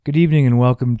Good evening and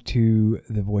welcome to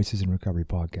the Voices in Recovery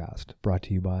podcast, brought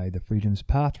to you by the Freedom's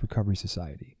Path Recovery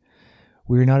Society.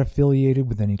 We are not affiliated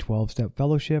with any 12-step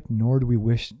fellowship, nor do we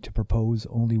wish to propose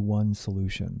only one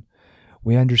solution.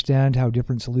 We understand how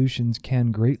different solutions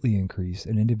can greatly increase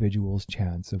an individual's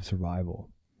chance of survival.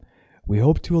 We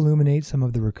hope to illuminate some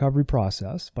of the recovery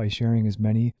process by sharing as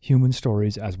many human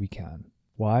stories as we can.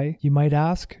 Why, you might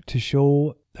ask? To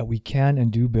show that we can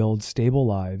and do build stable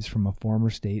lives from a former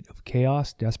state of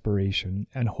chaos, desperation,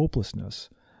 and hopelessness.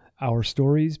 Our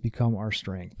stories become our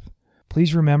strength.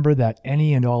 Please remember that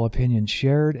any and all opinions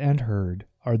shared and heard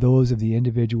are those of the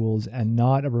individuals and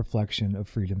not a reflection of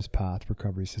Freedom's Path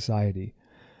Recovery Society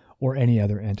or any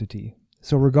other entity.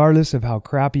 So regardless of how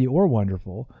crappy or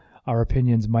wonderful our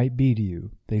opinions might be to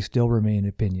you, they still remain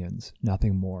opinions,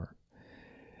 nothing more.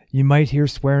 You might hear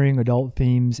swearing, adult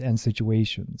themes, and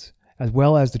situations, as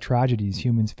well as the tragedies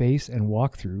humans face and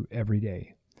walk through every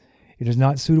day. It is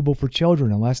not suitable for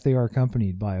children unless they are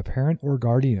accompanied by a parent or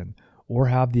guardian or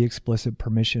have the explicit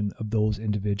permission of those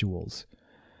individuals.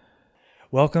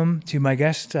 Welcome to my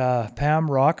guest,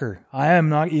 Pam Rocker. I am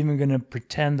not even going to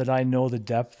pretend that I know the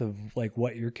depth of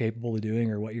what you're capable of doing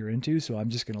or what you're into, so I'm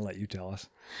just going to let you tell us.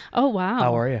 Oh, wow.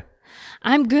 How are you?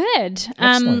 I'm good.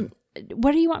 Excellent.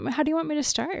 What do you want? How do you want me to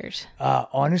start?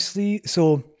 Honestly,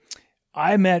 so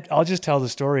I'll just tell the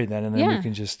story then, and then we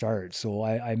can just start. So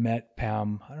I met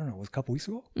Pam, I don't know, it was a couple weeks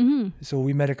ago? Mm-hmm. So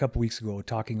we met a couple weeks ago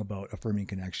talking about Affirming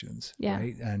Connections,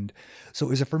 right? And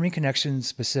so is Affirming Connections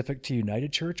specific to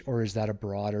United Church, or is that a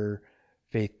broader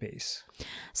faith base?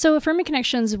 So Affirming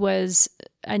Connections was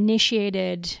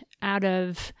initiated out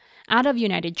of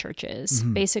United Churches.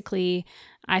 Mm-hmm. Basically,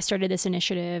 I started this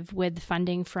initiative with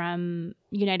funding from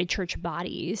United Church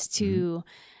bodies to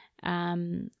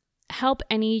help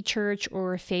any church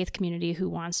or faith community who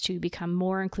wants to become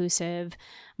more inclusive,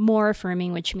 more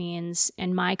affirming, which means,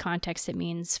 in my context, it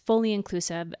means fully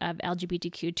inclusive of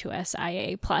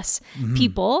LGBTQ2SIA plus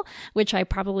people, which I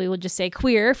probably will just say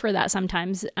queer for that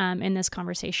sometimes in this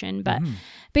conversation. But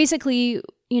basically,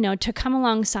 to come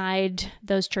alongside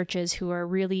those churches who are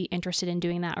really interested in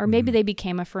doing that, or maybe they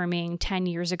became affirming 10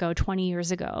 years ago, 20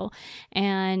 years ago,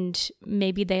 and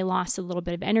maybe they lost a little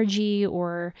bit of energy,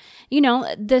 or,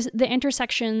 the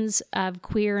intersections of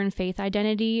queer and faith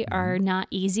identity are not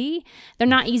easy. They're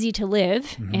not easy to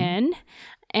live in,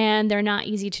 and they're not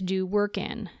easy to do work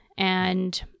in.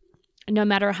 And no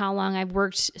matter how long I've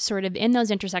worked sort of in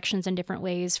those intersections in different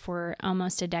ways for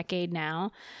almost a decade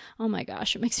now. Oh my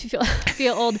gosh, it makes me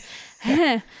feel old.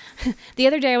 The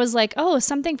other day I was like, oh,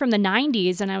 something from the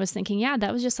 90s. And I was thinking, yeah,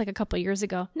 that was just like a couple of years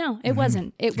ago. No, it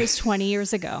wasn't. It was 20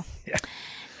 years ago. Yeah.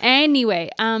 Anyway,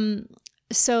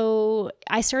 so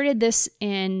I started this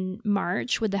in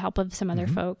March with the help of some other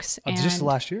folks. And just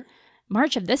last year?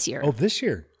 March of this year. Oh, this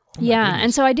year. Oh, yeah. Goodness.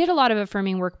 And so I did a lot of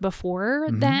affirming work before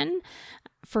then,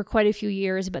 for quite a few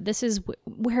years, but this is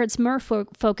where it's more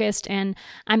focused, and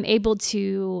I'm able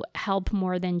to help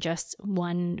more than just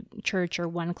one church or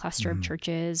one cluster of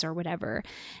churches or whatever.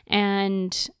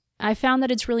 And I found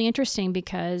that it's really interesting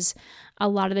because a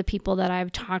lot of the people that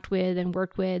I've talked with and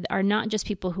worked with are not just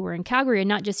people who are in Calgary and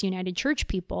not just United Church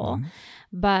people,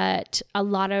 but a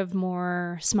lot of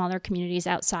more smaller communities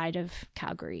outside of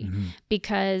Calgary.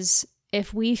 Because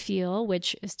if we feel,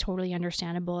 which is totally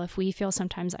understandable, if we feel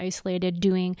sometimes isolated,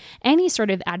 doing any sort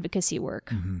of advocacy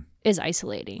work is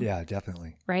isolating. Yeah,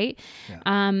 definitely. Right?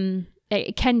 Yeah.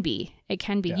 It can be.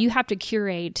 Yeah. You have to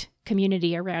curate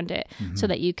community around it so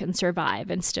that you can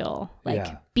survive and still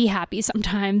be happy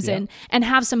sometimes and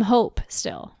have some hope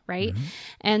still. Right.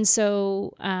 And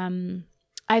so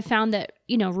I found that,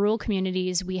 rural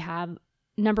communities, we have,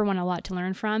 number one, a lot to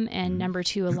learn from, and number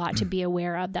two, a lot to be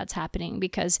aware of that's happening,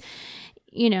 because,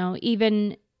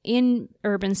 even in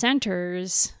urban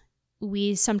centers,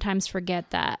 we sometimes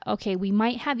forget that, okay, we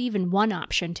might have even one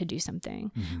option to do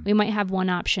something. We might have one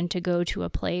option to go to a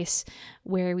place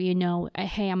where we know,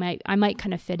 hey, I might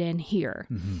kind of fit in here.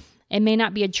 It may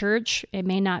not be a church. It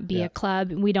may not be a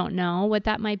club. We don't know what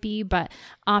that might be, but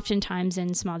oftentimes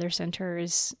in smaller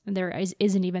centers, there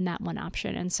isn't even that one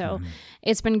option. And so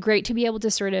it's been great to be able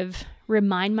to sort of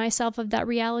remind myself of that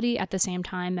reality at the same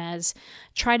time as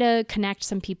try to connect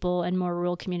some people in more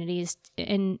rural communities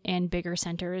in bigger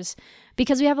centers,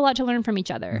 because we have a lot to learn from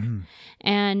each other.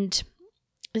 And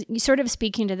sort of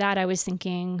speaking to that, I was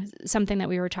thinking something that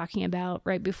we were talking about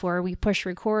right before we pushed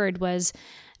record was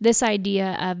this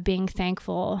idea of being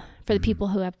thankful for the people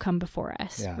who have come before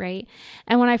us, right?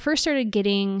 And when I first started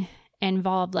getting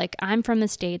involved, I'm from the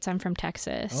States, I'm from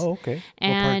Texas. Oh, okay.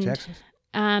 And what part of Texas?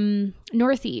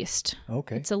 Northeast.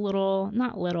 Okay. It's a little,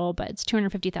 not little, but it's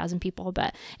 250,000 people,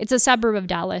 but it's a suburb of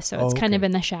Dallas. So it's kind of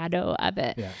in the shadow of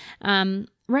it. Yeah.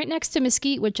 Right next to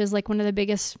Mesquite, which is like one of the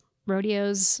biggest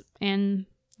rodeos in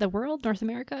the world, North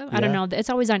America. I don't know. It's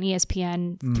always on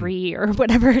ESPN 3 or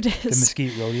whatever it is. The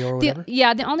Mesquite Rodeo or whatever?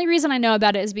 The only reason I know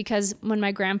about it is because when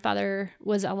my grandfather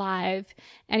was alive,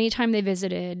 anytime they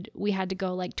visited, we had to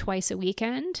go like twice a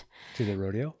weekend. To the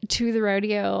rodeo? To the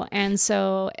rodeo. And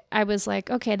so I was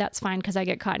like, okay, that's fine because I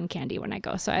get cotton candy when I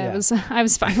go. So I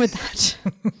was fine with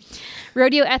that.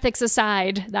 Rodeo ethics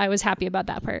aside, I was happy about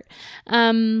that part.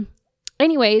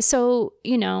 Anyway, so,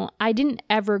 I didn't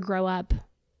ever grow up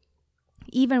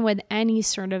even with any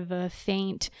sort of a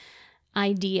faint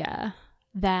idea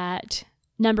that,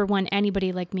 number one,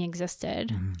 anybody like me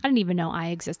existed. I didn't even know I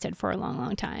existed for a long,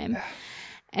 long time.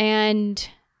 And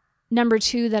number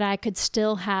two, that I could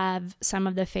still have some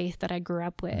of the faith that I grew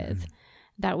up with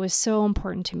that was so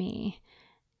important to me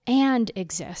and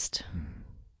exist.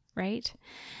 Right?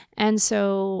 And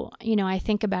so, I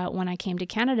think about when I came to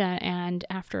Canada, and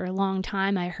after a long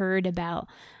time, I heard about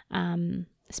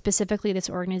specifically this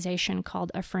organization called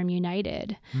Affirm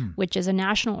United, which is a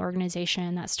national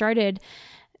organization that started,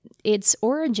 its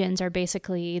origins are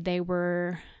basically they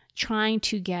were trying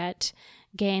to get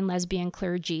gay and lesbian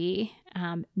clergy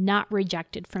not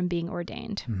rejected from being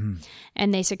ordained.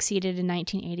 And they succeeded in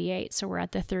 1988. So we're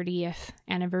at the 30th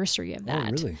anniversary of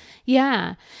that. Oh, really?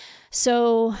 Yeah.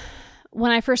 So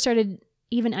when I first started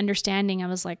even understanding, I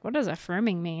was like, what does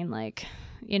affirming mean? Like,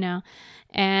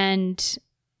 and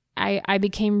I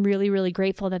became really, really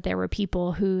grateful that there were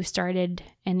people who started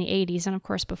in the 80s and of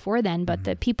course before then, but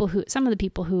some of the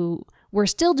people who were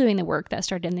still doing the work that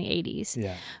started in the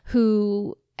 80s,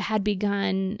 who had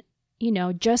begun,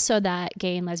 just so that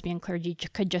gay and lesbian clergy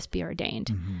could just be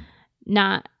ordained,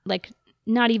 not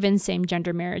even same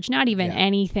gender marriage, not even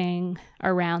anything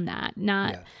around that,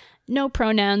 no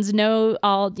pronouns, no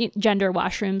all gender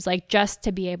washrooms, like just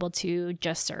to be able to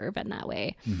just serve in that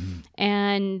way.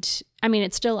 And I mean,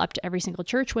 it's still up to every single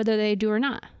church whether they do or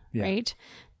not, right?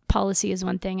 Policy is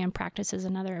one thing and practice is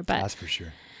another, but that's for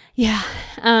sure. Yeah.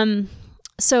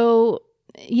 So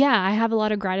I have a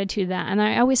lot of gratitude to that. And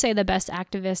I always say the best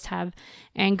activists have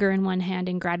anger in one hand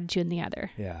and gratitude in the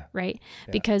other. Yeah. Right.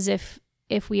 Yeah. Because if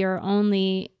we are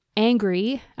only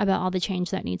angry about all the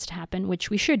change that needs to happen, which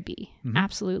we should be.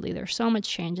 Absolutely. There's so much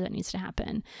change that needs to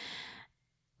happen.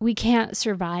 We can't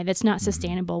survive. It's not a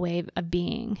sustainable way of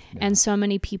being. Yeah. And so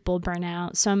many people burn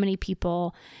out. So many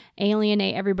people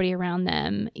alienate everybody around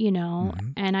them,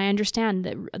 and I understand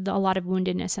that a lot of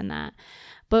woundedness in that.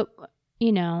 But,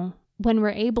 when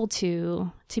we're able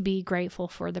to be grateful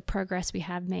for the progress we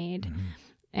have made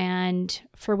and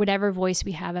for whatever voice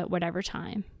we have at whatever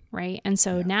time. Right. And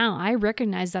so now I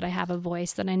recognize that I have a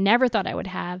voice that I never thought I would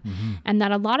have, and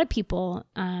that a lot of people,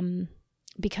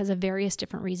 because of various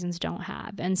different reasons, don't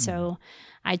have. And so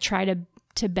I try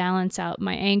to balance out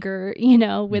my anger,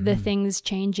 with the things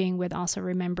changing, with also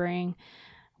remembering,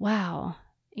 wow,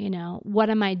 what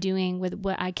am I doing with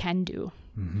what I can do?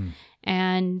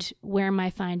 And where am I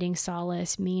finding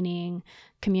solace, meaning,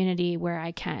 community where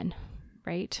I can,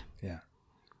 right? Yeah.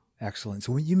 Excellent.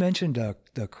 So when you mentioned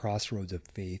the crossroads of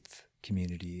faith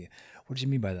community, what do you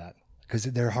mean by that? Because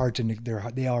they're hard to,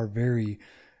 they are very,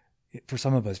 for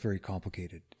some of us, very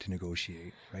complicated to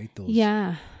negotiate, right?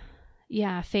 Yeah.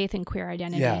 Faith and queer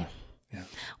identity. Yeah.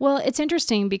 Well, it's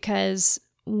interesting because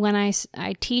when I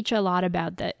teach a lot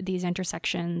about these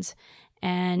intersections,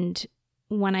 and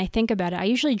when I think about it, I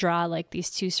usually draw like these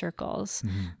two circles.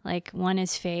 Like one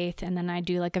is faith, and then I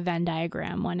do like a Venn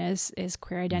diagram. One is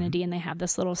queer identity, and they have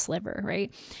this little sliver, right?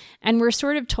 And we're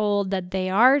sort of told that they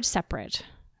are separate,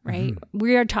 right?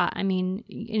 We are taught, I mean,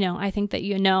 I think that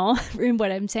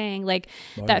what I'm saying, like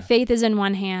faith is in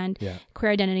one hand,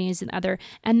 queer identity is in the other,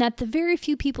 and that the very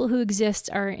few people who exist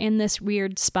are in this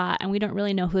weird spot, and we don't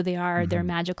really know who they are. They're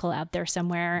magical out there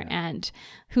somewhere, and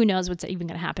who knows what's even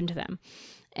going to happen to them.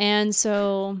 And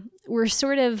so we're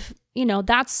sort of,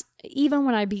 that's, even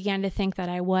when I began to think that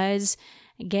I was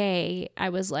gay, I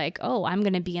was like, oh, I'm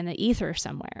going to be in the ether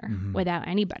somewhere without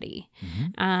anybody.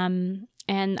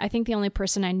 And I think the only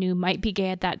person I knew might be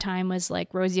gay at that time was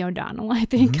like Rosie O'Donnell. I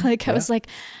think I was like,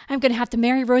 I'm going to have to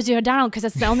marry Rosie O'Donnell because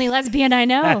it's the only lesbian I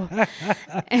know.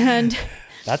 And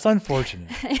that's unfortunate.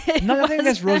 Nothing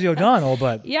against Rosie O'Donnell,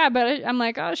 but yeah, but I'm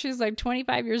like, oh, she's like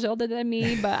 25 years older than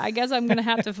me, but I guess I'm gonna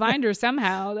have to find her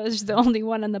somehow. That's the only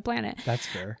one on the planet. That's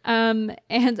fair. And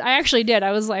I actually did.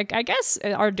 I was like, I guess,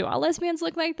 do all lesbians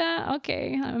look like that?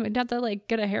 Okay, I would have to like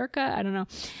get a haircut. I don't know.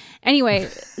 Anyway,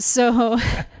 so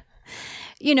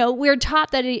we're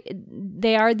taught that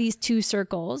they are these two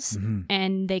circles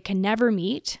and they can never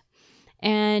meet.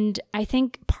 And I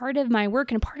think part of my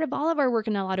work and part of all of our work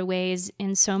in a lot of ways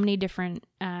in so many different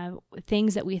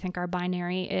things that we think are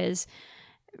binary is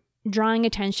drawing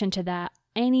attention to that.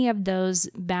 Any of those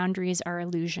boundaries are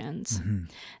illusions.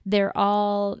 They're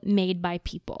all made by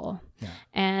people.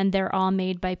 And they're all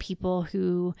made by people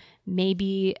who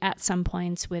maybe at some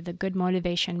points with a good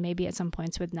motivation, maybe at some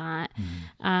points with not,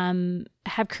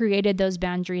 have created those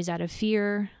boundaries out of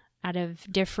fear, out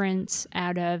of difference,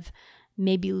 out of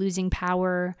maybe losing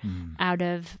power, out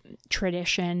of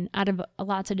tradition, out of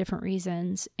lots of different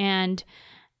reasons. And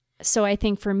so I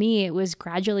think for me, it was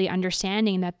gradually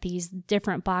understanding that these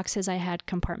different boxes I had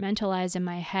compartmentalized in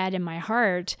my head and my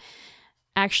heart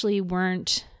actually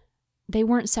weren't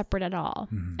separate at all.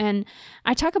 And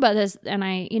I talk about this, and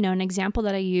an example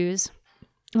that I use,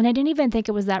 and I didn't even think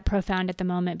it was that profound at the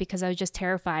moment because I was just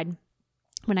terrified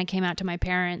when I came out to my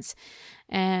parents,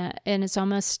 and it's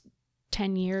almost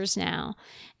 10 years now.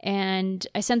 And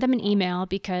I sent them an email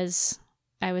because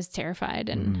I was terrified,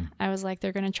 and I was like,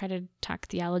 they're going to try to talk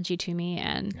theology to me.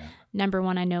 And number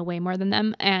one, I know way more than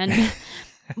them. And,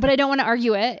 but I don't want to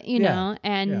argue it, know?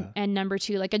 And number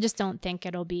two, like, I don't think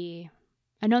it'll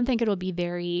be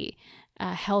very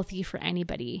healthy for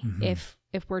anybody if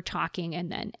we're talking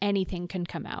and then anything can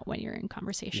come out when you're in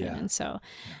conversation. And so,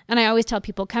 and I always tell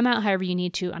people, come out however you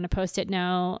need to on a Post-it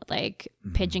note, like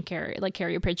pigeon carry, like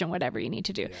carry your pigeon, whatever you need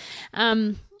to do.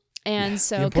 And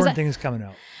so the important thing is coming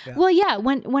out. Well,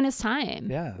 when it's time,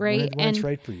 right? When it's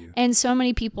right for you. And so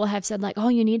many people have said like, oh,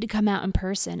 you need to come out in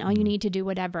person. Oh, you need to do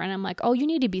whatever. And I'm like, oh, you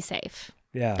need to be safe.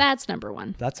 Yeah. That's number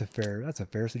one. That's a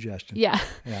fair suggestion. Yeah.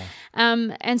 Yeah.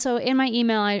 And so in my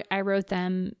email, I wrote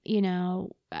them,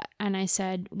 and I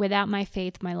said, without my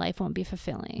faith, my life won't be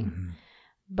fulfilling.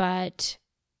 But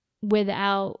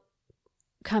without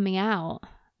coming out,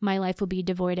 my life will be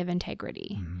devoid of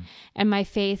integrity. And my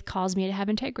faith calls me to have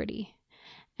integrity.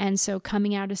 And so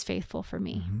coming out is faithful for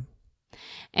me.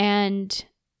 And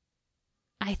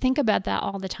I think about that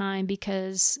all the time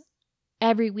because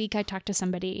every week I talk to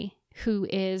somebody who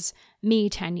is me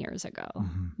 10 years ago,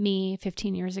 me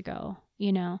 15 years ago,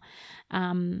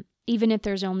 even if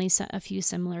there's only a few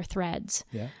similar threads,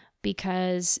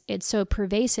 because it's so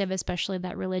pervasive, especially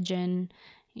that religion,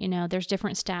 there's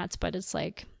different stats, but it's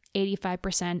like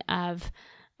 85% of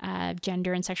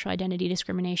gender and sexual identity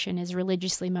discrimination is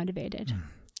religiously motivated,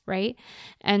 right?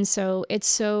 And so it's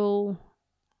so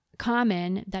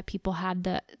common that people have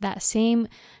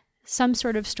some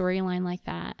sort of storyline like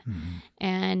that.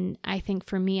 And I think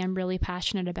for me, I'm really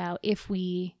passionate about if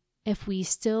we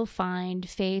still find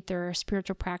faith or a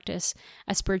spiritual practice,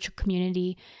 a spiritual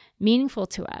community meaningful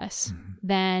to us,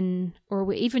 then,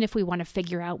 even if we want to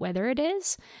figure out whether it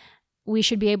is, we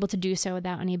should be able to do so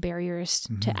without any barriers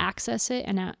to access it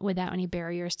and without any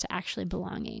barriers to actually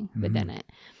belonging within it.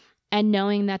 And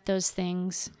knowing that those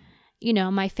things,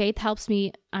 my faith helps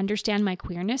me understand my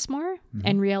queerness more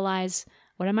and realize,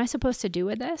 what am I supposed to do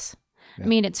with this? I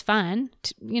mean, it's fun,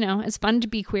 it's fun to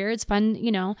be queer. It's fun,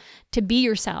 to be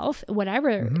yourself,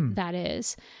 whatever that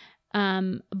is.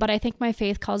 But I think my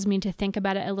faith calls me to think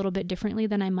about it a little bit differently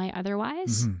than I might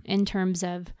otherwise in terms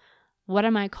of what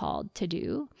am I called to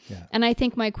do? And I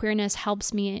think my queerness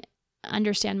helps me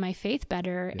understand my faith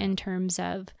better in terms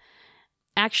of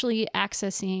actually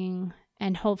accessing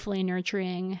and hopefully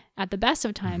nurturing at the best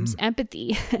of times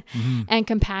empathy and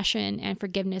compassion and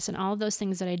forgiveness and all of those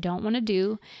things that I don't want to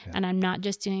do. And I'm not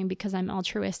just doing because I'm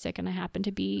altruistic and I happen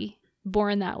to be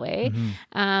born that way.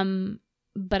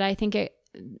 But I think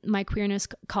my queerness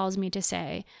calls me to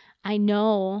say, I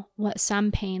know what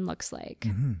some pain looks like.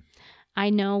 I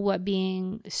know what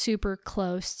being super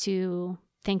close to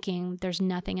thinking there's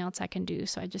nothing else I can do,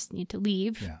 so I just need to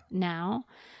leave now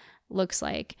looks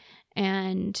like.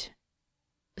 And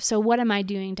so what am I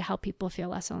doing to help people feel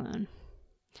less alone?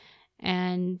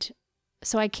 And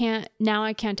so I can't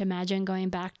imagine going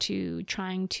back to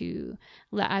trying to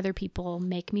let other people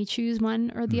make me choose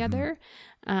one or the other.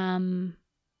 And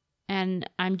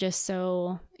I'm just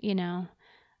so,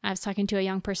 I was talking to a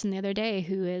young person the other day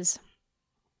who is,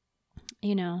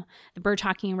 we're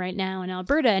talking right now in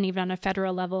Alberta and even on a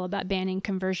federal level about banning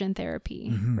conversion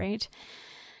therapy, right?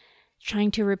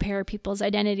 Trying to repair people's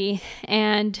identity,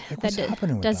 and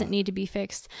that doesn't need to be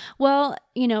fixed. Well,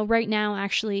 right now,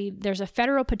 actually, there's a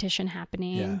federal petition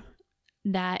happening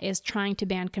that is trying to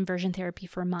ban conversion therapy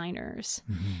for minors.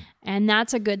 And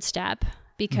that's a good step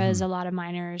because a lot of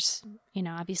minors,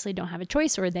 obviously don't have a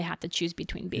choice, or they have to choose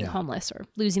between being homeless or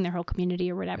losing their whole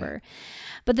community or whatever.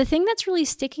 But the thing that's really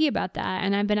sticky about that,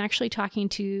 and I've been actually talking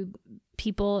to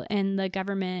people in the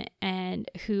government and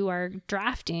who are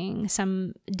drafting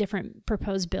some different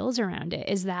proposed bills around it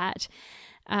is that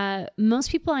most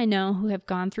people I know who have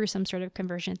gone through some sort of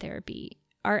conversion therapy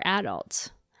are adults.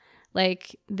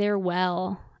 Like, they're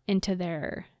well into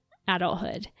their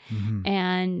adulthood. Mm-hmm.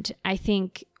 And I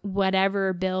think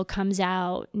whatever bill comes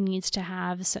out needs to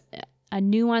have a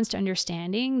nuanced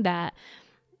understanding that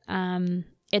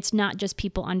it's not just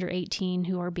people under 18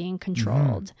 who are being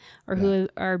controlled or who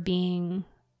are being,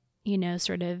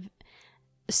 sort of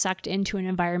sucked into an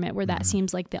environment where that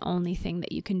seems like the only thing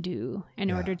that you can do in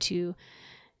order to,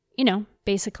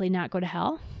 basically not go to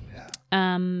hell.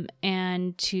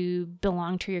 And to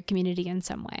belong to your community in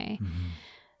some way. Mm-hmm.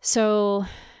 So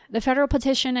the federal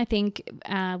petition, I think,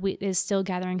 is still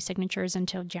gathering signatures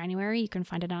until January. You can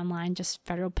find it online, just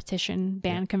federal petition,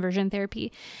 ban conversion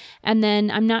therapy. And then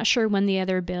I'm not sure when the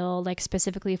other bill, like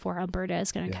specifically for Alberta,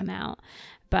 is going to come out.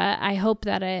 But I hope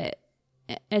that it,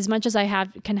 as much as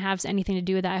can have anything to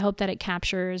do with that, I hope that it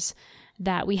captures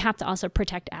that we have to also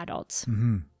protect adults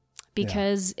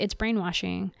because it's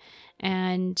brainwashing.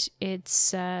 And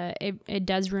it's it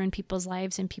does ruin people's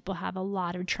lives, and people have a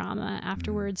lot of trauma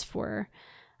afterwards for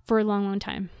a long, long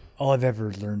time. All I've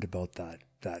ever learned about that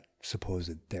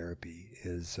supposed therapy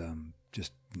is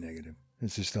just negative.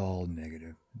 It's just all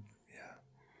negative. Yeah,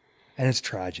 and it's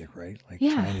tragic, right? Like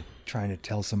trying to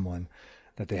tell someone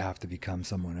that they have to become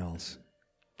someone else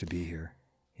to be here.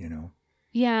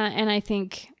 Yeah, and I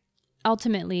think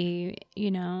ultimately,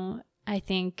 I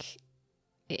think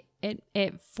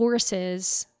it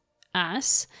forces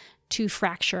us to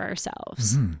fracture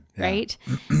ourselves, right?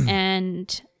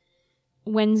 And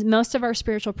when most of our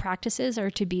spiritual practices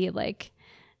are to be like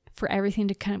for everything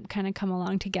to kind of come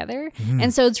along together.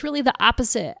 And so it's really the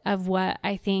opposite of what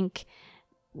I think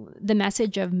the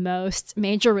message of most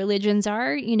major religions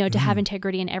are, to have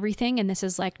integrity in everything. And this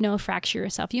is like, no, fracture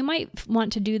yourself. You might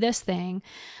want to do this thing,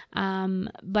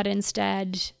 but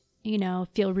instead,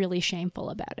 feel really shameful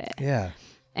about it. Yeah.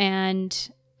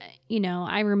 And,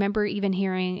 I remember even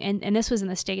hearing, and this was in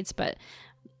the States, but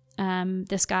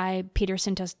this guy,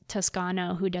 Peterson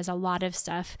Toscano, who does a lot of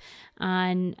stuff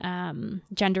on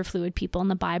gender fluid people in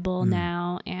the Bible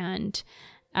now and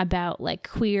about like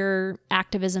queer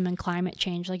activism and climate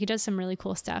change. Like, he does some really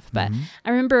cool stuff. But I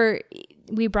remember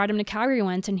we brought him to Calgary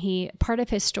once, and part of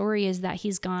his story is that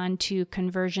he's gone to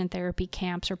conversion therapy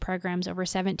camps or programs over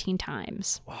 17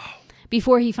 times. Wow.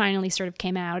 Before he finally sort of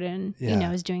came out and,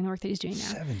 is doing the work that he's doing now.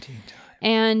 17 times.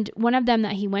 And one of them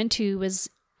that he went to was,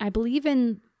 I believe,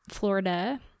 in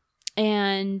Florida.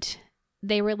 And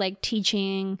they were like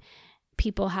teaching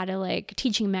people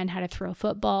teaching men how to throw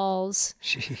footballs.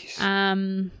 Jeez.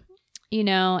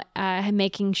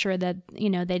 Making sure that,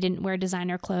 they didn't wear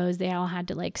designer clothes. They all had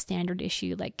to like standard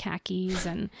issue, like khakis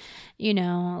and,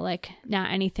 like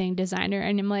not anything designer.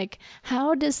 And I'm like,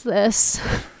 how does this,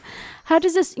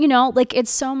 it's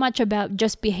so much about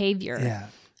just behavior. Yeah.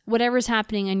 Whatever's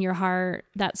happening in your heart,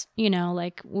 that's,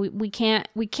 like we can't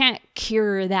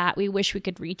cure that. We wish we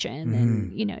could reach in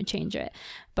and, change it,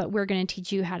 but we're going to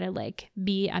teach you how to like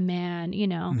be a man,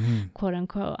 quote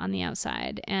unquote, on the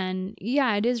outside. And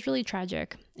yeah, it is really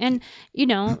tragic. And,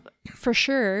 for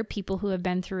sure, people who have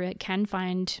been through it can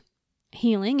find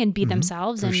healing and be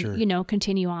themselves and,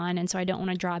 continue on. And so I don't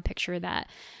want to draw a picture that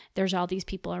there's all these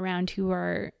people around who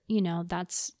are,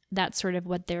 that's sort of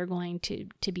what they're going to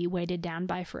be weighted down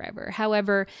by forever.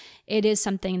 However, it is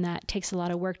something that takes a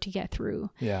lot of work to get through.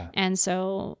 Yeah. And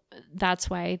so that's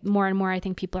why more and more I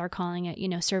think people are calling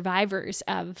it, survivors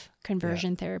of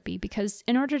conversion therapy, because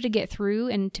in order to get through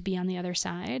and to be on the other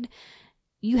side,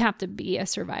 you have to be a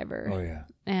survivor. Oh yeah.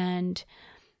 And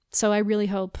so I really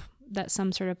hope that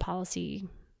some sort of policy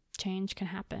change can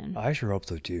happen. I sure hope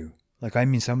so too. Like,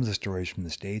 some of the stories from the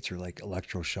States are like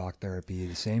electroshock therapy,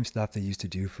 the same stuff they used to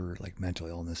do for like mental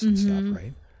illness and stuff,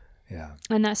 right? Yeah.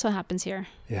 And that's what happens here.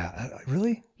 Yeah.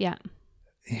 Really? Yeah.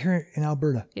 Here in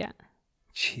Alberta? Yeah.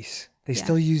 Jeez. They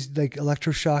still use like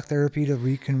electroshock therapy to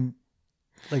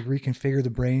reconfigure the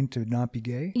brain to not be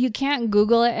gay? You can't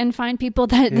Google it and find people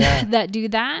that that do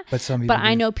that. But some people do.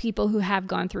 I know people who have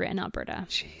gone through it in Alberta.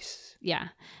 Jeez. Yeah.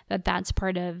 That's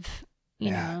part of...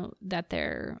 that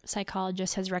their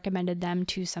psychologist has recommended them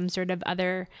to some sort of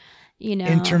other,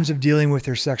 in terms of dealing with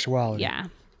their sexuality. Yeah.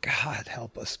 God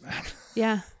help us, man.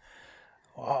 Yeah.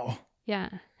 Wow. Yeah.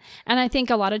 And I think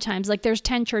a lot of times, like, there's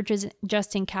 10 churches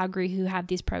just in Calgary who have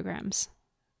these programs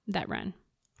that run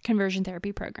conversion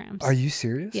therapy programs. Are you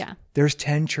serious? Yeah. There's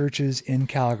 10 churches in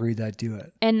Calgary that do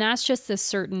it. And that's just a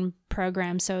certain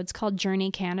program. So it's called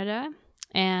Journey Canada.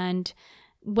 And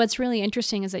what's really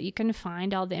interesting is that you can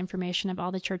find all the information of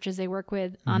all the churches they work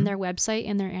with on their website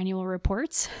in their annual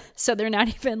reports. So they're not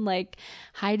even like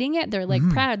hiding it. They're like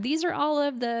proud. These are all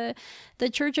of the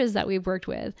churches that we've worked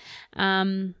with.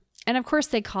 And of course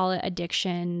they call it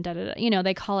addiction,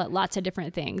 they call it lots of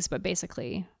different things, but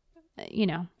basically,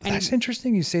 That's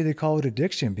interesting you say they call it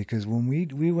addiction, because when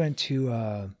we went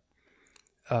to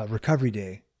Recovery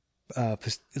Day,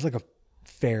 it's like a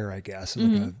fair, I guess,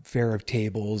 like a fair of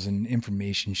tables and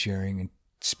information sharing and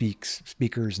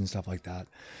speakers and stuff like that.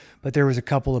 But there was a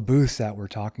couple of booths that were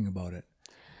talking about it,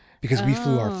 because we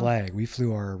flew our flag, we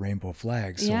flew our rainbow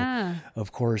flag. So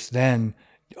of course, then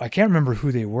I can't remember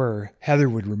who they were. Heather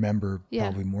would remember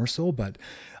probably more so, but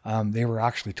they were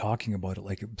actually talking about it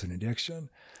like it was an addiction.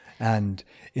 And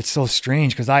it's so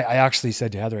strange, because I actually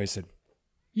said to Heather, I said,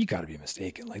 you got to be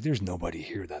mistaken. Like, there's nobody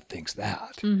here that thinks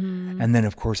that. And then,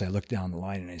 of course, I look down the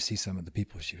line and I see some of the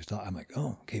people she was talking. I'm like,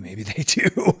 oh, okay, maybe they do.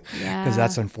 Because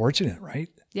that's unfortunate, right?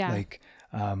 Yeah. Like,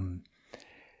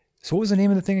 so what was the name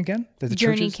of the thing again? The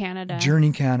Journey churches? Canada.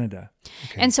 Journey Canada.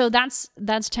 Okay. And so that's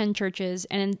 10 churches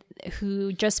and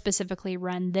who just specifically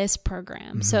run this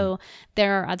program. So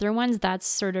there are other ones that's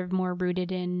sort of more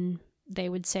rooted in, they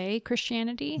would say,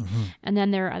 Christianity. And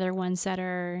then there are other ones that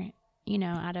are,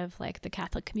 out of like the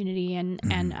Catholic community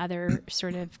and other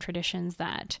sort of traditions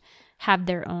that have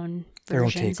their own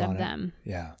versions of them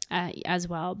as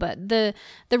well. But the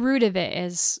root of it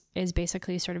is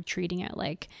basically sort of treating it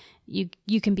like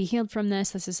you can be healed from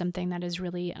this. This is something that is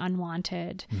really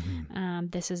unwanted.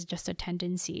 This is just a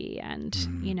tendency, and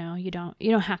you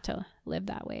don't have to live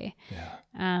that way.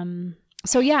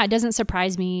 So yeah, it doesn't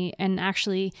surprise me. And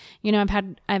actually, I've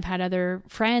had other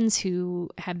friends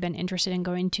who have been interested in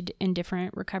going in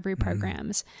different recovery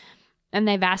programs, and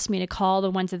they've asked me to call the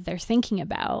ones that they're thinking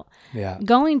about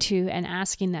going to and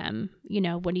asking them,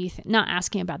 what do you think? Not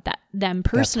asking about them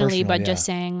personally, but just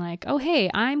saying like, oh, hey,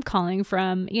 I'm calling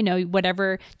from,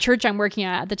 whatever church I'm working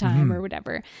at the time or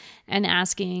whatever, and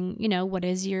asking, what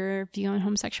is your view on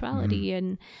homosexuality?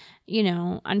 And,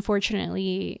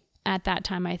 unfortunately, at that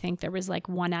time, I think there was like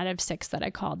 1 out of 6 that I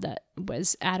called that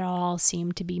was at all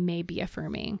seemed to be maybe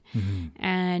affirming.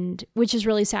 And which is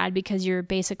really sad, because you're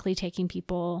basically taking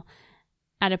people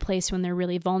at a place when they're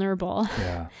really vulnerable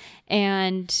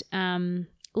and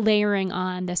layering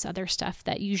on this other stuff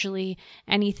that usually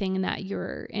anything that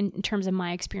you're, in terms of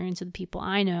my experience with the people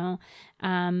I know,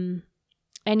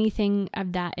 anything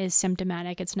of that is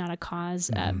symptomatic. It's not a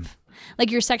cause of,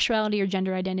 like, your sexuality or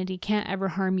gender identity can't ever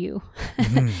harm you.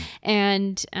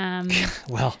 And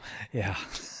well, yeah,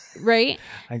 right.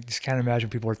 I just can't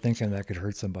imagine people are thinking that could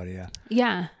hurt somebody.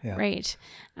 Yeah. Right.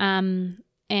 And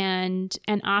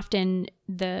often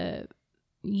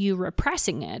you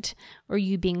repressing it, or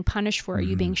you being punished for it,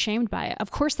 you being shamed by it, of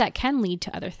course that can lead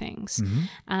to other things.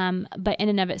 But in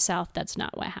and of itself, that's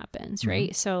not what happens.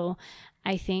 Right. So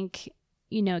I think,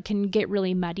 it can get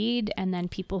really muddied, and then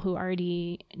people who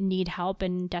already need help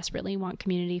and desperately want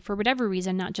community for whatever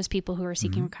reason, not just people who are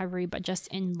seeking recovery, but just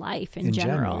in life in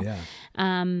general,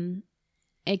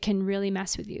 it can really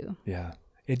mess with you. Yeah,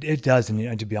 it does.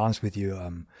 And to be honest with you,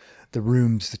 the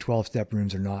 12-step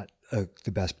rooms are not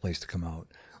the best place to come out.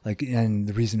 Like, and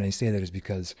the reason I say that is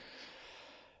because,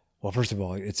 well, first of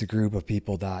all, it's a group of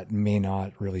people that may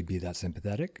not really be that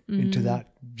sympathetic into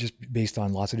that, just based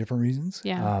on lots of different reasons.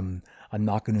 I'm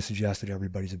not going to suggest that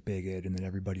everybody's a bigot and that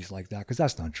everybody's like that, because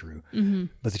that's not true.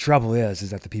 But the trouble is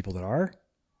that the people that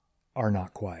are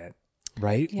not quiet,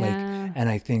 right? Like, and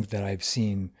I think that I've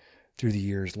seen through the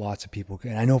years lots of people,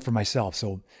 and I know for myself.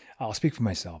 So I'll speak for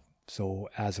myself. So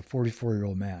as a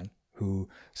 44-year-old man who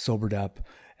sobered up,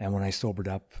 and when I sobered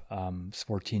up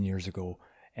 14 years ago,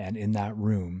 and in that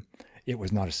room, it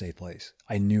was not a safe place.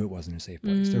 I knew it wasn't a safe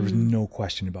place. There was no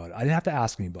question about it. I didn't have to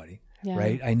ask anybody,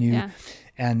 right? I knew.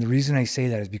 And the reason I say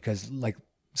that is because, like,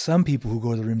 some people who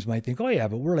go to the rooms might think, oh yeah,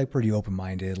 but we're like pretty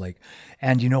open-minded. Like,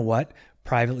 and you know what?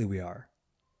 Privately we are.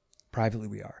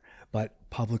 But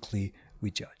publicly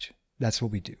we judge. That's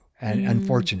what we do. And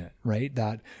unfortunate, right?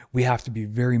 That we have to be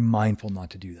very mindful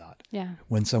not to do that.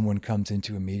 When someone comes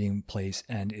into a meeting place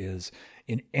and is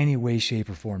in any way, shape,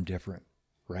 or form different,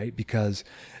 right? Because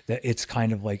it's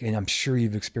kind of like, and I'm sure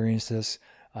you've experienced this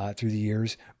through the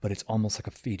years, but it's almost like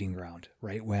a feeding ground,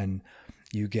 right? When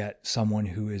you get someone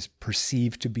who is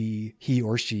perceived to be, he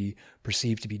or she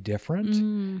perceived to be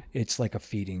different, it's like a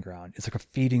feeding ground. It's like a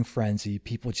feeding frenzy.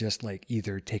 People just like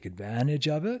either take advantage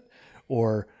of it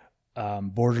or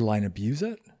borderline abuse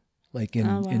it, like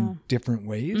in different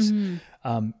ways,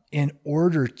 in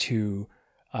order to,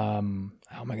 how am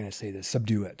I going to say this?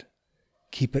 Subdue it.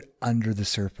 Keep it under the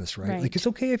surface, right? Like, it's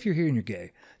okay if you're here and you're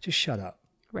gay. Just shut up.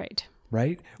 Right.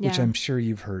 right? Which Yeah. I'm sure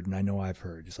you've heard, and I know I've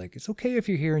heard. It's like, it's okay if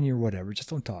you're here and you're whatever, just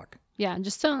don't talk. Yeah,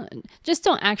 just don't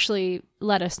actually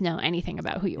let us know anything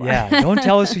about who you are. Yeah, don't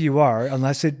tell us who you are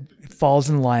unless it falls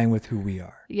in line with who we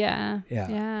are. Yeah. Yeah.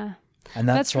 Yeah. And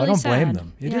that's so really I don't blame sad.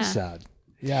 them. It is sad.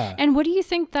 Yeah. And where do you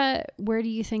think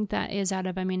that is out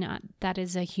of? I mean, that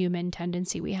is a human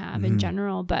tendency we have in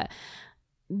general, but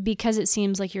because it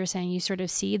seems like you're saying you sort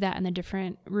of see that in the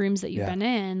different rooms that you've been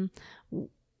in,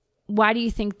 why do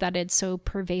you think that it's so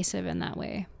pervasive in that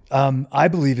way? I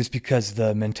believe it's because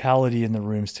the mentality in the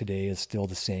rooms today is still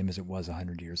the same as it was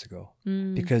 100 years ago.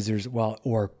 Because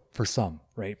or for some,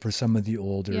 right? For some of the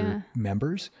older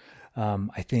members,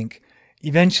 I think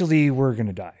eventually we're going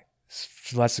to die.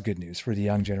 So that's the good news for the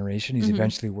young generation is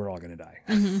eventually we're all going to die.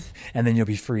 And then you'll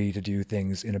be free to do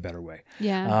things in a better way.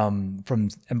 Yeah. And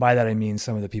by that, I mean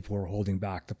some of the people who are holding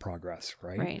back the progress,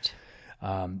 right? Right.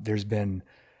 There's been,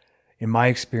 in my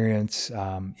experience,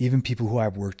 even people who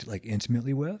I've worked like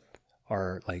intimately with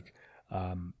are like,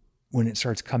 when it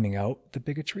starts coming out, the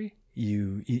bigotry,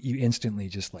 you instantly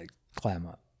just like clam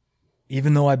up.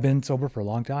 Even though I've been sober for a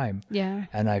long time,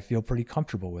 and I feel pretty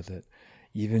comfortable with it,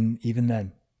 even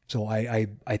then. So I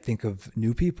think of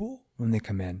new people when they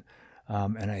come in,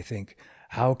 and I think,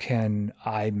 how can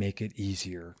I make it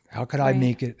easier? How could I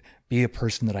make it be a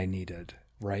person that I needed,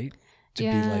 right? To be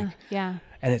like,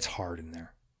 and it's hard in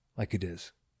there. Like it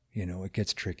is, it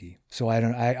gets tricky. So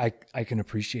I can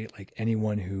appreciate like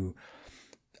anyone who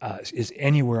is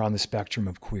anywhere on the spectrum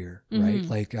of queer, right?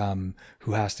 Like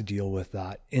who has to deal with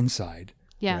that inside,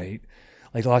 right?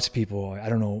 Like lots of people, I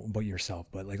don't know about yourself,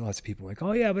 but like lots of people are like,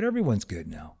 oh yeah, but everyone's good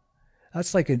now.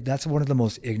 That's one of the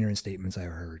most ignorant statements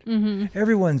I've heard.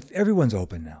 Everyone's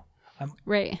open now.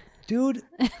 Right. Dude,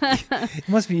 it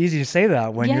must be easy to say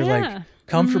that when you're like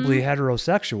comfortably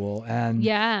heterosexual and,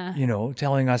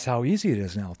 telling us how easy it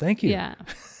is now. Thank you. Yeah.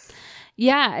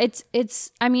 Yeah.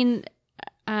 It's, I mean,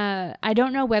 I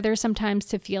don't know whether sometimes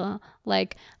to feel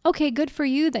like, okay, good for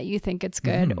you that you think it's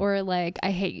good, or like,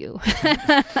 I hate you.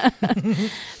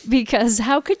 Because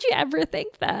how could you ever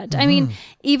think that? I mean,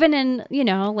 even in,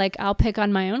 like I'll pick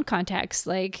on my own context,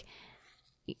 like,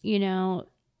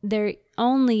 there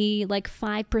only like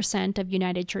 5% of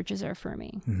United churches are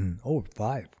affirming. Oh,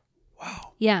 5.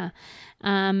 Wow. Yeah.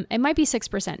 It might be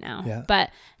 6% now, but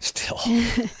still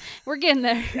we're getting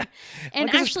there.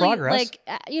 And well, actually, like,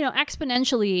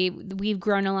 exponentially, we've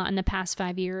grown a lot in the past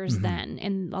 5 years then,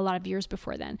 and a lot of years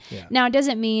before then. Yeah. Now, it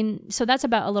doesn't mean, so that's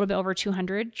about a little bit over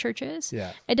 200 churches.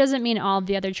 Yeah. It doesn't mean all of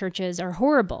the other churches are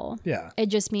horrible. Yeah. It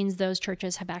just means those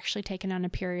churches have actually taken on a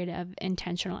period of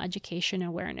intentional education,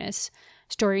 awareness,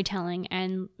 storytelling,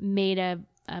 and made a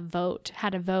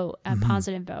positive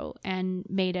vote, and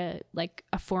made a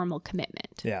formal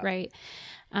commitment, right?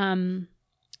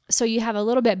 So you have a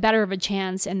little bit better of a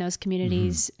chance in those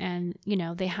communities, and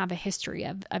they have a history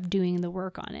of doing the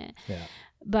work on it.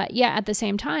 But at the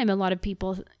same time, a lot of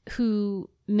people who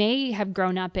may have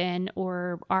grown up in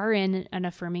or are in an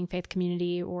affirming faith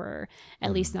community, or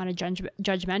at least not a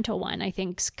judgmental one, I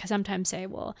think sometimes say,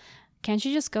 well, can't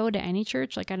you just go to any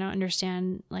church? Like, I don't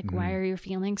understand, like, why are your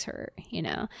feelings hurt,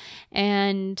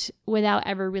 And without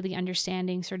ever really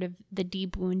understanding sort of the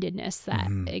deep woundedness that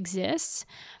exists.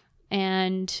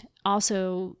 And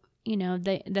also,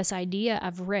 this idea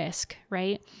of risk,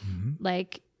 right?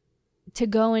 Like, to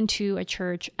go into a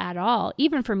church at all,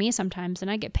 even for me sometimes,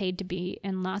 and I get paid to be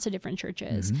in lots of different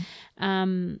churches,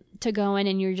 to go in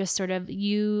and you're just sort of,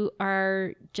 you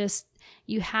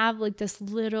have like this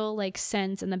little like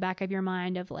sense in the back of your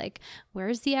mind of like,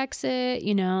 where's the exit?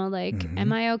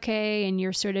 Am I okay? And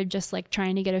you're sort of just like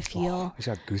trying to get a feel. I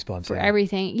got goosebumps for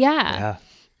everything. Yeah.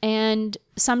 And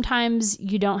sometimes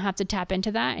you don't have to tap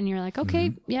into that, and you're like,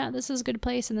 okay, this is a good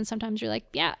place. And then sometimes you're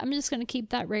like, I'm just going to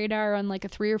keep that radar on like a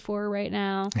 3 or 4 right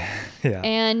now.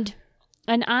 And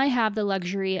I have the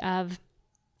luxury of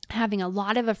having a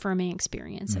lot of affirming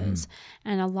experiences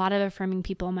and a lot of affirming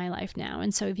people in my life now.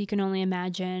 And so if you can only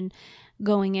imagine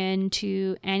going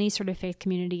into any sort of faith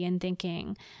community and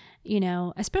thinking,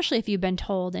 especially if you've been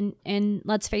told, and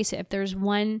let's face it, if there's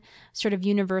one sort of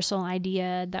universal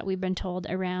idea that we've been told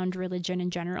around religion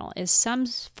in general, is some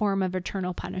form of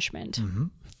eternal punishment,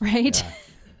 right?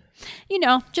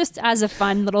 Just as a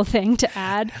fun little thing to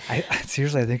add.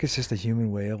 Seriously, I think it's just a human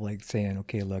way of like saying,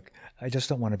 okay, look, I just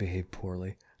don't want to behave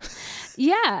poorly.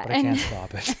 Yeah. But I can't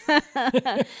stop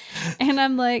it. And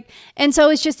I'm like, and so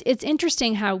it's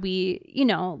interesting how we,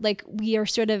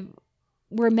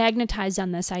 we're magnetized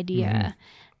on this idea,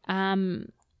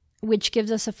 which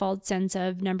gives us a false sense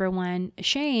of, number one,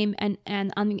 shame. And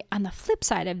on the flip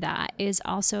side of that is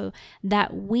also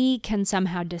that we can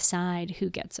somehow decide who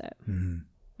gets it.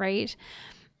 right?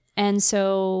 And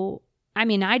so, I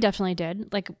mean, I definitely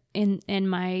did, like in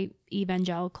my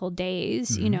evangelical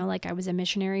days, you know, like I was a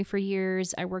missionary for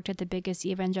years. I worked at the biggest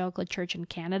evangelical church in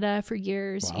Canada for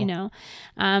years, you know.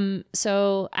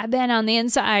 So I've been on the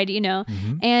inside, you know,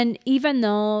 and even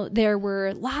though there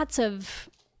were lots of,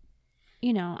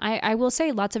 you know, I will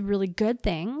say lots of really good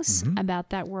things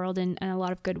about that world and a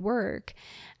lot of good work.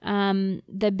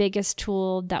 The biggest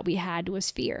tool that we had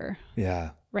was fear.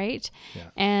 Yeah. Right. Yeah.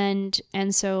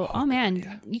 And so, oh man,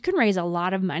 yeah. you can raise a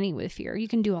lot of money with fear. You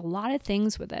can do a lot of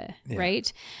things with it. Yeah.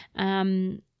 Right.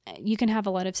 You can have a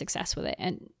lot of success with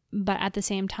it. But at the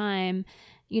same time,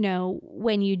 you know,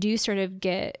 when you do sort of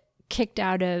get kicked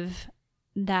out of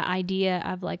that idea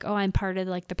of like, oh, I'm part of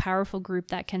like the powerful group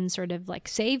that can sort of like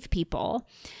save people.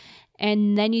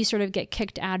 And then you sort of get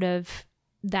kicked out of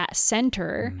that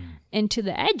center into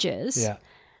the edges. Yeah.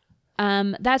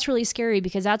 That's really scary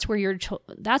because that's where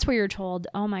you're told,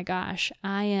 oh my gosh,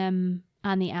 I am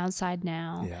on the outside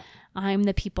now. Yeah. I'm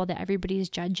the people that everybody's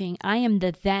judging. I am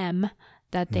the them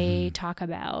that they talk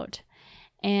about.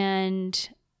 And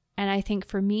I think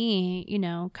for me, you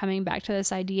know, coming back to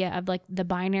this idea of like the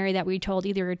binary that we told,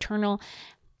 either eternal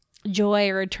joy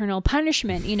or eternal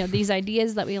punishment, you know, these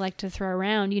ideas that we like to throw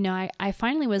around, you know, I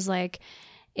finally was like,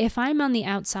 if I'm on the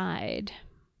outside,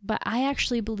 but I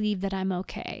actually believe that I'm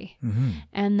okay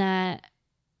and that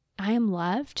I am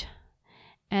loved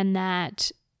and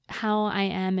that how I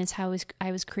am is how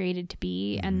I was created to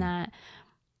be and that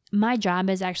my job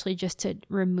is actually just to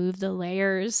remove the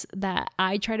layers that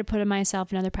I try to put on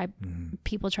myself and other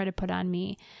people try to put on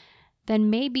me,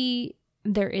 then maybe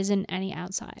there isn't any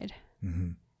outside.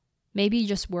 Maybe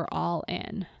just we're all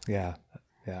in. Yeah.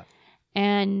 Yeah.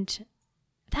 And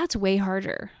that's way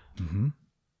harder.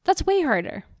 That's way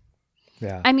harder.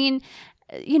 Yeah. I mean,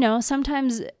 you know,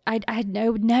 sometimes I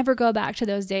would never go back to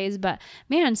those days, but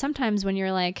man, sometimes when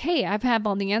you're like, hey, I've had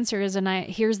all the answers and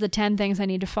here's the 10 things I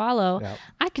need to follow. Yep.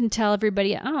 I can tell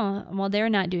everybody, oh, well, they're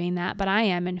not doing that, but I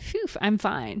am. And phew, I'm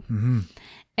fine.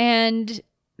 And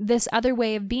this other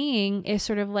way of being is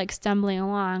sort of like stumbling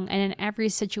along. And in every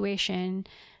situation,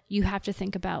 you have to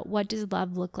think about, what does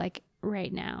love look like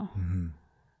right now?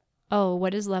 Oh,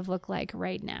 what does love look like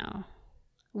right now?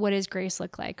 What does grace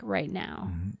look like right now?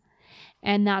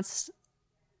 And that's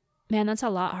a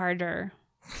lot harder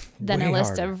than Way a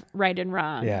list harder. of right and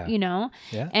wrong, Yeah. you know?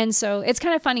 Yeah. And so it's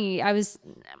kind of funny. I was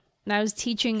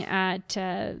teaching at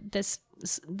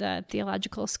the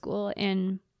theological school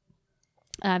in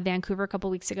Vancouver a couple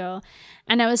weeks ago.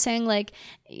 And I was saying like,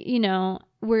 you know,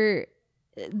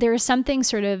 there's something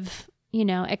sort of, you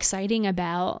know, exciting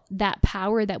about that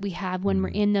power that we have when we're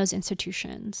in those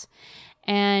institutions.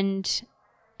 And,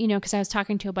 you know, because I was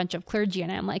talking to a bunch of clergy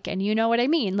and I'm like, and you know what I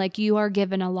mean? Like you are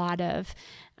given a lot of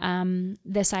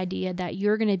this idea that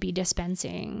you're going to be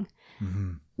dispensing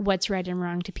what's right and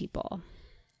wrong to people.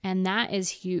 And that is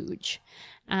huge.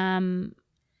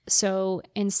 So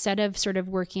instead of sort of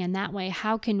working in that way,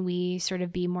 how can we sort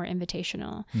of be more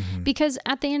invitational? Because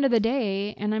at the end of the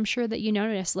day, and I'm sure that you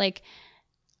notice, like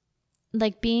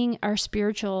being our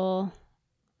spiritual,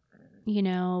 you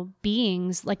know,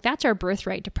 beings, like that's our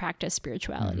birthright to practice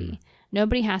spirituality.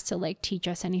 Nobody has to like teach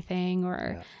us anything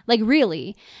or like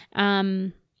really.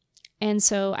 And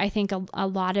so I think a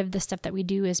lot of the stuff that we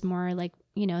do is more like,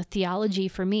 you know, theology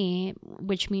for me,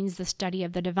 which means the study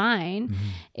of the divine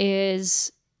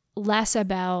is less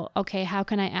about, okay, how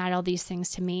can I add all these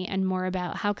things to me, and more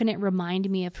about how can it remind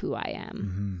me of who I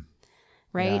am,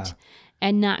 right? Yeah.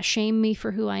 And not shame me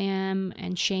for who I am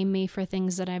and shame me for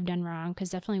things that I've done wrong, because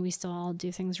definitely we still all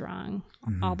do things wrong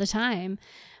all the time.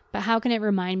 But how can it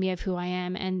remind me of who I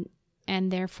am,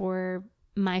 and therefore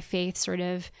my faith sort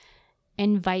of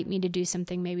invite me to do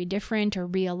something maybe different or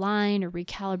realign or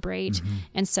recalibrate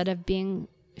instead of being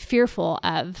fearful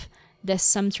of this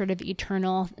some sort of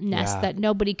eternalness that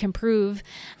nobody can prove,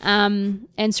 and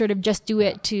sort of just do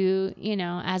it to, you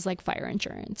know, as like fire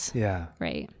insurance. Yeah.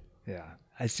 Right. Yeah.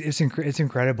 It's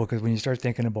incredible because when you start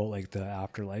thinking about like the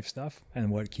afterlife stuff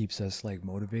and what keeps us like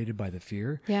motivated by the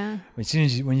fear. Yeah. As soon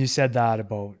as when you said that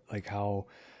about like how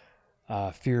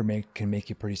fear can make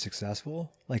you pretty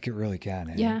successful, like it really can.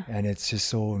 Eh? Yeah. And it's just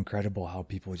so incredible how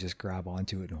people just grab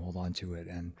onto it and hold on to it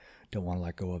and don't want to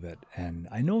let go of it. And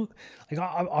I know, like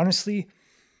honestly,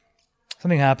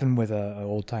 something happened with an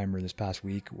old timer this past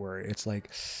week where it's like,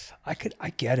 I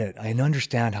get it. I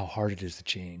understand how hard it is to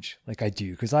change. Like I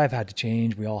do, because I've had to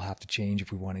change. We all have to change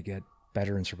if we want to get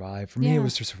better and survive. For me, it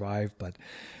was to survive, but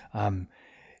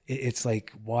it's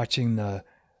like watching the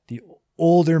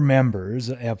older members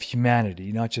of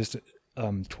humanity, not just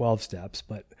 12 steps,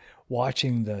 but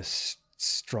watching the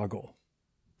struggle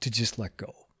to just let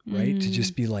go. right? To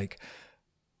just be like,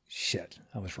 shit,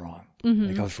 I was wrong.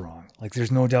 Like I was wrong. Like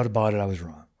there's no doubt about it. I was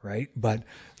wrong. Right. But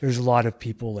there's a lot of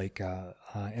people like,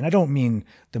 and I don't mean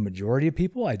the majority of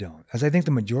people. I don't, as I think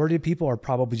the majority of people are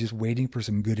probably just waiting for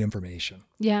some good information.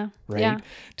 Yeah. Right. Yeah.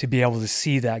 To be able to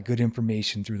see that good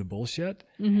information through the bullshit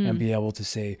and be able to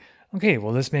say, okay,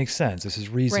 well, this makes sense. This is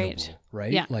reasonable.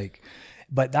 Right. Yeah. Like,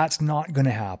 but that's not going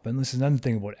to happen. This is another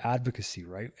thing about advocacy,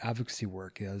 right? Advocacy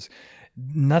work is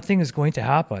nothing is going to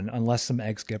happen unless some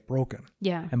eggs get broken.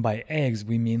 Yeah. And by eggs,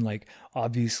 we mean like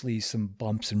obviously some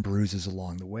bumps and bruises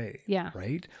along the way. Yeah.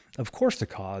 Right? Of course the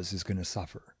cause is going to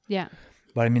suffer. Yeah.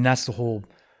 But I mean, that's the whole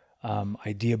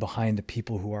idea behind the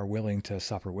people who are willing to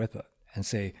suffer with it and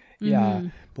say, yeah,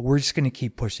 but we're just going to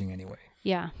keep pushing anyway.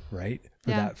 Yeah. Right?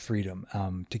 For that freedom,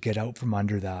 to get out from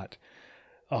under that.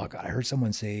 Oh God, I heard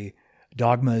someone say,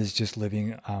 dogma is just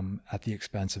living at the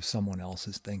expense of someone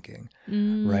else's thinking,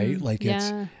 right? Like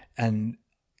it's, and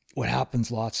what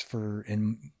happens lots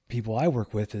in people I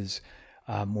work with is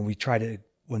when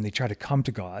they try to come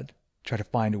to God, try to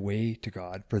find a way to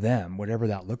God for them, whatever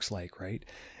that looks like, right?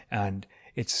 And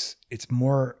it's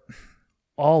more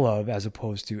all of as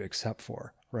opposed to except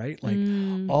for, right?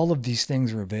 Like all of these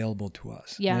things are available to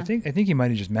us. Yeah. And I think you might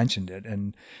have just mentioned it,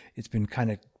 and it's been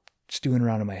kind of stewing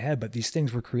around in my head, but these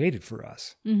things were created for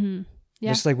us. Yeah.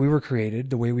 Just like we were created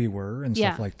the way we were and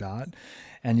stuff like that.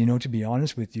 And, to be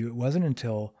honest with you, it wasn't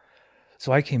until,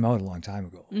 so I came out a long time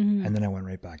ago and then I went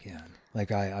right back in.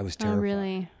 Like I was terrified. Oh,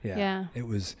 really? Yeah. It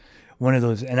was one of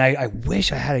those, and I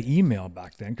wish I had an email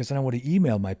back then, because then I would have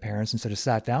emailed my parents instead of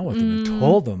sat down with them and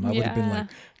told them. I would have been like,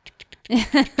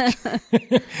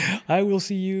 I will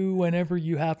see you whenever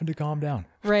you happen to calm down.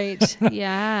 Right.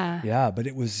 Yeah. Yeah. But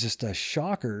it was just a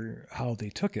shocker how they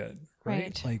took it.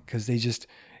 Right. Like, cause they just,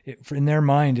 in their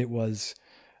mind, it was,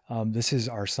 this is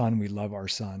our son. We love our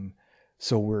son.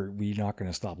 So we're not going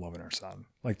to stop loving our son.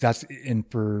 Like that's, and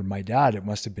for my dad, it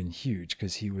must've been huge,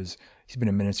 cause he's been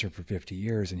a minister for 50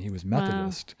 years and he was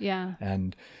Methodist. Wow. Yeah.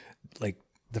 And like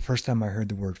the first time I heard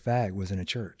the word fag was in a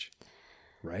church.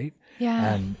 Right.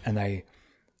 Yeah. And I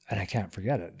can't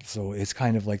forget it. So it's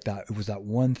kind of like that. It was that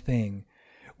one thing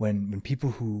when people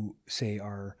who say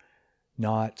are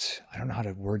not, I don't know how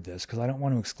to word this because I don't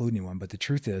want to exclude anyone, but the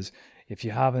truth is, if you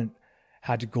haven't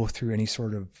had to go through any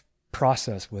sort of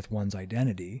process with one's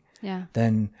identity,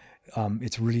 then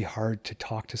it's really hard to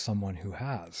talk to someone who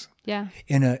has. Yeah.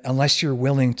 Unless you're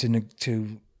willing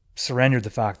to surrender the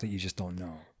fact that you just don't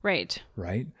know. Right.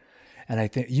 Right. And I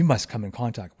think you must come in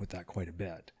contact with that quite a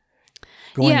bit,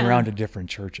 going around to different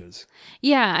churches.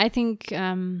 Yeah, I think,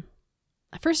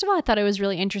 first of all, I thought it was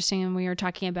really interesting when we were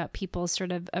talking about people's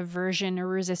sort of aversion or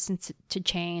resistance to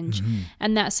change,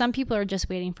 and that some people are just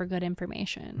waiting for good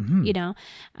information,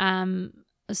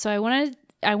 So I want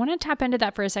to tap into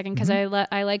that for a second, because I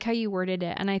like how you worded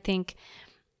it. And I think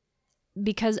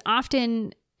because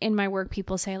often in my work,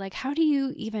 people say like, how do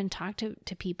you even talk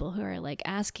to people who are like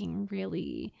asking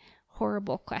really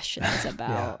horrible questions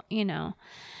about,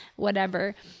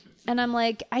 whatever. And I'm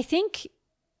like, I think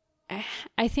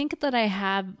that I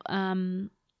have, I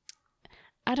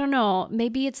don't know,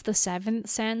 maybe it's the seventh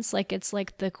sense, like it's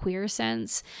like the queer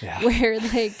sense, where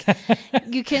like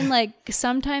you can like,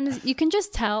 sometimes you can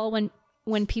just tell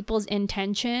when people's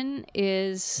intention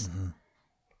is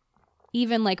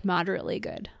even like moderately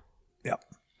good. Yep.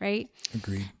 Right?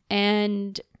 Agreed.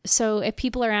 And so if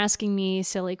people are asking me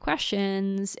silly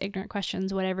questions, ignorant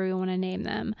questions, whatever you want to name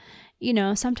them,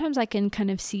 sometimes I can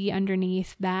kind of see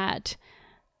underneath that,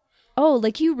 oh,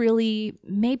 like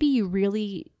maybe you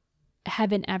really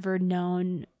haven't ever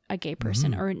known a gay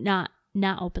person or not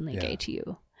openly gay to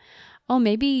you. Oh,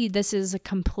 maybe this is a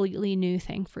completely new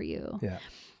thing for you. Yeah.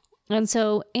 And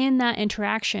so in that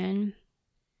interaction,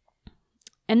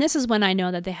 and this is when I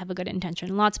know that they have a good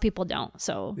intention. Lots of people don't.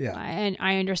 So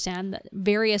I understand that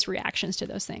various reactions to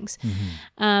those things.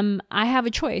 I have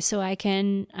a choice. So I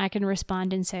can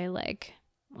respond and say like,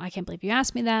 I can't believe you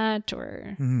asked me that,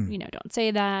 or, don't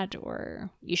say that, or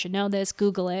you should know this,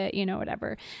 Google it,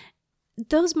 whatever.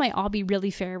 Those might all be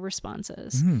really fair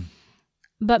responses.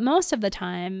 But most of the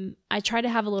time, I try to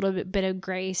have a little bit of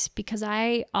grace, because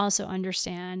I also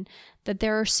understand that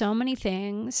there are so many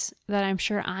things that I'm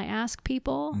sure I ask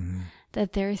people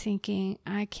that they're thinking,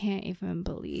 I can't even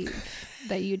believe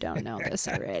that you don't know this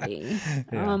already.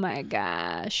 Oh my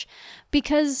gosh.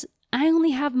 Because I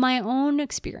only have my own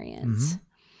experience.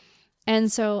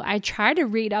 And so I try to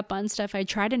read up on stuff. I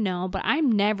try to know, but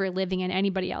I'm never living in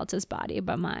anybody else's body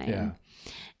but mine. Yeah.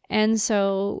 And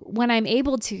so when I'm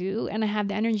able to, and I have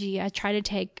the energy, I try to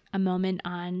take a moment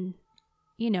on,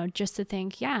 just to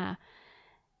think,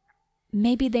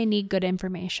 maybe they need good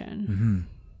information.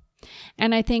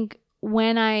 And I think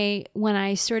when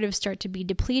I sort of start to be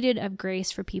depleted of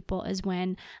grace for people is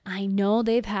when I know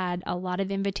they've had a lot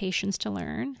of invitations to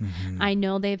learn. I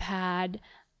know they've had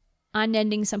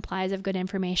unending supplies of good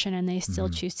information and they still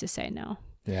choose to say no.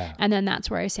 Yeah. And then that's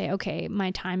where I say, okay,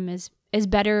 my time is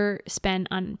better spent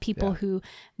on people who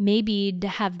maybe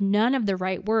have none of the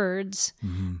right words,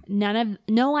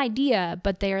 no idea,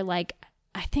 but they're like,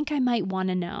 I think I might want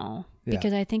to know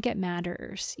because I think it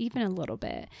matters even a little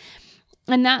bit.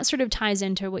 And that sort of ties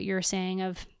into what you're saying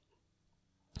of,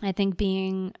 I think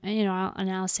being,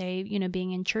 I'll say,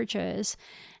 being in churches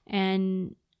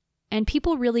and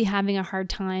people really having a hard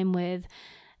time with,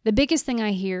 the biggest thing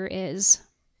I hear is,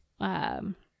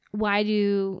 why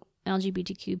do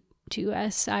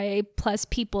LGBTQ2SI plus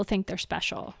people think they're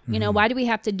special? Why do we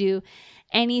have to do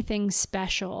anything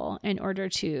special in order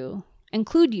to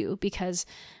include you? Because,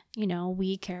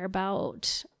 we care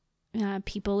about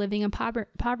people living in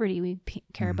poverty. We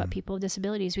care about people with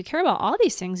disabilities. We care about all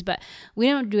these things, but we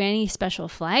don't do any special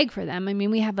flag for them. I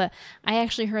mean, I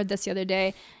actually heard this the other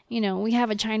day, we have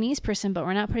a Chinese person, but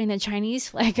we're not putting the Chinese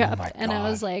flag up. And I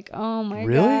was like, oh my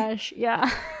gosh. Yeah.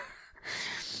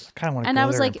 I kind of want to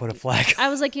go there and put a flag. I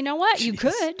was like, you know what? You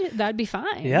could. That'd be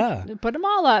fine. Yeah. Put them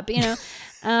all up, because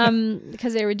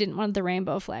they didn't want the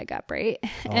rainbow flag up, right?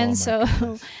 And so...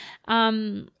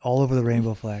 all over the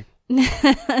rainbow flag.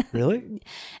 Really?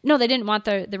 No, they didn't want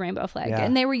the rainbow flag. Yeah.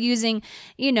 And they were using,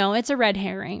 it's a red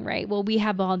herring, right? Well, we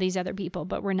have all these other people,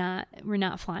 but we're not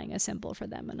flying a symbol for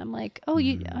them. And I'm like,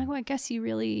 I guess you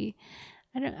really,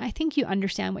 I think you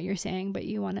understand what you're saying, but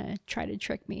you want to try to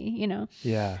trick me,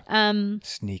 Yeah.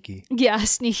 Sneaky. Yeah,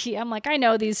 sneaky. I'm like, I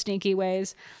know these sneaky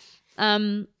ways.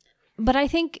 But I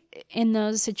think in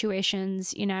those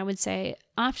situations, I would say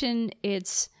often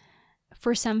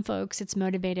for some folks, it's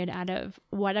motivated out of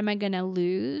what am I going to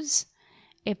lose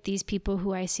if these people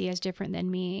who I see as different than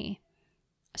me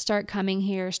start coming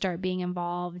here, start being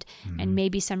involved, and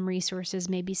maybe some resources,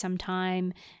 maybe some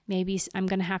time, maybe I'm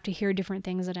going to have to hear different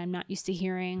things that I'm not used to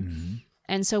hearing.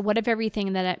 And so what if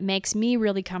everything that makes me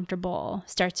really comfortable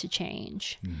starts to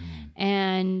change?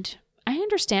 And I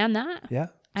understand that. Yeah.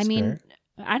 I mean,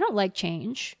 I don't like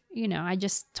change. I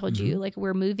just told you, like,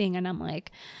 we're moving and I'm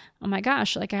like, oh my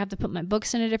gosh, like I have to put my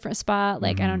books in a different spot.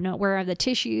 Like, I don't know, where are the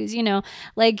tissues,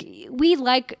 like we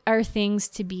like our things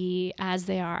to be as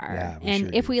they are. Yeah,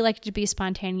 and if we like to be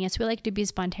spontaneous, we like to be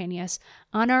spontaneous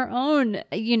on our own,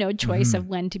 choice of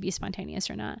when to be spontaneous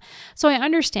or not. So I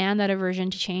understand that aversion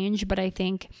to change, but I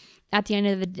think at the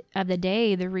end of the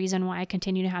day, the reason why I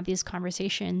continue to have these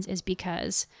conversations is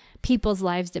because people's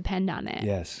lives depend on it.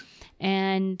 Yes.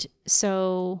 And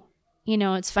so,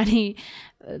 it's funny,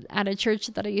 at a church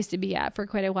that I used to be at for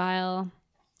quite a while,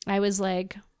 I was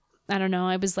like, I don't know,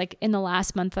 I was like in the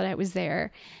last month that I was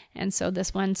there. And so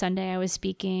this one Sunday I was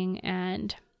speaking,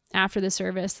 and after the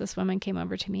service, this woman came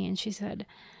over to me and she kind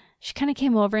of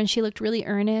came over and she looked really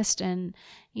earnest, and,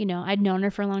 I'd known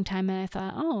her for a long time, and I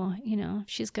thought, oh,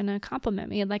 she's going to compliment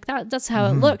me like that. That's how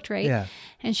it looked. Right. Yeah.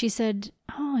 And she said,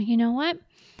 oh, you know what?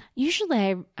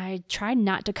 Usually I try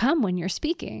not to come when you're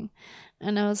speaking.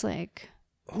 And I was like,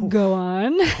 go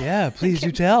on. Yeah, please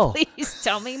do tell. Please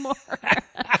tell me more.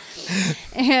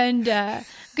 And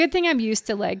good thing I'm used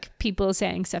to like people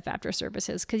saying stuff after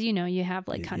services, because, you have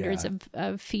like hundreds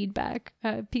of feedback,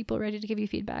 people ready to give you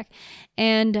feedback.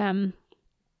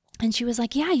 And she was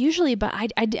like, yeah, usually, but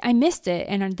I missed it.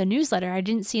 And on the newsletter, I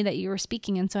didn't see that you were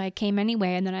speaking. And so I came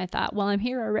anyway. And then I thought, well, I'm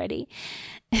here already.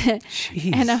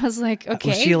 Jeez. And I was like, okay,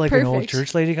 was she like perfect. an old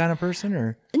church lady kind of person,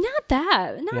 or? Not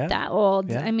that old.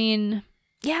 Yeah. I mean,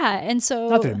 yeah. And so.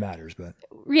 Not that it matters, but.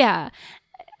 Yeah.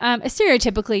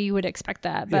 Stereotypically, you would expect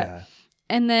that. But, yeah.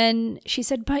 And then she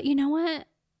said, but you know what?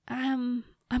 I'm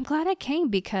glad I came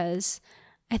because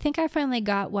I think I finally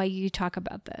got why you talk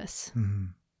about this. Mm-hmm.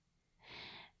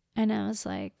 And I was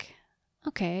like,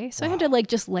 okay. So I had to like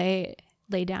just lay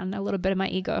down a little bit of my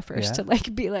ego first to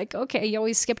like be like, okay, you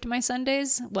always skipped my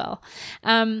Sundays. Well,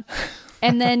 and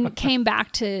then came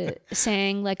back to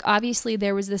saying like, obviously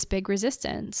there was this big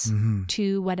resistance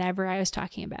to whatever I was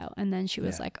talking about. And then she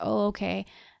was like, oh, okay.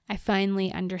 I finally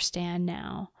understand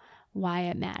now why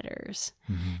it matters.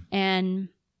 And,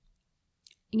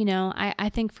 I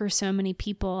think for so many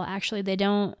people, actually,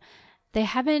 they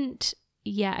haven't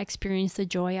experienced the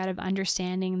joy out of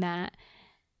understanding that,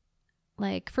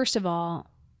 like, first of all,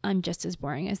 I'm just as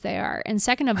boring as they are. And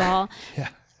second of all,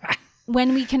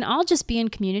 when we can all just be in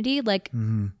community, like,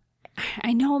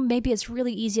 I know maybe it's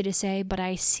really easy to say, but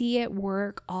I see it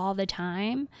work all the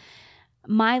time.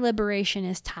 My liberation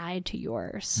is tied to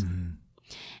yours.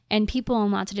 And people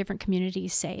in lots of different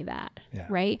communities say that,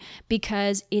 right?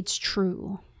 Because it's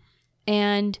true.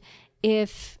 And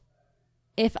if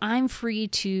I'm free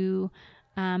to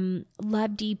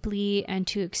love deeply and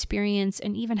to experience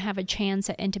and even have a chance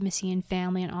at intimacy and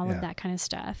family and all of that kind of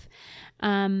stuff,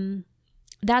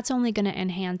 that's only going to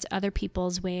enhance other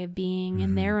people's way of being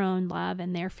and their own love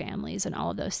and their families and all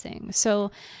of those things.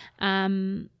 So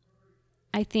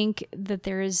I think that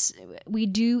we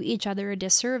do each other a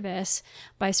disservice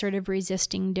by sort of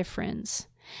resisting difference.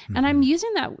 And I'm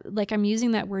using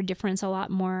that word difference a lot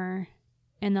more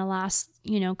in the last,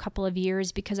 couple of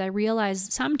years, because I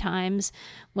realize sometimes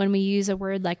when we use a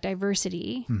word like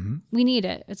diversity, we need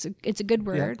it. It's a good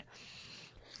word. Yeah.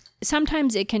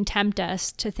 Sometimes it can tempt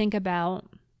us to think about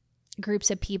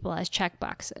groups of people as check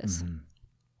boxes,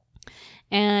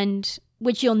 and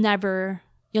which you'll never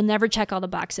check all the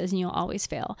boxes and you'll always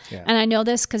fail. Yeah. And I know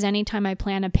this because anytime I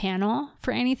plan a panel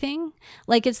for anything,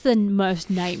 like it's the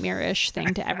most nightmarish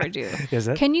thing to ever do. Is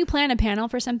it? Can you plan a panel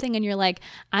for something and you're like,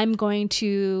 I'm going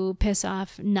to piss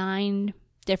off 9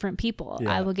 different people.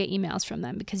 Yeah. I will get emails from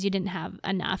them because you didn't have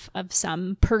enough of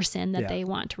some person that they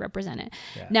want to represent it.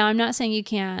 Yeah. Now, I'm not saying you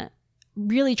can't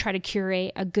really try to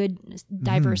curate a good,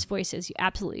 diverse voices. You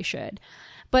absolutely should.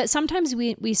 But sometimes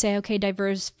we say, okay,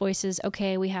 diverse voices.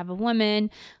 Okay, we have a woman,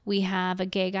 we have a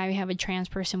gay guy, we have a trans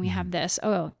person, we have this.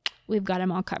 Oh, we've got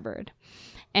them all covered.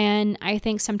 And I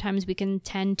think sometimes we can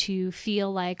tend to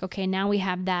feel like, okay, now we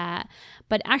have that,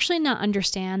 but actually not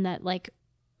understand that like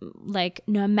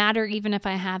no matter, even if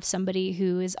I have somebody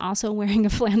who is also wearing a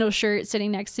flannel shirt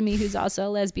sitting next to me, who's also a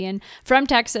lesbian from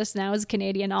Texas, now is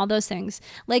Canadian, all those things,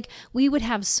 like we would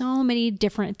have so many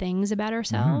different things about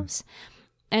ourselves.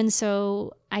 And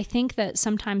so I think that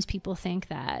sometimes people think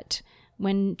that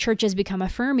when churches become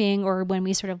affirming, or when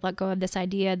we sort of let go of this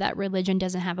idea that religion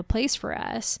doesn't have a place for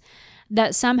us,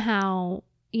 that somehow,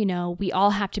 we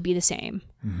all have to be the same.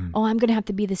 Oh, I'm going to have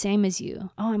to be the same as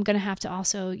you. Oh, I'm going to have to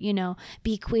also,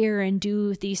 be queer and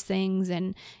do these things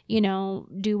and,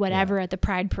 do whatever at the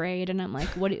Pride Parade. And I'm like,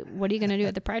 what are you going to do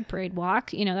at the Pride Parade?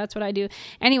 Walk? That's what I do.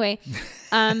 Anyway.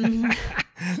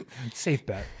 Safe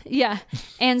bet. Yeah.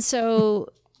 And so,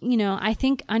 I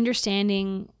think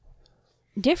understanding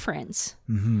difference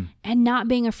and not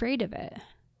being afraid of it.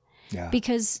 Yeah.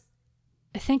 Because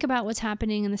think about what's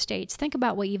happening in the States. Think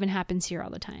about what even happens here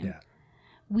all the time. Yeah.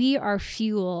 We are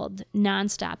fueled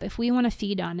nonstop. If we want to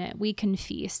feed on it, we can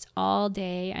feast all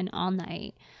day and all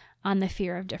night on the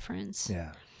fear of difference.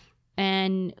 Yeah.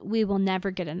 And we will never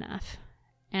get enough.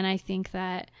 And I think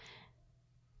that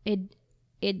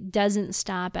it doesn't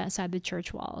stop outside the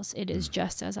church walls. It is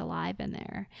just as alive in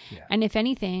there. Yeah. And if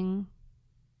anything,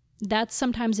 that's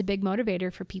sometimes a big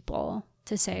motivator for people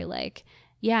to say like,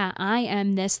 yeah, I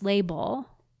am this label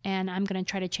and I'm going to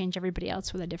try to change everybody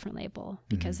else with a different label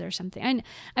because there's something.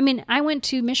 I mean, I went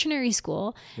to missionary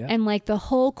school and like the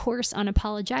whole course on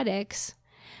apologetics,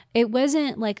 it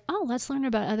wasn't like, oh, let's learn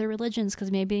about other religions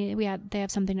because maybe they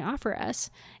have something to offer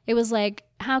us. It was like,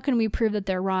 how can we prove that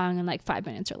they're wrong in like 5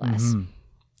 minutes or less? Wow.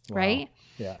 Right?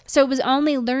 Yeah. So it was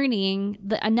only learning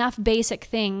enough basic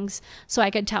things so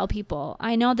I could tell people,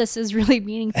 I know this is really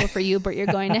meaningful for you, but you're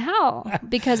going to hell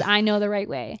because I know the right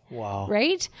way. Wow.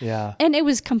 Right? Yeah. And it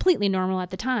was completely normal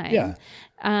at the time. Yeah.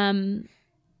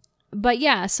 But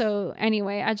yeah, so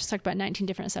anyway, I just talked about 19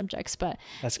 different subjects, but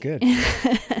that's good.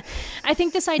 I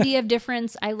think this idea of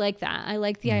difference, I like that. I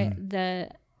like the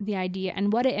idea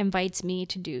and what it invites me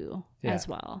to do as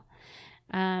well.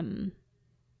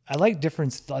 I like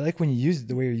difference. I like when you use it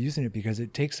the way you're using it because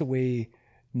it takes away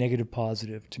negative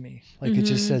positive to me. Like it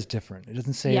just says different. It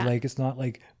doesn't say like, it's not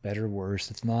like better, worse.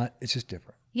 It's just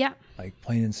different. Yeah. Like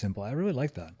plain and simple. I really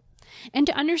like that. And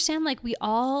to understand like we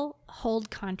all hold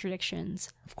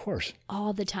contradictions. Of course.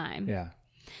 All the time. Yeah.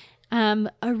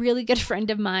 A really good friend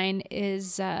of mine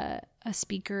is a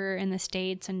speaker in the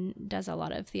States and does a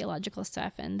lot of theological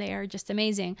stuff, and they are just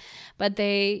amazing. But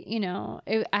they,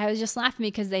 I was just laughing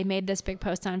because they made this big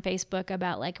post on Facebook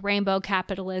about like rainbow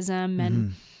capitalism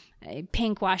and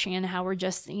pink washing and how we're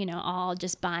just, all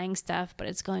just buying stuff, but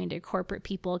it's going to corporate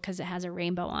people because it has a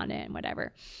rainbow on it and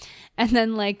whatever. And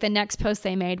then like the next post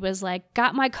they made was like,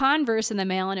 got my Converse in the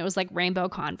mail, and it was like rainbow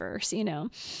Converse,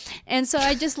 And so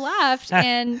I just laughed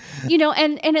and,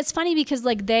 and it's funny because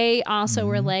like they also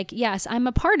were like, yes, I'm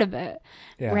a part of it.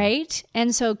 Yeah. Right.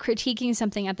 And so critiquing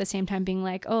something at the same time being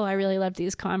like, oh, I really love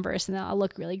these Converse and I'll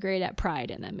look really great at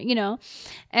Pride in them,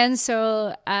 And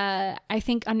so I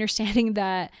think understanding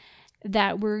that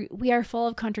we are full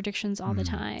of contradictions all the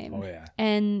time. Oh, yeah.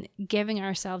 And giving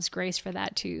ourselves grace for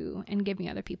that too, and giving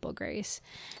other people grace.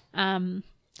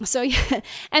 So yeah,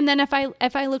 and then if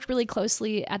I looked really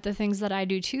closely at the things that I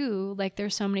do too, like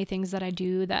there's so many things that I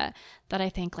do that I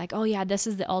think like, oh yeah, this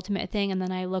is the ultimate thing, and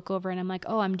then I look over and I'm like,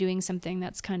 oh, I'm doing something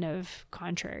that's kind of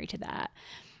contrary to that.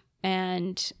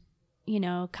 And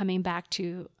coming back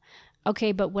to,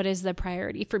 okay, but what is the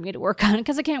priority for me to work on?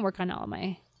 Because I can't work on all of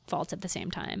my faults at the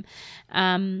same time.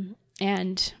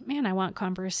 And man, I want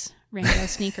Converse rainbow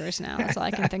sneakers now. That's all I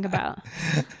can think about.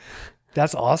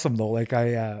 That's awesome though. Like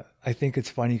I think it's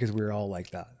funny because we're all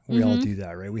like that. We all do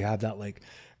that, right? We have that like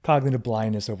cognitive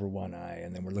blindness over one eye,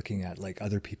 and then we're looking at like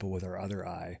other people with our other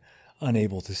eye,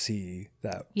 unable to see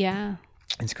that. Yeah.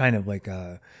 It's kind of like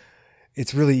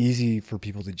it's really easy for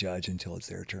people to judge until it's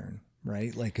their turn,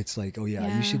 right? Like it's like, oh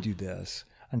yeah, you should do this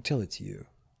until it's you.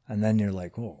 And then you're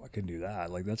like, oh, I can do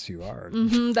that. Like that's too hard.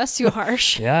 That's too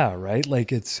harsh. Yeah, right?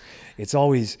 Like it's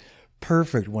always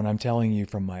perfect when I'm telling you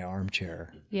from my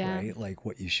armchair, right? Like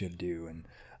what you should do. And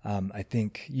I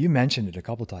think you mentioned it a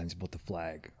couple of times about the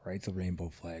flag, right? The rainbow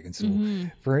flag. And so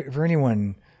for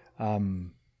anyone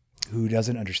who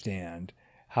doesn't understand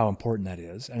how important that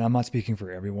is, and I'm not speaking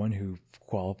for everyone who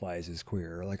qualifies as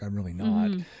queer, like I'm really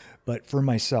not, but for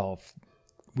myself,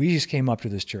 we just came up to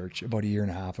this church about 1.5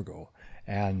 years ago.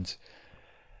 And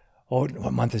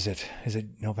what month is it? Is it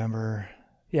November?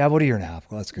 Yeah, about 1.5 years ago.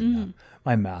 That's good enough.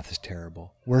 My math is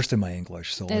terrible. Worse than my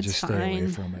English, so I'll just stay away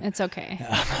from it. It's okay.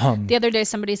 The other day,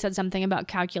 somebody said something about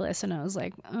calculus, and I was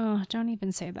like, oh, don't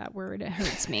even say that word. It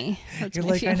hurts me. You're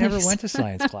like, feelings. I never went to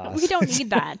science class. We don't need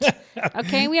that.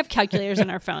 Okay? We have calculators on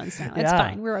our phones now. It's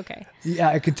fine. We're okay. Yeah,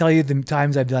 I can tell you the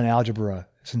times I've done algebra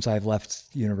since I've left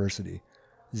university.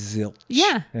 Zilch.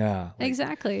 Yeah. Yeah. Like,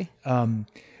 exactly.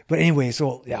 But anyway,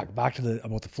 so yeah, back to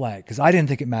about the flag, because I didn't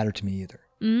think it mattered to me either.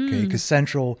 Okay, because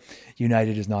Central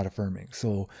United is not affirming,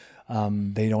 so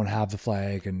they don't have the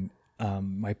flag. And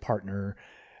my partner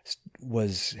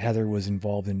Heather was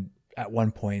involved at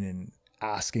one point in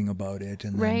asking about it,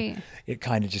 and then it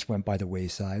kind of just went by the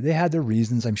wayside. They had their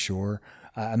reasons, I'm sure.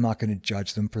 I'm not going to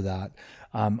judge them for that.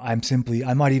 I'm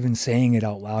not even saying it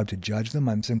out loud to judge them.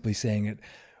 I'm simply saying it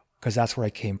because that's where I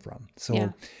came from.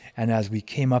 So, and as we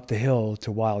came up the hill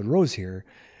to Wild Rose here,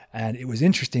 and it was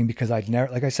interesting because I'd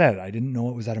never, like I said, I didn't know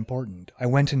it was that important. I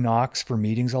went to Knox for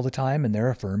meetings all the time, and they're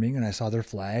affirming, and I saw their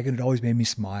flag, and it always made me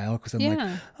smile because I'm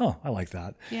like, oh, I like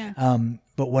that. Yeah.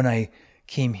 But when I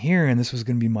came here, and this was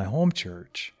going to be my home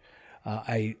church,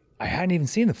 I hadn't even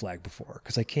seen the flag before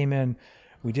because I came in.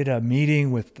 We did a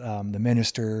meeting with the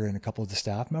minister and a couple of the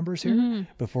staff members here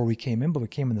before we came in, but we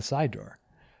came in the side door,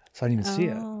 so I didn't even see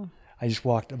it. I just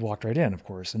walked right in, of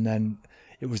course, and then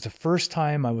it was the first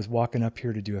time I was walking up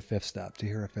here to do a fifth step, to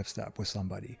hear a fifth step with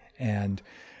somebody. And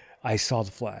I saw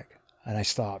the flag and I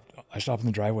stopped in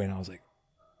the driveway and I was like,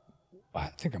 I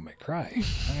think I might cry.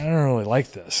 I don't really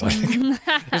like this. I think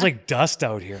there's like dust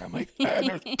out here. I'm like,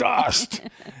 there's dust.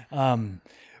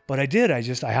 But I did.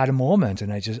 I had a moment,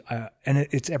 and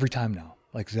it's every time now,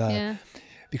 like,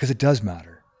 because it does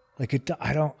matter. Like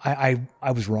I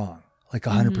was wrong, like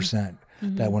 100%.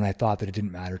 That when I thought that it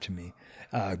didn't matter to me,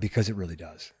 because it really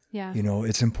does. Yeah.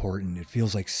 It's important. It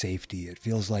feels like safety. It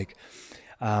feels like,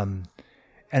 and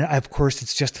of course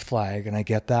it's just a flag, and I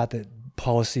get that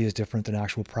policy is different than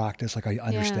actual practice. Like I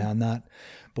understand that,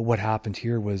 but what happened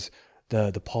here was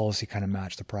the policy kind of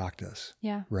matched the practice.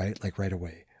 Yeah. Right. Like right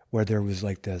away, where there was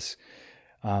like this,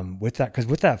 with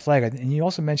that flag, and you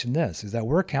also mentioned this, is that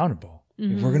we're accountable.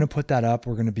 If we're going to put that up,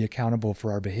 we're going to be accountable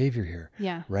for our behavior here.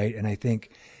 Yeah. Right. And I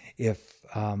think if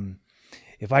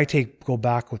I go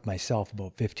back with myself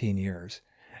about 15 years,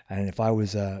 and if I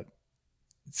was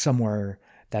somewhere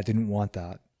that didn't want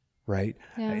that, right,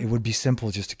 it would be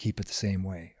simple just to keep it the same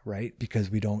way, right? Because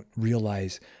we don't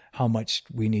realize how much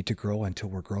we need to grow until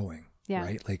we're growing,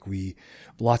 right? Like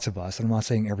lots of us, and I'm not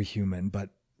saying every human, but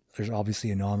there's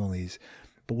obviously anomalies,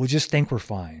 but we'll just think we're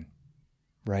fine,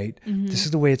 right? This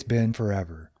is the way it's been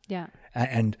forever. Yeah.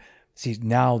 And see,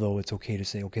 now though, it's okay to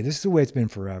say, okay, this is the way it's been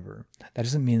forever. That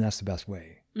doesn't mean that's the best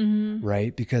way,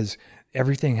 right? Because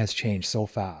everything has changed so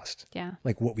fast. Yeah.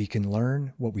 Like what we can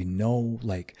learn, what we know,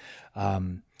 like,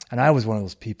 and I was one of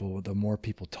those people, the more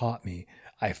people taught me,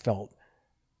 I felt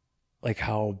like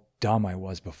how dumb I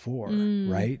was before,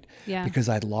 right? Yeah. Because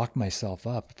I'd locked myself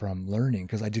up from learning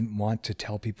because I didn't want to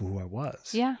tell people who I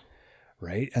was. Yeah.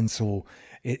 Right. And so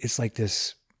it's like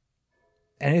this.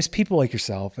 And it's people like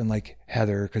yourself and like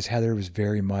Heather, because Heather was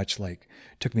very much like,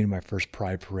 took me to my first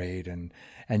Pride parade and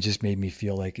just made me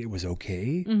feel like it was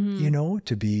okay,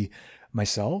 to be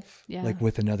myself, like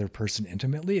with another person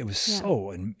intimately. It was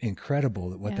so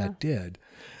incredible what that did.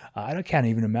 I can't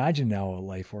even imagine now a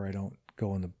life where I don't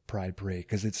go in the Pride parade,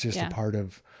 because it's just a part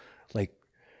of like,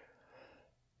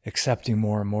 accepting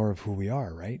more and more of who we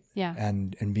are, right? Yeah.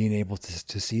 And being able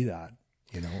to see that,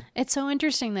 you know. It's so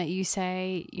interesting that you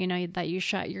say, you know, that you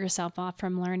shut yourself off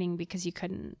from learning because you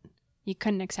couldn't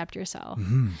accept yourself.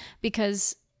 Mm-hmm.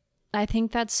 Because I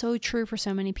think that's so true for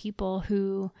so many people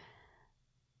who,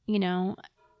 you know,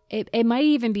 it might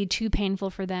even be too painful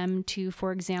for them to,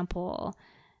 for example,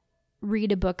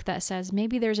 read a book that says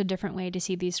maybe there's a different way to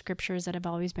see these scriptures that have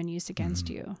always been used against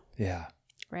you. Yeah.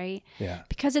 Right? Yeah.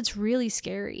 Because it's really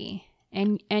scary.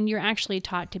 And you're actually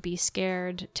taught to be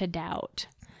scared to doubt,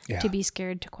 to be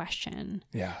scared to question.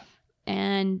 Yeah.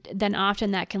 And then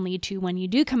often that can lead to, when you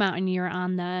do come out and you're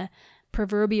on the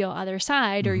proverbial other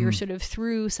side, or you're sort of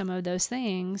through some of those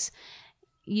things,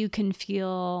 you can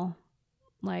feel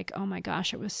like, oh my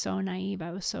gosh, it was so naive.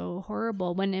 I was so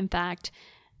horrible. When in fact,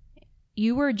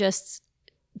 you were just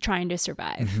trying to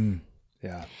survive. Mm-hmm.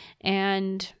 Yeah.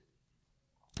 And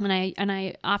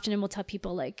I often will tell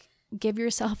people, like, give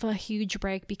yourself a huge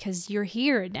break because you're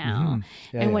here now.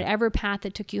 And whatever path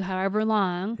it took you, however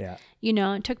long, you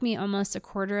know, it took me almost a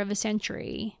quarter of a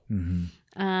century,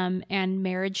 and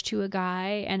marriage to a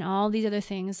guy and all these other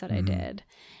things that I did.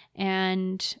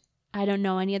 And I don't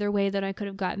know any other way that I could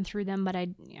have gotten through them, but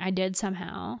I did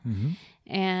somehow.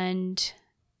 And,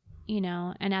 you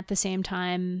know, and at the same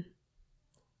time,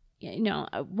 you know,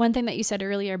 one thing that you said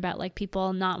earlier about like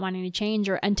people not wanting to change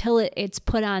or until it's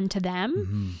put on to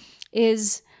them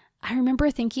is, I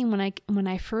remember thinking when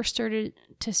I first started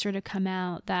to sort of come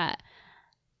out that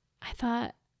I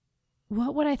thought,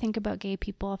 what would I think about gay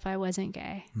people if I wasn't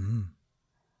gay?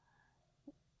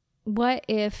 What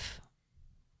if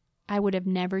I would have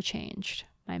never changed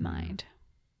my mind?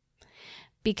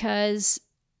 Because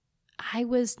I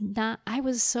was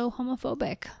so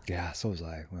homophobic. Yeah, so was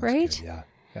I. Well, right? Good. Yeah.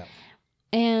 Yeah.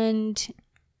 And,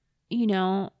 you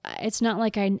know, it's not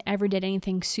like I ever did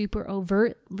anything super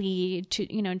overtly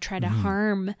to, you know, try to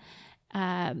harm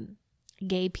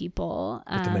gay people.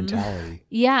 But the mentality.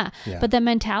 Yeah. But the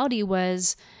mentality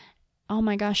was, oh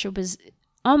my gosh, it was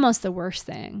almost the worst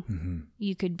thing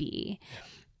you could be.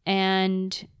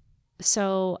 And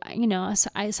so, you know,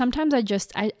 sometimes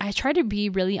I try to be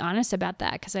really honest about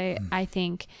that, because I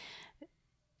think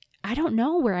I don't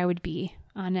know where I would be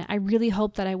on it. I really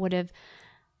hope that I would have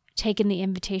taken the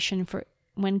invitation for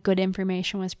when good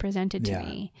information was presented to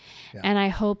me. And I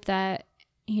hope that,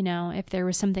 you know, if there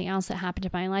was something else that happened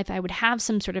in my life, I would have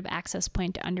some sort of access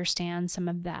point to understand some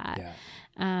of that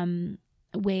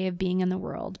way of being in the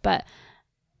world. But,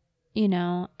 you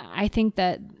know, I think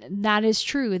that is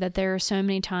true, that there are so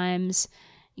many times,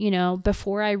 you know,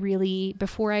 before I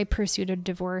pursued a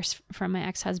divorce from my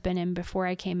ex-husband and before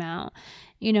I came out,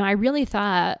 you know, I really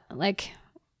thought, like,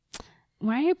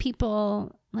 why are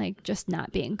people like just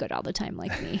not being good all the time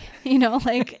like me? You know,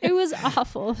 like, it was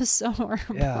awful. It was so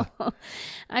horrible. Yeah.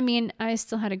 I mean, I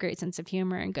still had a great sense of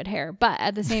humor and good hair, but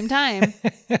at the same time,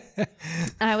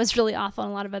 I was really awful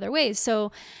in a lot of other ways.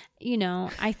 So, you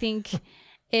know, I think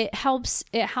it helps,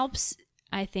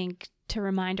 I think, to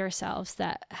remind ourselves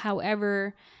that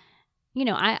however, you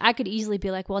know, I could easily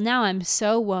be like, well, now I'm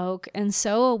so woke and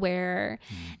so aware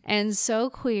and so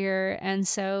queer and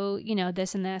so, you know,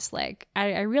 this and this, like,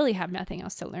 I really have nothing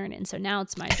else to learn. And so now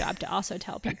it's my job to also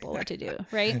tell people what to do.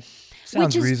 Right.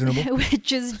 Sounds reasonable.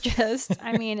 Which is just,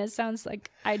 I mean, it sounds like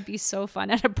I'd be so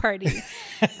fun at a party.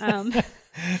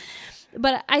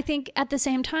 But I think at the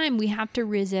same time, we have to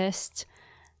resist.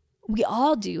 We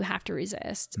all do have to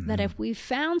resist that if we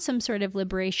found some sort of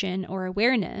liberation or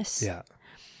awareness,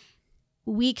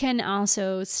 we can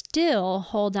also still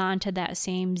hold on to that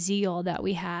same zeal that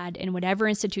we had in whatever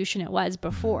institution it was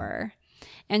before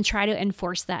and try to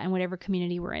enforce that in whatever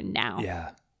community we're in now. Yeah.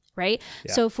 Right?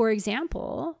 Yeah. So for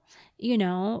example, you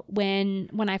know, when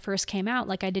I first came out,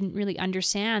 like, I didn't really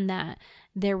understand that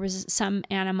there was some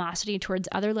animosity towards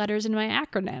other letters in my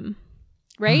acronym.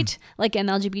 Right? Like an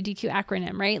LGBTQ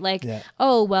acronym, right? Like,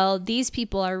 oh, well, these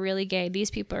people are really gay. These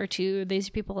people are too. These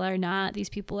people are not. These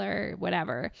people are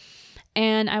whatever.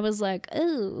 And I was like,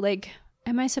 oh, like,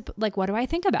 like, what do I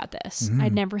think about this?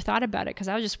 I'd never thought about it because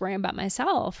I was just worrying about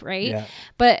myself. Right. Yeah.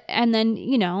 But, and then,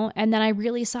 you know, and then I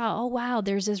really saw, oh, wow,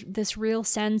 there's this real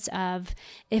sense of,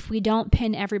 if we don't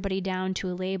pin everybody down to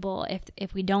a label,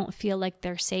 if we don't feel like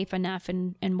they're safe enough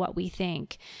in what we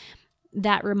think,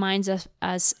 that reminds us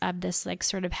of this, like,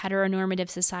 sort of heteronormative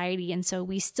society. And so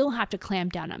we still have to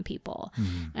clamp down on people.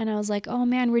 And I was like, oh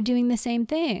man, we're doing the same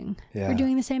thing. Yeah. We're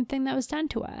doing the same thing that was done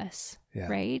to us. Yeah.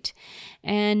 Right.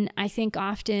 And I think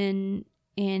often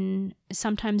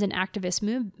sometimes in activist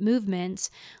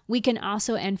movements, we can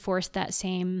also enforce that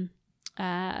same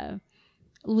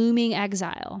looming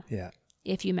exile. Yeah.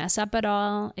 if you mess up at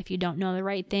all, if you don't know the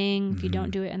right thing, if you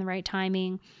don't do it in the right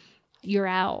timing, you're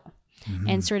out.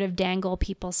 And sort of dangle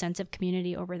people's sense of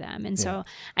community over them. And so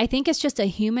I think it's just a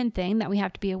human thing that we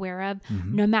have to be aware of,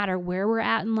 no matter where we're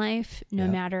at in life, no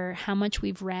matter how much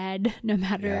we've read, no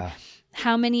matter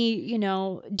how many, you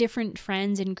know, different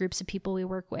friends and groups of people we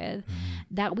work with,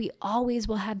 that we always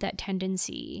will have that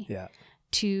tendency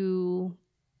to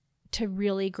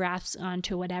really grasp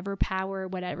onto whatever power,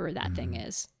 whatever that thing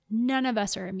is. None of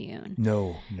us are immune.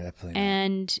 No, definitely not.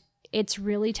 And it's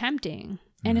really tempting.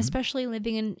 And especially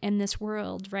living in this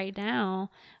world right now,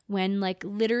 when like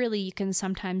literally you can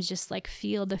sometimes just like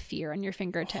feel the fear on your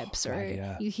fingertips,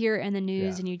 or you hear it in the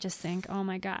news and you just think, oh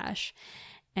my gosh.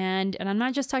 And I'm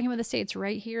not just talking about the States,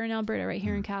 right here in Alberta, right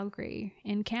here in Calgary,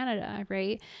 in Canada,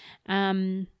 right?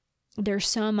 There's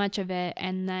so much of it.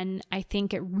 And then I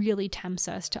think it really tempts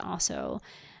us to also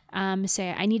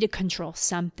say, I need to control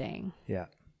something. Yeah.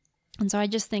 And so I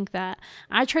just think that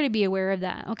I try to be aware of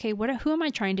that. Okay, who am I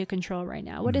trying to control right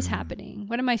now? What is happening?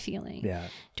 What am I feeling? Yeah.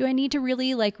 Do I need to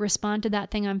really like respond to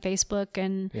that thing on Facebook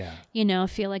and, you know,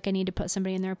 feel like I need to put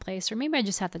somebody in their place? Or maybe I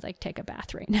just have to like take a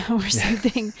bath right now or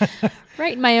something.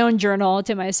 Write my own journal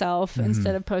to myself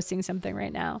instead of posting something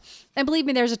right now. And believe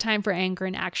me, there's a time for anger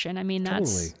and action. I mean,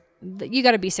 that's, you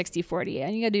got to be 60-40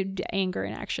 and you got to do anger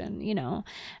and action, you know.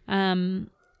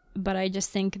 But I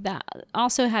just think that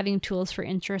also having tools for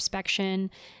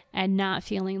introspection and not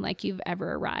feeling like you've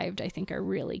ever arrived, I think are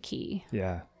really key.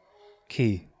 Yeah.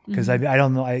 Key. Because I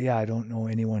don't know. I don't know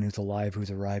anyone who's alive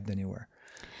who's arrived anywhere.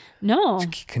 No.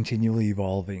 It's continually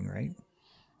evolving, right?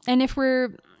 And if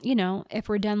we're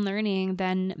done learning,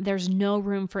 then there's no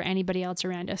room for anybody else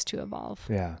around us to evolve.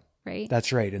 Yeah. Right.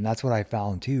 That's right. And that's what I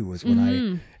found too, was when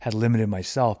I had limited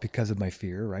myself because of my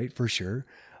fear, right? For sure.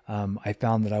 I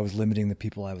found that I was limiting the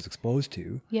people I was exposed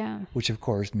to. Yeah. Which of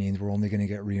course means we're only going to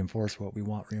get reinforced what we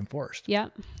want reinforced. Yeah.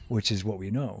 Which is what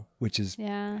we know, which is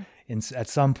at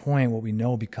some point what we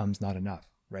know becomes not enough,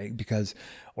 right? Because,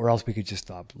 or else we could just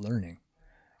stop learning,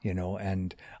 you know?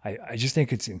 And I just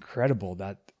think it's incredible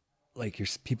that like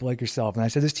people like yourself, and I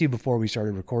said this to you before we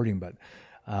started recording, but,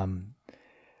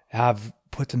 have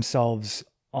put themselves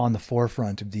on the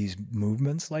forefront of these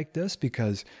movements like this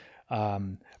because,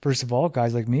 first of all,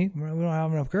 guys like me, we don't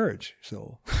have enough courage.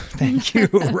 So thank you.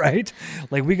 Right.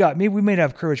 Like we may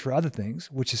have courage for other things,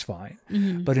 which is fine.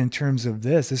 But in terms of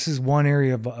this is one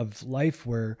area of life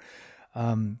where,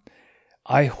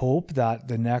 I hope that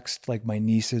the next, like my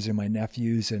nieces and my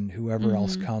nephews and whoever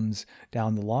else comes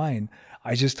down the line,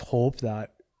 I just hope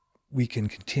that we can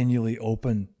continually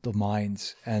open the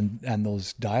minds and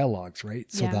those dialogues, right?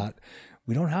 So that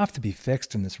we don't have to be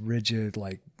fixed in this rigid,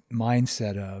 like,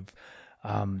 mindset of,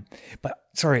 but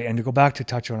sorry. And to go back to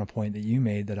touch on a point that you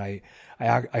made that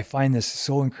I find this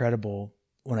so incredible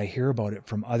when I hear about it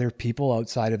from other people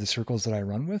outside of the circles that I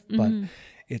run with, but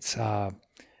it's,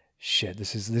 shit,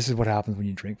 this is what happens when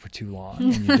you drink for too long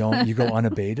and you go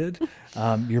unabated.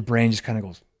 Your brain just kind of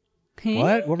goes,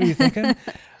 what were you thinking?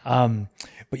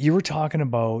 But you were talking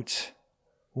about,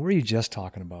 what were you just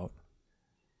talking about?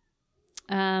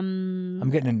 I'm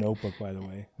getting a notebook, by the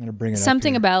way. I'm going to bring it up.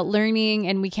 Something about learning,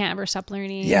 and we can't ever stop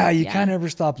learning. Yeah, you can't ever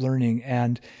stop learning.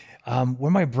 And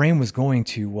where my brain was going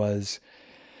to was,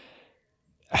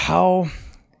 how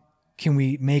can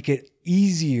we make it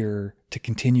easier to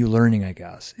continue learning, I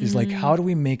guess, is like, how do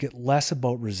we make it less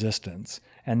about resistance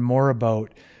and more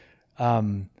about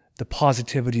the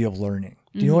positivity of learning?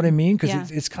 Do you know what I mean?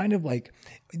 Because it's kind of like,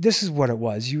 this is what it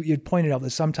was. You pointed out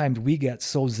that sometimes we get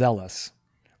so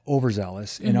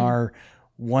overzealous in our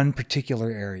one particular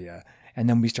area, and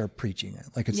then we start preaching it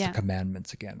like it's the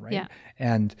commandments again, right? Yeah.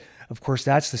 And of course,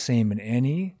 that's the same in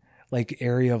any like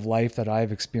area of life that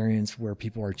I've experienced where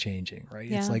people are changing, right?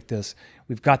 Yeah. It's like this,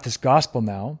 we've got this gospel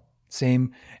now,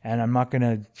 same, and I'm not going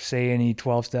to say any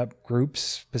 12-step groups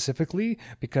specifically,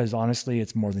 because honestly,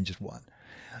 it's more than just one.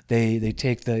 They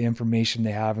take the information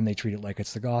they have and they treat it like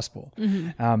it's the gospel.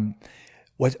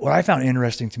 What I found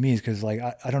interesting to me is because, like,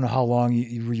 I don't know how long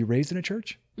were you raised in a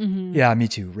church? Yeah, me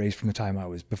too. Raised from the time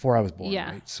before I was born,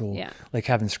 right? So like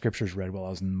having scriptures read while I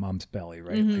was in mom's belly,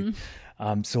 right?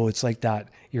 Like, so it's like that,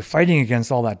 you're fighting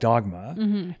against all that dogma.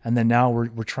 And then now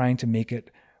we're trying to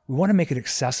we want to make it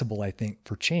accessible, I think,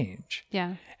 for change.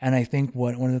 Yeah. And I think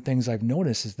one of the things I've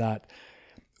noticed is that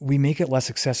we make it less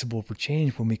accessible for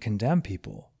change when we condemn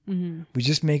people. We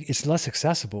just make it's less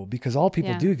accessible because all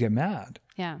people do get mad.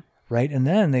 Yeah. Right. And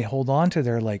then they hold on to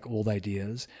their like old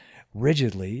ideas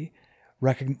rigidly,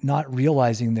 not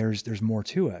realizing there's more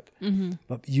to it.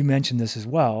 But you mentioned this as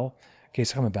well. Okay,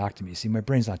 it's coming back to me. See, my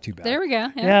brain's not too bad. There we go.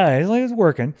 Yeah, it's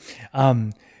working.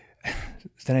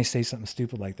 then I say something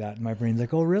stupid like that, and my brain's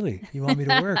like, "Oh, really? You want me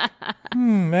to work?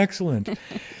 Excellent."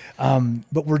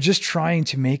 But we're just trying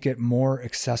to make it more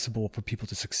accessible for people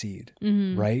to succeed,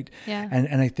 right? Yeah.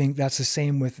 And I think that's the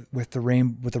same with the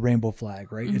rainbow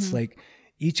flag, right? It's like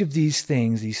each of these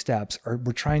things, these steps,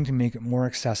 we're trying to make it more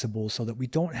accessible so that we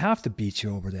don't have to beat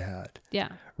you over the head. Yeah.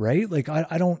 Right? Like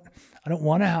I don't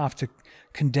want to have to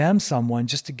condemn someone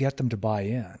just to get them to buy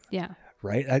in. Yeah.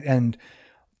 Right? And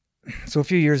so a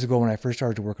few years ago, when I first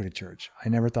started to work at a church, I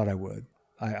never thought I would.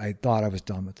 I thought I was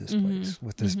done with this place,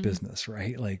 with this business,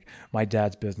 right? Like my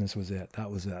dad's business was it. That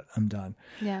was it. I'm done.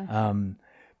 Yeah.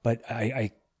 But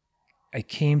I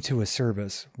came to a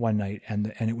service one night,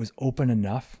 and it was open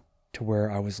enough to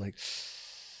where I was like,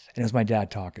 and it was my dad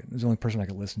talking. It was the only person I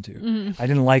could listen to. I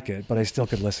didn't like it, but I still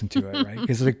could listen to it, right?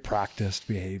 Because it's like practiced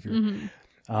behavior.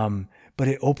 But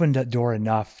it opened that door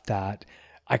enough that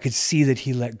I could see that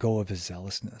he let go of his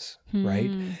zealousness,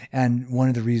 right? And one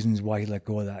of the reasons why he let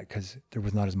go of that, because there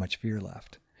was not as much fear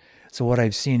left. So what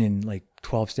I've seen in like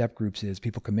 12-step groups is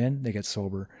people come in, they get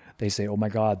sober, they say, "Oh my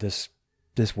God, this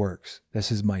works. This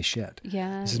is my shit.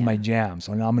 Yeah. This is my jam.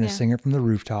 So now I'm going to sing it from the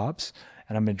rooftops,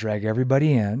 and I'm going to drag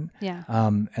everybody in." Yeah.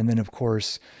 And then of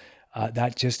course,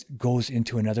 that just goes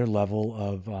into another level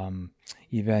of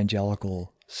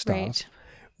evangelical stuff. Right.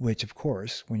 Which, of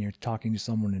course, when you're talking to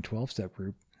someone in a 12-step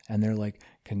group and they're like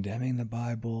condemning the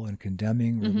Bible and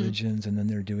condemning religions, and then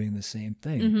they're doing the same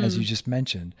thing, as you just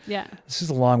mentioned. Yeah. This is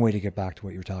a long way to get back to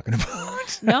what you're talking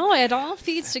about. No, it all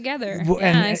feeds together. Well, yeah,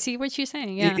 and I see what you're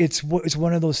saying. Yeah. It's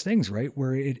one of those things, right?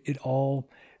 Where it all,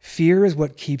 fear is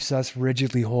what keeps us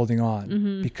rigidly holding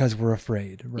on because we're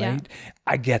afraid, right? Yeah.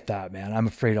 I get that, man. I'm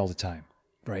afraid all the time,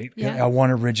 right? Yeah. I want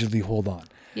to rigidly hold on.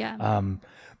 Yeah.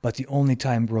 But the only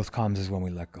time growth comes is when we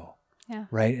let go. Yeah.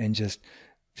 Right? And just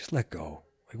let go.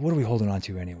 Like, what are we holding on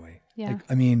to anyway? Yeah. Like,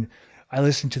 I mean, I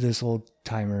listened to this old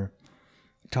timer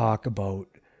talk about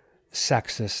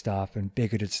sexist stuff and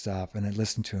bigoted stuff, and I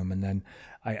listened to him, and then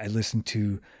I listened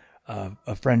to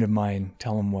a friend of mine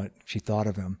tell him what she thought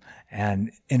of him,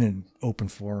 and in an open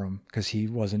forum, because he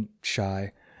wasn't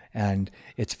shy. And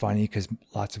it's funny because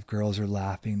lots of girls are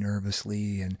laughing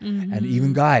nervously, and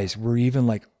even guys were even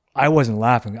like, I wasn't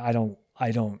laughing. I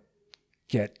don't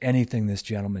get anything this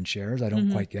gentleman shares. I don't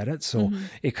quite get it. So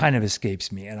it kind of escapes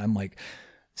me. And I'm like,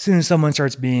 as soon as someone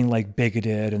starts being like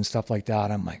bigoted and stuff like that,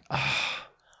 I'm like, I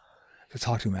could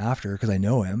talk to him after because I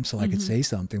know him. So I could say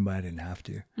something, but I didn't have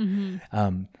to.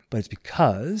 But it's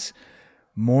because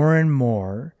more and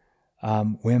more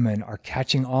women are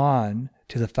catching on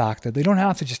to the fact that they don't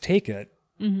have to just take it.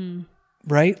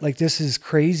 Right? Like, this is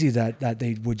crazy that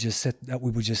we would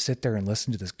just sit there and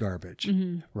listen to this garbage.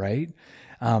 Right?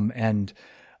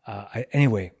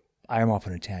 Anyway, I am off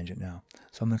on a tangent now.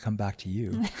 So I'm going to come back to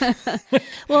you.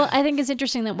 Well, I think it's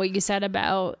interesting that what you said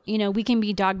about, we can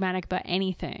be dogmatic about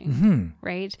anything,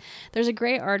 right? There's a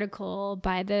great article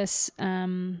by this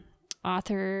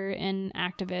author and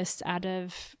activist out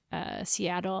of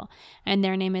Seattle, and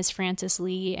their name is Frances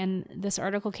Lee. And this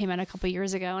article came out a couple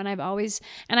years ago, and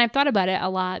I've thought about it a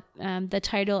lot. The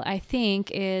title, I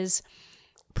think, is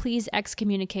 "Please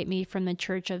Excommunicate Me from the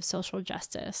Church of Social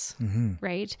Justice,"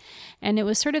 right? And it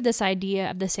was sort of this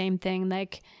idea of the same thing,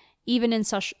 like even in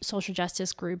social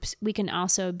justice groups, we can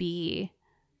also be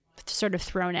sort of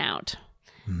thrown out.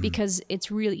 Because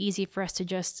it's really easy for us to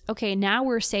just, okay, now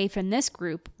we're safe in this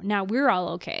group. Now we're all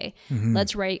okay.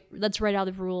 Let's write all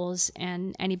the rules,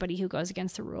 and anybody who goes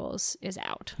against the rules is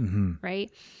out,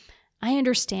 right? I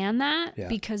understand that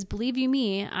because, believe you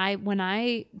me, when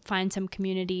I find some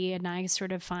community and I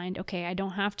sort of find, okay, I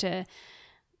don't have to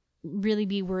really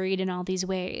be worried in all these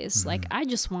ways. Like, I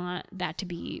just want that to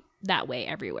be that way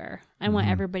everywhere. I want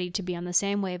everybody to be on the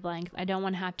same wavelength. I don't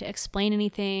want to have to explain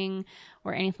anything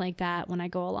or anything like that when I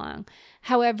go along.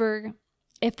 However,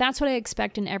 if that's what I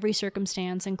expect in every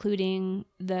circumstance, including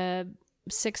the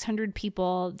 600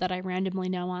 people that I randomly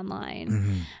know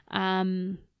online,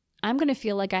 I'm going to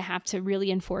feel like I have to really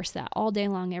enforce that all day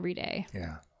long, every day.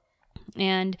 Yeah.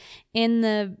 And in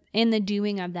the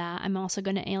doing of that, I'm also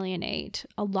going to alienate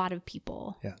a lot of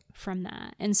people from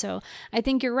that. And so I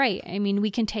think you're right. I mean, we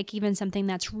can take even something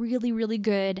that's really, really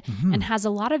good and has a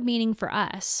lot of meaning for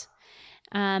us.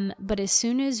 But as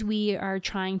soon as we are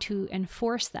trying to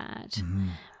enforce that,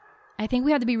 I think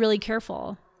we have to be really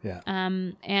careful. Yeah.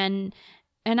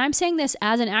 And I'm saying this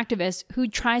as an activist who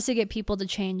tries to get people to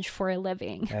change for a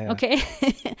living. Okay.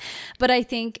 But I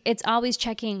think it's always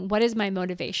checking, what is my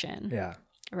motivation? Yeah.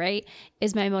 Right?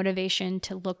 Is my motivation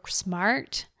to look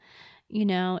smart?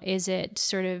 Is it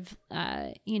sort of,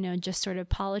 just sort of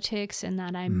politics, and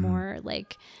that I'm more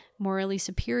like morally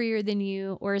superior than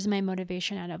you, or is my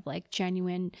motivation out of like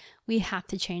genuine, we have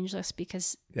to change this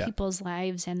because people's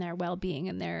lives and their well-being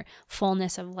and their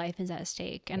fullness of life is at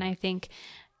stake. And I think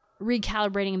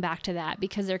recalibrating back to that,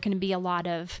 because there can be a lot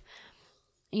of,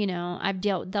 I've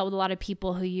dealt with a lot of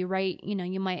people who you write,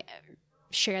 you might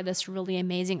share this really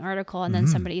amazing article and then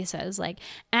somebody says like,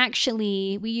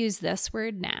 actually we use this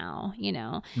word now,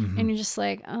 and you're just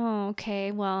like, oh,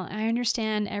 okay, well, I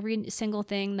understand every single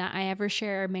thing that I ever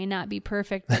share may not be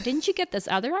perfect, but didn't you get this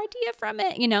other idea from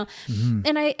it?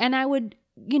 And I would,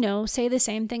 say the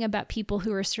same thing about people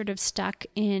who are sort of stuck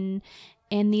in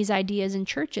these ideas in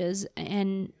churches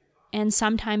and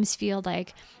sometimes feel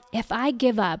like, if I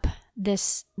give up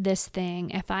this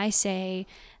thing, if I say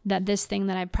that this thing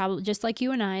that I probably, just like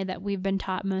you and I, that we've been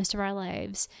taught most of our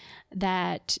lives,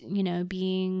 that,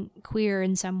 being queer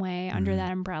in some way under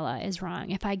that umbrella is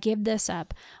wrong. If I give this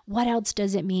up, what else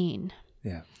does it mean?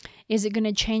 Yeah. Is it going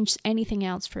to change anything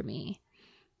else for me?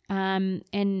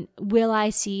 And will I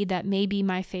see that maybe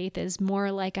my faith is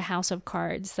more like a house of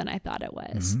cards than I thought it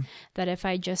was? That if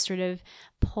I just sort of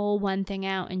pull one thing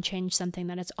out and change something,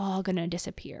 that it's all going to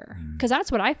disappear. Because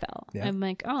that's what I felt. Yeah. I'm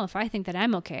like, oh, if I think that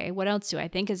I'm okay, what else do I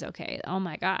think is okay? Oh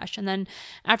my gosh. And then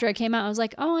after I came out, I was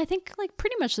like, oh, I think like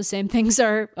pretty much the same things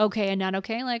are okay and not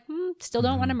okay. Like, still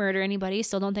don't want to murder anybody.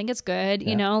 Still don't think it's good.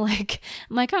 Like,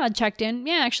 I'm like, oh, I checked in.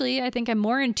 Yeah, actually, I think I'm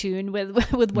more in tune with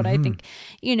what I think,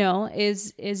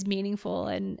 is meaningful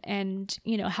and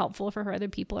helpful for other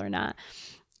people or not.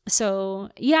 So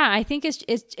yeah, I think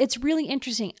it's really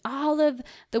interesting. All of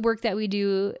the work that we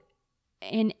do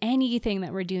in anything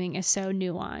that we're doing is so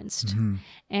nuanced.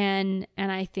 And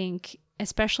I think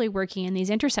especially working in these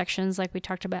intersections, like we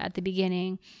talked about at the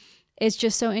beginning, is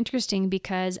just so interesting,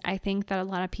 because I think that a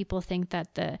lot of people think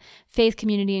that the faith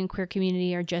community and queer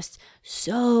community are just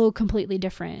so completely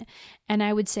different. And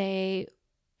I would say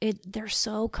they're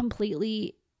so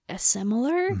completely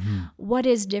similar. What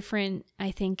is different,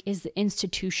 I think, is the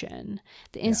institution.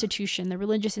 The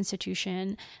religious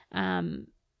institution,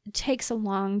 takes a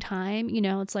long time.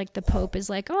 It's like the Pope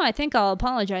is like, oh, I think I'll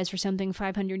apologize for something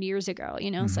 500 years ago.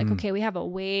 It's like, okay, we have a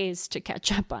ways to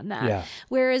catch up on that. Yeah.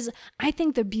 Whereas I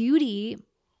think the beauty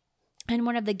and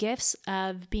one of the gifts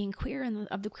of being queer and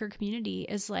of the queer community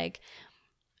is like,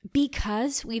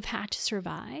 because we've had to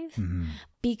survive,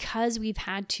 because we've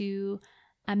had to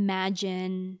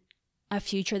imagine a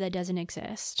future that doesn't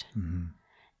exist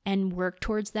and work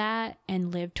towards that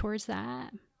and live towards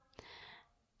that.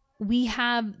 We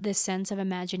have this sense of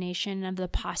imagination of the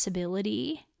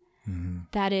possibility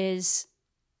that is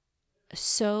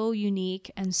so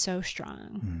unique and so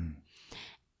strong.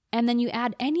 And then you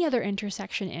add any other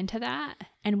intersection into that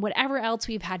and whatever else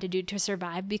we've had to do to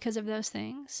survive because of those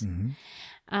things.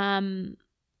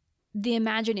 The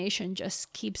imagination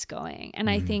just keeps going. And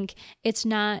I think it's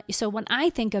not, so when I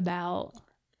think about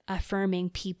affirming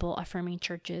people, affirming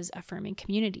churches, affirming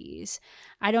communities,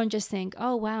 I don't just think,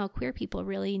 oh, wow, queer people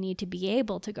really need to be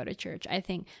able to go to church. I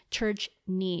think church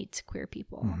needs queer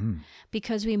people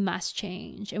because we must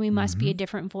change and we must be a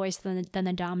different voice than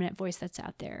the dominant voice that's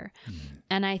out there.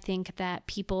 And I think that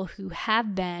people who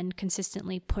have been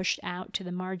consistently pushed out to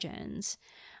the margins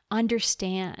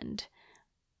understand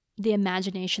the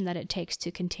imagination that it takes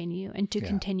to continue and to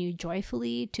continue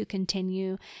joyfully, to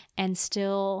continue and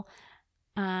still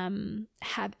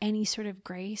have any sort of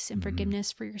grace and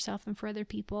forgiveness for yourself and for other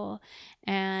people.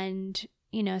 And,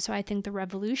 so I think the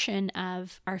revolution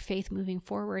of our faith moving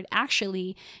forward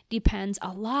actually depends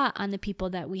a lot on the people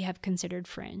that we have considered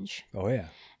fringe. Oh, yeah.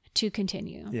 To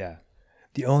continue. Yeah.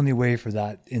 The only way for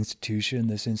this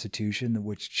institution,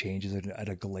 which changes at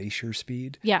a glacier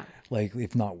speed, like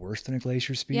if not worse than a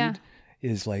glacier speed,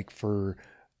 is like for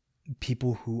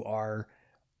people who are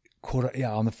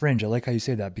on the fringe. I like how you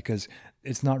say that, because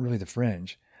it's not really the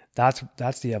fringe.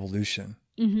 That's the evolution.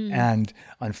 And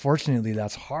unfortunately,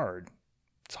 that's hard.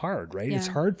 It's hard, right? Yeah. It's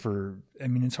hard for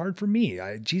me.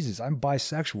 I'm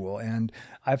bisexual and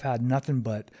I've had nothing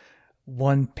but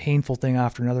one painful thing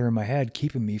after another in my head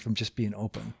keeping me from just being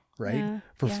open, right?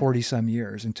 For 40 some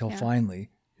years until finally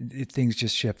things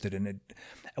just shifted. And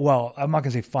I'm not going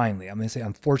to say finally, I'm going to say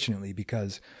unfortunately,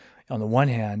 because on the one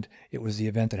hand, it was the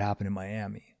event that happened in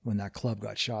Miami when that club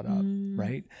got shot up,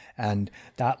 right? And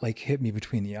that like hit me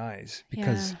between the eyes,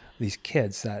 because these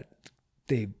kids that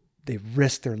they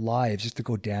risked their lives just to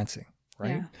go dancing,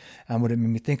 right? Yeah. And what it made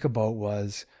me think about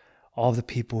was all the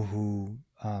people who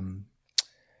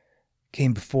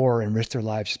came before and risked their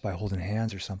lives just by holding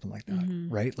hands or something like that,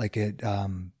 right? Like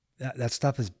that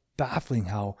stuff is baffling,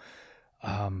 how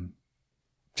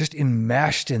just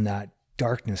enmeshed in that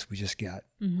darkness we just get,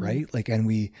 right? Like, and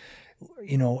we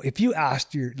you know, if you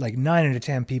asked your like 9 out of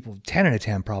 10 people, 10 out of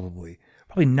 10 probably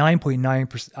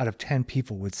 9.9% out of 10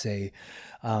 people would say,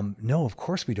 no, of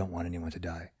course we don't want anyone to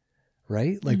die.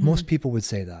 Right? Like most people would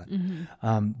say that.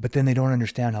 But then they don't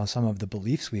understand how some of the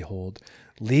beliefs we hold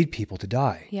lead people to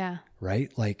die. Yeah.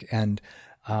 Right? Like, and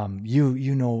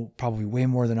you know probably way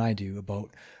more than I do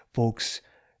about folks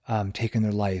taking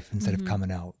their life instead of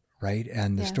coming out. Right?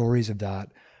 And the stories of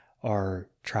that are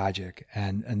tragic,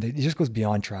 and it just goes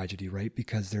beyond tragedy, right?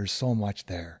 Because there's so much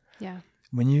there. Yeah.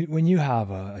 When you have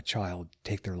a child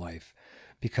take their life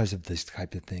because of this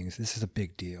type of things, this is a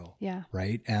big deal. Yeah.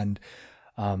 Right? And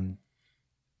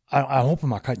I hope I'm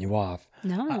not cutting you off.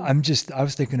 No. I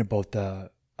was thinking about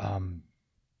the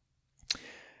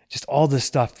just all the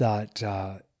stuff that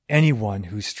anyone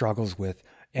who struggles with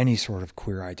any sort of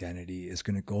queer identity is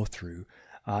going to go through,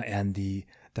 and the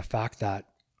fact that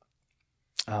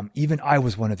even I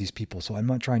was one of these people. So I'm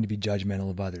not trying to be judgmental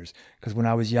of others, because when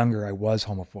I was younger, I was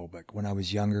homophobic. When I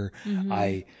was younger,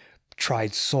 I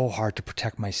tried so hard to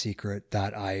protect my secret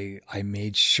that I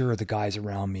made sure the guys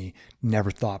around me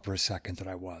never thought for a second that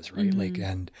I was, right? Like,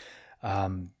 and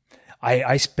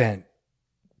I spent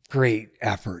great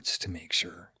efforts to make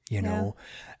sure, you know.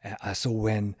 So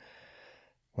when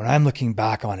I'm looking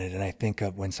back on it and I think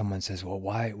of when someone says, well,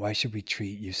 why should we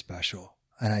treat you special?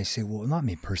 And I say, well, not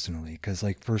me personally, because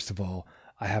like, first of all,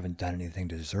 I haven't done anything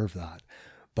to deserve that.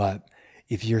 But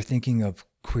if you're thinking of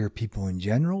queer people in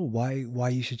general, why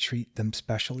you should treat them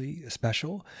special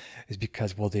is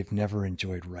because, well, they've never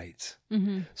enjoyed rights.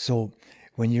 So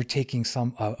when you're taking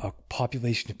a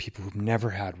population of people who've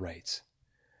never had rights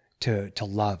to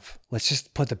love, let's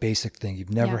just put the basic thing.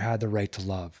 You've never had the right to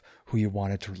love who you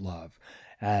wanted to love.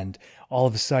 And all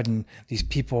of a sudden, these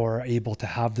people are able to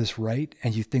have this right,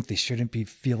 and you think they shouldn't be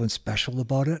feeling special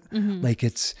about it. Like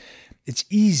it's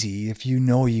easy if you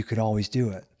know you could always do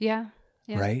it. Yeah.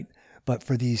 Right? But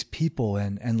for these people,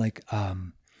 and like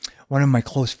one of my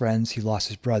close friends, he lost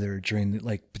his brother during the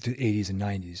 80s and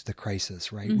 90s, the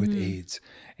crisis, right, with AIDS,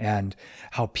 and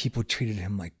how people treated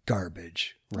him like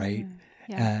garbage, right?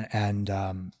 And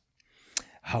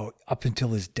how up until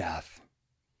his death.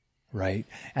 Right.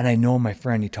 And I know my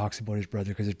friend, he talks about his brother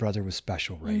because his brother was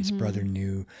special, right? His brother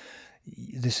knew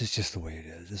this is just the way it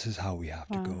is. This is how we have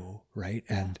to go. Right.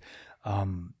 And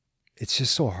it's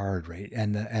just so hard. Right.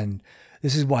 And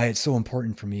this is why it's so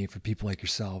important for me, for people like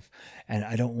yourself. And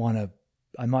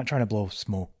I'm not trying to blow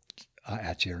smoke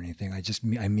at you or anything.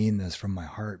 I mean this from my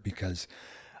heart, because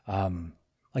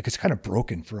like it's kind of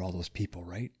broken for all those people,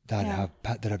 right? That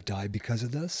have died because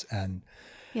of this. And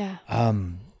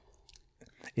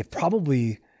it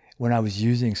probably, when I was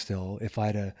using still, if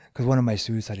because one of my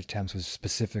suicide attempts was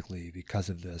specifically because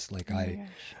of this. Like I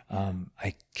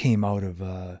came out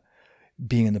of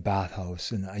being in the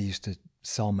bathhouse, and I used to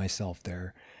sell myself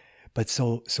there. But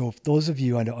so if those of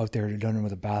you out there who don't know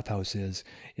what a bathhouse is,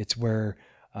 it's where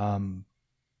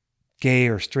gay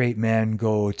or straight men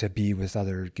go to be with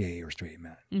other gay or straight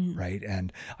men, right?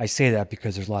 And I say that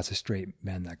because there's lots of straight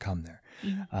men that come there,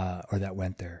 or that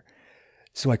went there.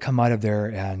 So I come out of there,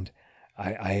 and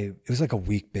it was like a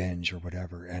week binge or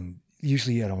whatever. And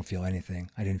usually I don't feel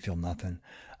anything. I didn't feel nothing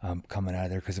coming out of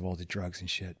there because of all the drugs and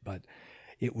shit. But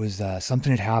it was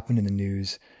something had happened in the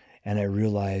news, and I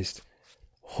realized,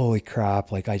 holy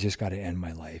crap, like I just got to end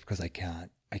my life, because I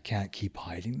can't keep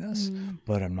hiding this,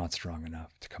 but I'm not strong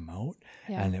enough to come out.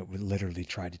 And it would literally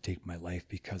try to take my life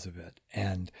because of it.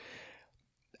 And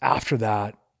after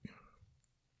that,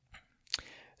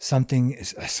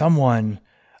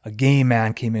 a gay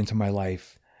man came into my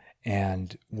life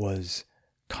and was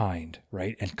kind,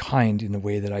 right? And kind in a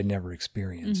way that I'd never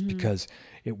experienced, because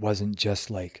it wasn't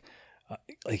just like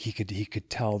he could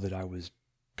tell that I was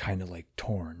kind of like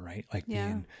torn, right? Like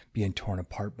being torn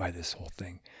apart by this whole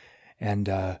thing. And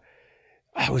it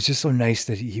was just so nice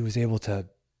that he was able to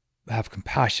have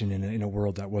compassion in a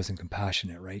world that wasn't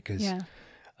compassionate, right? Because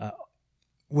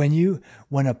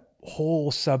when a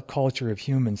whole subculture of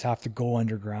humans have to go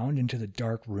underground into the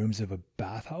dark rooms of a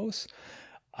bathhouse,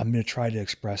 I'm going to try to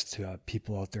express to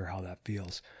people out there how that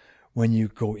feels. When you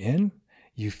go in,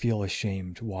 you feel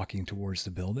ashamed walking towards the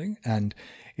building. And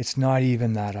it's not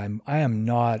even that I am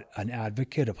not an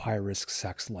advocate of high risk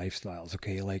sex lifestyles.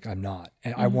 Okay. Like I'm not,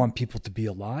 and I want people to be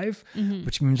alive,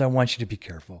 which means I want you to be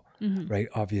careful, right?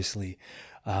 Obviously.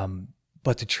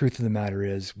 But the truth of the matter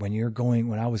is,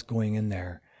 when I was going in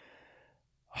there,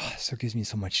 so it gives me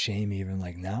so much shame even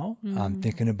like now.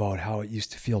 Thinking about how it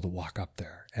used to feel to walk up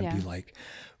there and be like,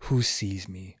 who sees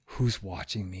me? Who's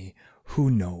watching me?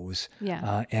 Who knows?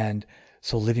 And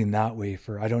so living that way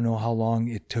for, I don't know how long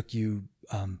it took you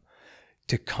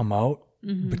to come out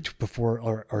before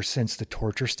or since the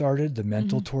torture started, the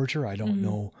mental torture. I don't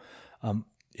know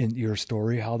in your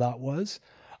story how that was.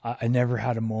 I never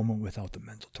had a moment without the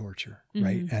mental torture,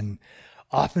 right? And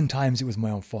oftentimes it was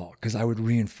my own fault because I would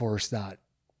reinforce that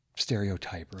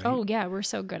stereotype, right? Oh yeah, we're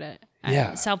so good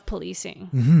at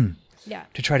self-policing. Yeah.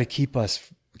 To try to keep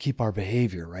our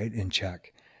behavior, right, in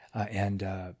check.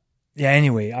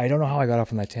 Anyway, I don't know how I got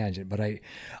off on that tangent, but I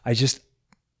just,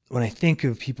 when I think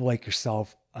of people like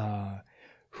yourself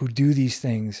who do these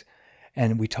things,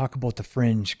 and we talk about the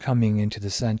fringe coming into the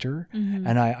center,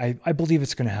 and I believe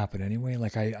it's going to happen anyway.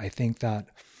 Like I think that,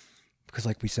 because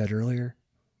like we said earlier,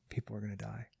 people are going to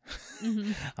die.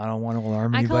 I don't want to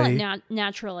alarm anybody. I call it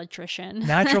natural attrition.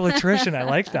 Natural attrition. I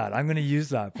like that. I'm going to use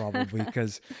that probably,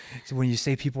 because when you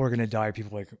say people are going to die,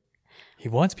 people are like, he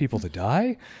wants people to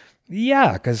die?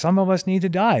 Yeah, because some of us need to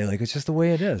die. Like, it's just the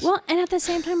way it is. Well, and at the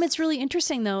same time, it's really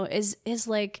interesting though, is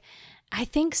like, I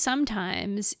think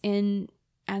sometimes and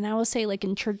I will say, like,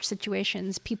 in church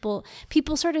situations, people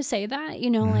sort of say that, you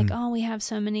know, like, oh, we have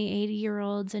so many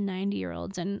 80-year-olds and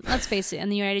 90-year-olds. And let's face it, in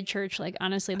the United Church, like,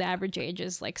 honestly, the average age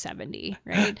is like 70,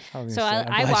 right? So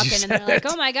I walk in and they're like,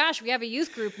 oh my gosh, we have a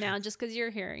youth group now just because you're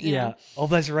here. You know? Oh,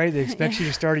 that's right. They expect you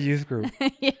to start a youth group.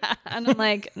 Yeah. And I'm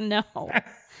like, no.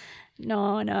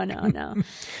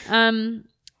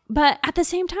 But at the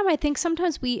same time, I think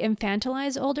sometimes we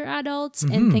infantilize older adults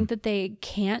and think that they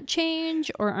can't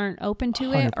change or aren't open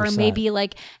to it, 100%. Or maybe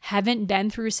like haven't been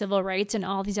through civil rights and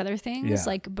all these other things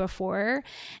like before.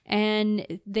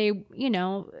 And they, you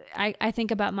know, I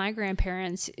think about my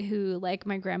grandparents who, like,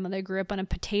 my grandmother grew up on a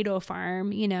potato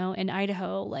farm, you know, in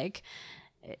Idaho, like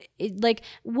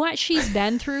what she's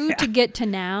been through to get to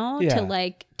now to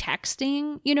like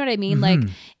texting, you know what I mean? Like,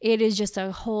 it is just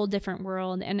a whole different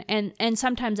world. And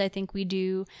sometimes I think we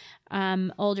do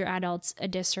older adults a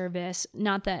disservice.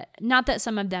 Not that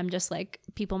some of them, just like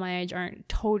people my age, aren't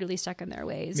totally stuck in their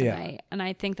ways. And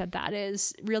I think that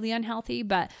is really unhealthy.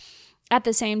 But at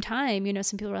the same time, you know,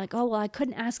 some people are like, oh, well, I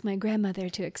couldn't ask my grandmother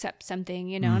to accept something,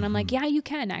 you know? And I'm like, yeah, you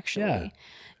can actually. Yeah.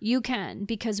 You can,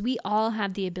 because we all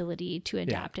have the ability to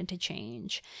adapt and to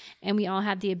change. And we all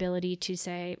have the ability to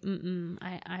say,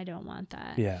 I don't want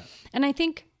that. Yeah. And I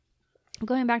think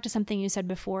going back to something you said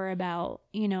before about,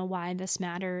 you know, why this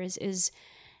matters is,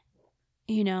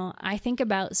 you know, I think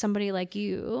about somebody like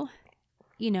you,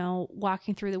 you know,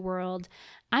 walking through the world.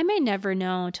 I may never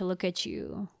know to look at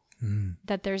you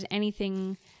that there's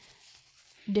anything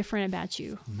different about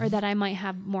you or that I might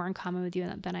have more in common with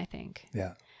you than I think.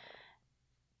 Yeah.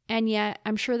 And yet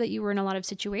I'm sure that you were in a lot of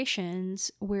situations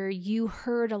where you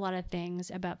heard a lot of things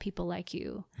about people like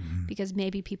you because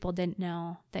maybe people didn't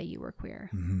know that you were queer.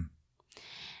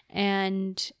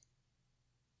 And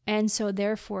so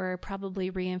therefore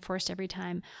probably reinforced every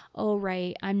time, oh,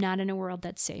 right, I'm not in a world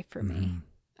that's safe for me.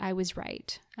 I was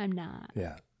right. I'm not.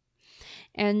 Yeah.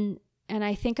 And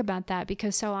I think about that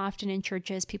because so often in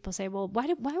churches, people say, well, why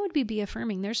would we be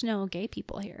affirming? There's no gay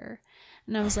people here.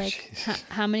 And I was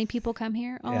how many people come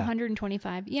here? Oh,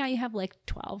 125. Yeah, you have like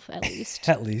 12 at least.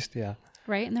 At least, yeah.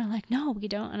 Right? And they're like, no, we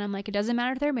don't. And I'm like, it doesn't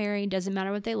matter if they're married. Doesn't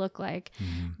matter what they look like.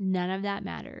 None of that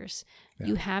matters. Yeah.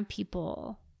 You have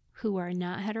people who are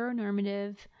not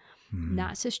heteronormative,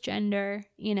 not cisgender,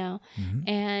 you know,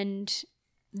 and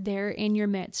they're in your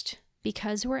midst.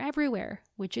 Because we're everywhere,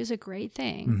 which is a great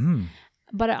thing.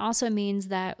 But it also means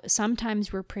that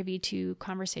sometimes we're privy to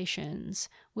conversations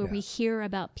where we hear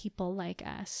about people like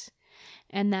us.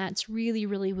 And that's really,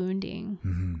 really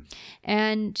wounding.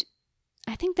 And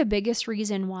I think the biggest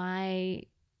reason why,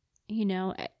 you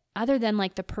know, other than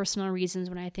like the personal reasons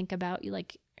when I think about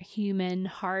like human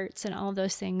hearts and all of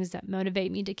those things that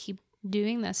motivate me to keep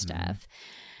doing this stuff,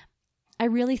 I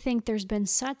really think there's been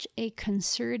such a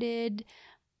concerted,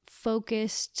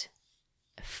 focused,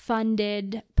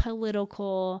 funded,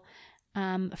 political,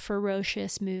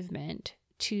 ferocious movement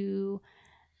to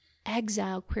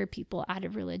exile queer people out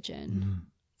of religion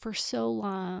for so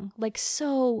long, like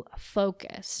so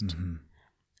focused,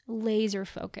 laser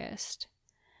focused,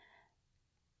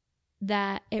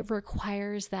 that it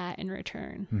requires that in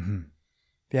return.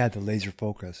 Yeah, the laser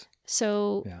focus.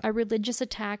 So a religious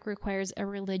attack requires a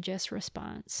religious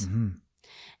response.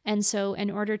 And so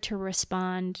in order to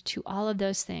respond to all of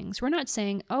those things, we're not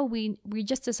saying, oh, we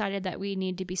just decided that we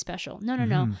need to be special.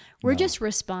 No. We're just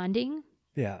responding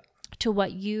to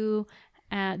what you,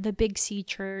 the Big C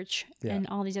Church and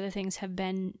all these other things have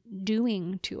been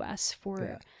doing to us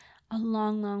for a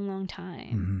long, long, long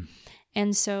time.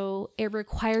 And so it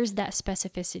requires that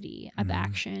specificity of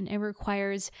action. It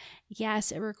requires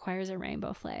a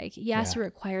rainbow flag. Yes, it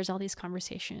requires all these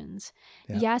conversations.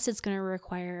 Yes, it's going to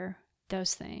require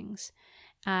those things.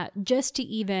 just to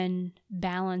even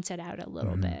balance it out a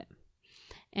little bit,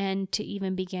 and to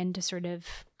even begin to sort of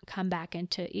come back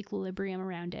into equilibrium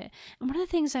around it. And one of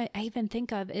the things I even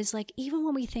think of is like, even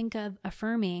when we think of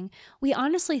affirming, we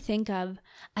honestly think of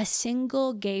a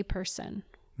single gay person,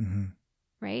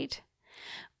 right?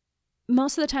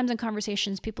 Most of the times in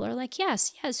conversations, people are like,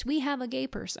 yes, we have a gay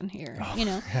person here, you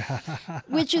know,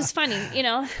 which is funny, you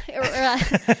know.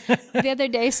 The other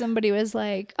day, somebody was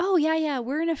like, oh, yeah,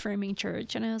 we're an affirming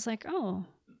church. And I was like, oh,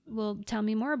 well, tell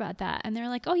me more about that. And they're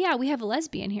like, oh, yeah, we have a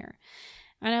lesbian here.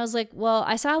 And I was like, well,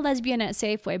 I saw a lesbian at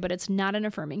Safeway, but it's not an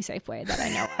affirming Safeway that I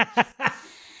know of.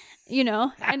 You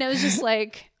know? And it was just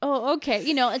like, oh, okay.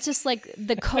 You know, it's just like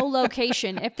the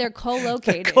co-location. If they're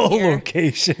co-located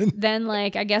co-location, then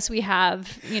like, I guess we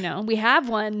have, you know, we have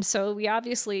one. So we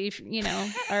obviously, you know,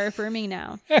 are affirming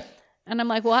now. And I'm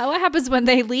like, well, what happens when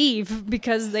they leave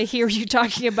because they hear you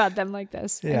talking about them like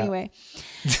this? Yeah. Anyway.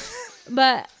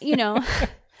 But, you know,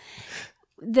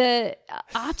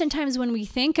 oftentimes when we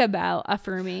think about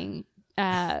affirming,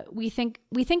 we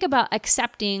think about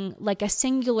accepting like a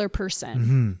singular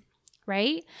person,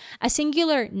 right? A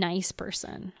singular nice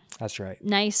person. That's right.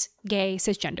 Nice, gay,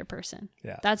 cisgender person.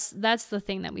 Yeah. That's the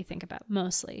thing that we think about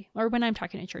mostly. Or when I'm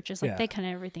talking to churches, like they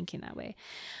kind of are thinking that way.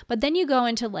 But then you go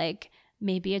into like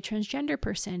maybe a transgender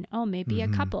person. Oh, maybe a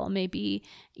couple, maybe,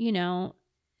 you know,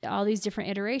 all these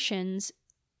different iterations.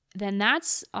 Then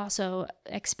that's also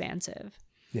expansive.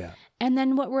 Yeah. And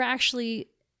then what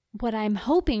I'm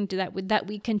hoping that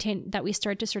we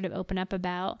start to sort of open up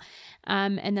about,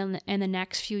 and then in the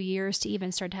next few years to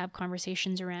even start to have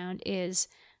conversations around is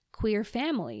queer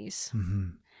families.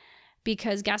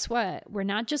 Because guess what? We're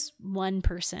not just one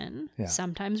person. Yeah.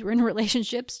 Sometimes we're in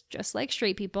relationships just like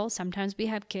straight people. Sometimes we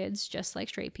have kids just like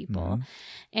straight people.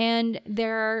 And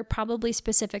there are probably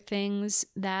specific things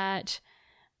that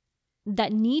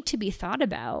need to be thought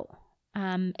about.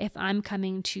 If I'm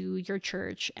coming to your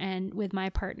church and with my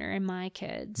partner and my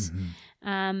kids,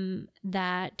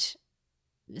 that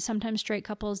sometimes straight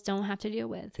couples don't have to deal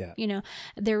with. Yeah. You know,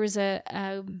 there was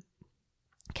a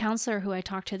counselor who I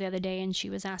talked to the other day, and she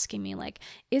was asking me like,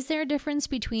 is there a difference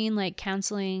between like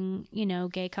counseling, you know,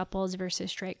 gay couples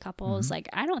versus straight couples? Like,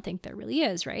 I don't think there really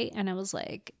is. Right. And I was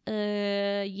like,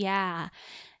 yeah,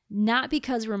 not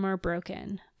because we're more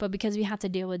broken, but because we have to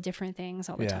deal with different things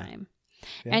all the time.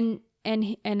 Yeah.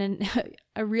 And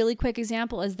a really quick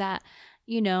example is that,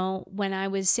 you know, when I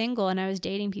was single and I was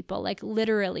dating people, like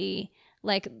literally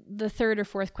like the third or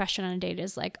fourth question on a date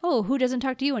is like, oh, who doesn't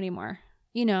talk to you anymore?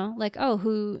 You know, like, oh,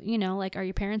 who, you know, like, are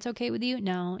your parents okay with you?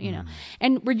 No, you know,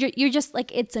 and you're just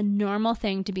like, it's a normal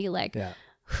thing to be like,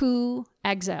 who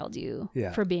exiled you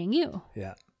for being you?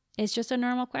 Yeah. It's just a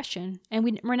normal question.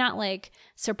 And we're not like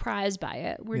surprised by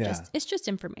it. It's just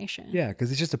information. Yeah.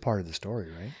 Because it's just a part of the story,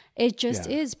 right? It just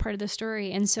is part of the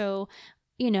story. And so,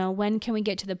 you know, when can we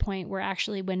get to the point where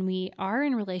actually when we are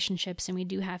in relationships and we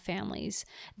do have families,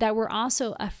 that we're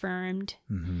also affirmed.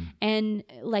 And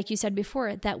like you said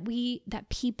before, that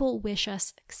people wish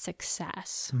us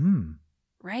success.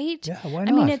 Right? Yeah. Why not?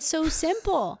 I mean, it's so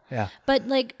simple. Yeah. But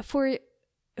like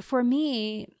for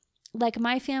me, like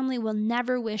my family will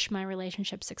never wish my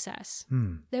relationship success.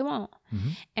 They won't.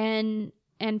 And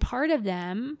part of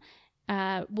them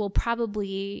will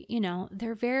probably, you know,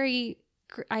 they're very,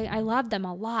 I love them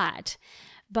a lot,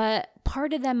 but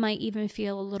part of them might even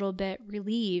feel a little bit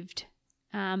relieved,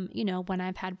 you know, when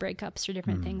I've had breakups or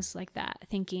different things like that,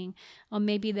 thinking, oh,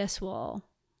 maybe this will,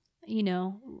 you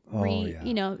know,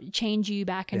 you know, change you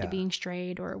back into being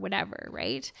straight or whatever.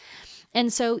 Right.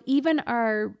 And so even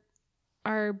our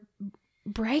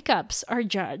breakups are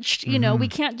judged. You know, we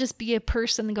can't just be a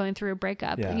person going through a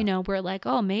breakup. You know, we're like,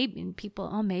 oh,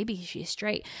 maybe she's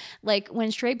straight. Like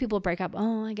when straight people break up,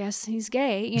 oh, I guess he's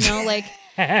gay. You know, like,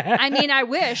 I mean, I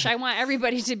want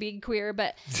everybody to be queer,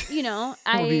 but you know,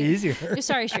 it'll be easier.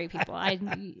 Sorry, straight people.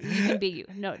 You can be you.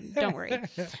 No, don't worry.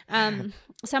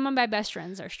 Some of my best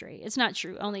friends are straight. It's not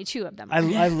true. Only 2 of them are.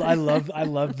 I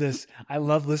love this. I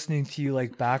love listening to you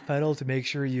like backpedal to make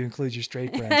sure you include your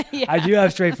straight friends. I do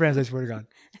have straight friends, I swear to God.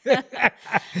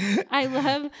 I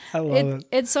love it.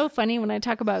 It's so funny when I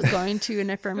talk about going to an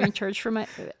affirming church for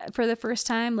the first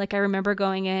time. Like I remember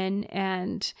going in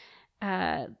and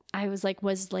I was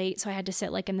late, so I had to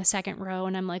sit like in the second row,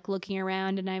 and I'm like looking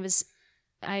around, and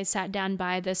I sat down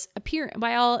by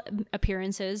by all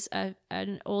appearances,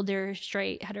 an older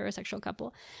straight heterosexual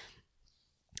couple.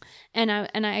 And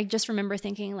I just remember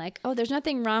thinking like, oh, there's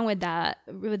nothing wrong with that,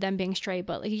 with them being straight,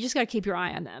 but like, you just got to keep your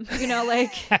eye on them, you know,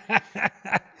 like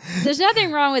there's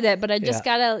nothing wrong with it, but I just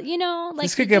gotta, you know, like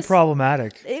this could get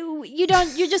problematic. You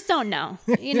just don't know,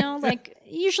 you know, like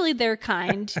usually they're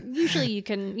kind. Usually you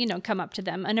can, come up to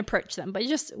them and approach them, but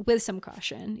just with some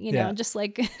caution, just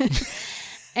like,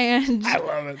 and I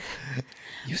love it.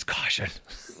 Use caution.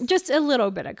 Just a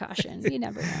little bit of caution. You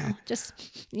never know. Just,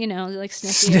 like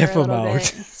sniff a little them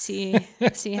out.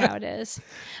 bit, see how it is.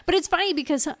 But it's funny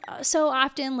because so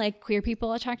often like queer people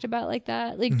are talked about like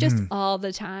that, like just all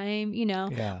the time,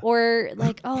 or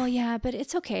like, oh yeah, but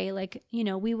it's okay. Like,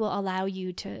 we will allow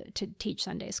you to teach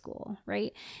Sunday school.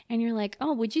 Right. And you're like,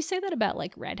 oh, would you say that about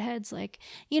like redheads? Like,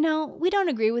 we don't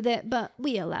agree with it, but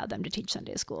we allow them to teach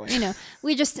Sunday school.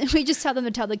 We just tell them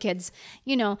to tell the kids,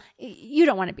 you don't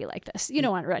want to be like this. You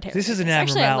don't want red hair. This is an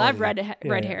Actually, I love abnormality.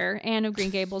 red hair. Anne of Green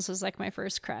Gables was like my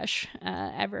first crush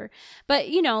ever. But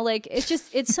like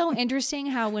it's so interesting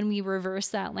how when we reverse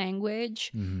that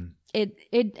language,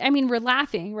 we're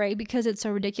laughing, right? Because it's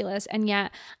so ridiculous. And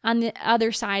yet on the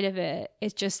other side of it,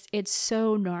 it's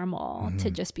so normal to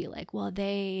just be like, well,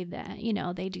 they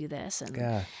do this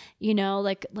and,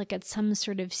 like it's some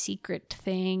sort of secret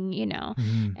thing,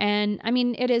 and I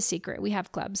mean, it is secret. We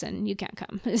have clubs and you can't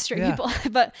come as straight people,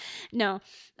 but no,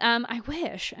 I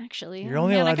wish actually. You're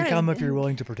only allowed to come if you're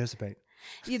willing to participate.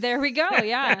 There we go.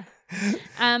 Yeah.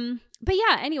 But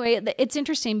yeah, anyway, it's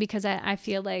interesting because I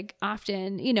feel like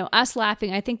often, us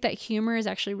laughing, I think that humor is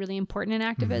actually really important in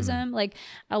activism. Like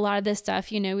a lot of this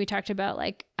stuff, we talked about,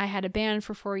 like I had a band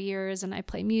for 4 years and I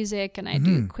play music and I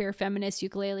do queer feminist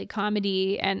ukulele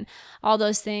comedy and all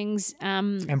those things.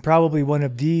 And probably one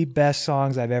of the best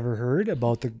songs I've ever heard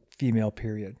about the female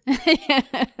period.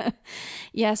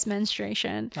 Yes,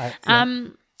 menstruation.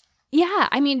 Yeah.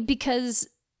 I mean, because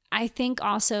I think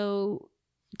also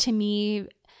to me,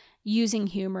 using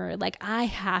humor, like I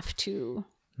have to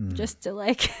I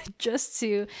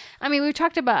mean, we've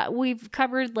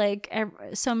covered like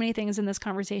so many things in this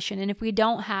conversation. And if we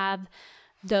don't have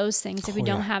those things, if we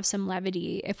don't have some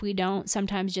levity, if we don't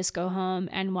sometimes just go home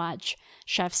and watch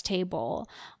Chef's Table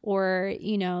or,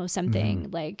 something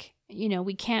like,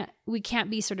 we can't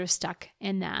be sort of stuck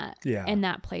in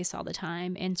that place all the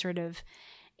time and sort of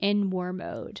in war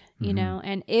mode,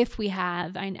 and if we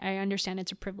have, I understand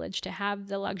it's a privilege to have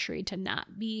the luxury to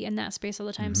not be in that space all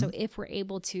the time. So if we're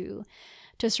able to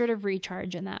sort of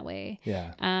recharge in that way,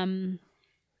 because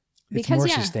it's more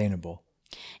sustainable.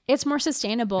 It's more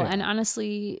sustainable. And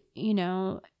honestly,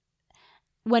 when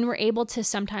we're able to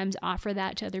sometimes offer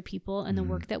that to other people in the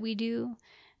work that we do,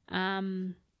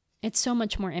 it's so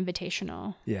much more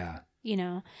invitational. Yeah.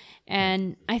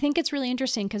 And I think it's really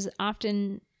interesting because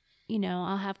often,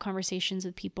 I'll have conversations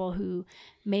with people who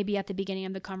maybe at the beginning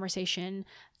of the conversation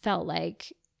felt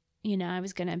like, I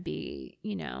was going to be,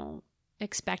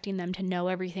 expecting them to know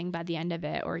everything by the end of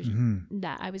it, or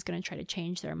that I was going to try to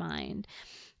change their mind.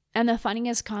 And the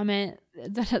funniest comment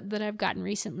that I've gotten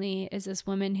recently is this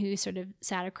woman who sort of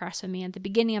sat across from me at the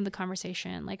beginning of the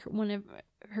conversation. Like one of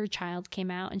her child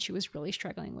came out and she was really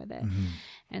struggling with it.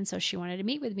 And so she wanted to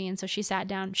meet with me. And so she sat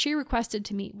down, she requested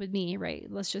to meet with me, right?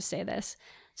 Let's just say this.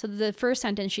 So the first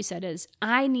sentence she said is,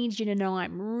 I need you to know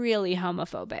I'm really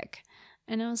homophobic.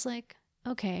 And I was like,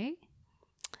 okay,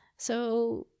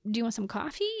 so do you want some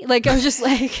coffee? Like, I was just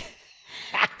like,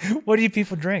 what do you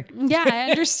people drink? Yeah,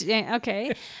 I understand.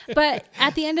 Okay. But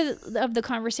at the end of the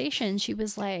conversation, she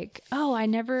was like, oh, I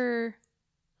never,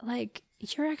 like,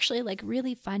 you're actually like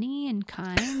really funny and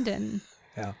kind and,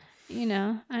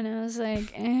 and I was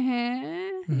like,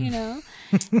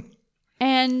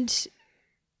 and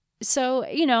so,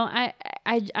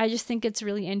 I just think it's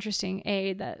really interesting,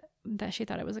 that she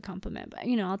thought it was a compliment, but,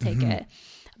 I'll take it.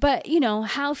 But,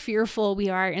 how fearful we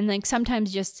are. And like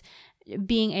sometimes just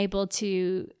being able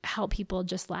to help people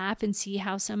just laugh and see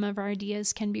how some of our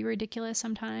ideas can be ridiculous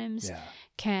sometimes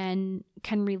can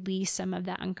release some of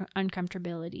that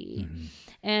uncomfortability.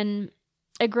 And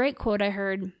a great quote I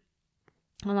heard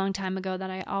a long time ago that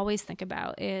I always think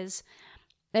about is,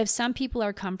 if some people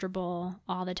are comfortable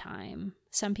all the time,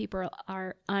 some people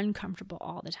are uncomfortable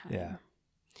all the time. Yeah.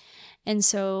 And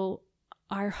so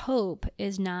our hope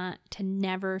is not to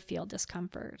never feel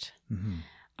discomfort.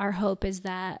 Our hope is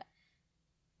that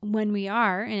when we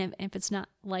are, and if it's not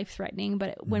life-threatening,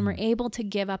 but when we're able to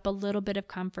give up a little bit of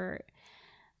comfort,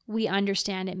 we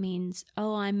understand it means,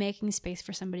 oh, I'm making space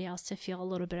for somebody else to feel a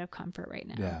little bit of comfort right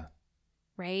now. Yeah.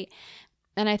 Right?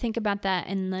 And I think about that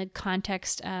in the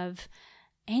context of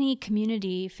any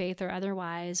community, faith or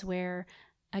otherwise, where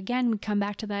again we come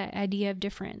back to that idea of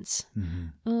difference.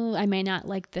 Oh, I may not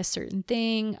like this certain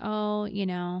thing. Oh,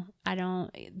 I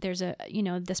don't, there's a,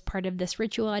 this part of this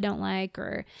ritual I don't like,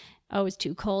 or oh, it's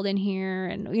too cold in here,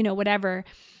 and whatever.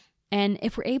 And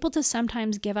if we're able to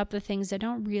sometimes give up the things that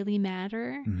don't really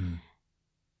matter,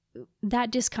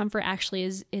 that discomfort actually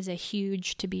is a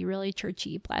huge, to be really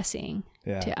churchy, blessing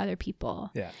to other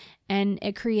people. Yeah. And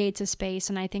it creates a space.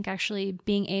 And I think actually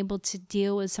being able to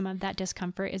deal with some of that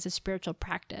discomfort is a spiritual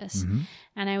practice. Mm-hmm.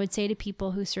 And I would say to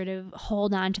people who sort of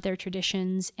hold on to their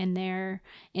traditions and their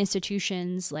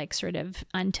institutions, like sort of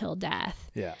until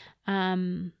death. Yeah.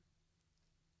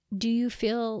 Do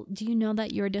you know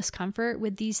that your discomfort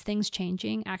with these things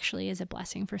changing actually is a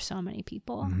blessing for so many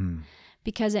people? Mm-hmm.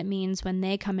 Because it means when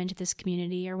they come into this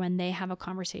community or when they have a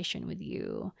conversation with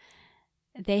you,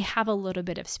 they have a little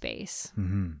bit of space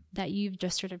that you've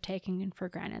just sort of taken for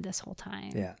granted this whole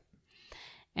time. Yeah.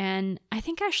 And I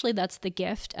think actually that's the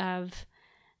gift of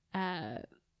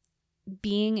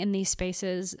being in these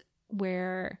spaces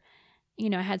where, you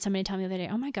know, I had somebody tell me the other day,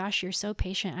 oh my gosh, you're so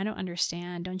patient. I don't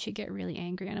understand. Don't you get really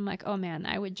angry? And I'm like, oh man,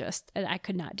 I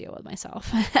could not deal with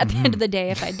myself at the end of the day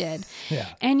if I did. Yeah.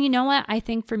 And you know what? I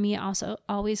think for me also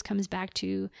always comes back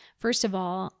to, first of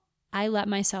all, I let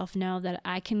myself know that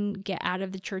I can get out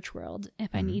of the church world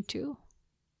if I need to,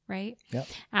 right? Yep.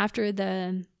 After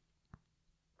the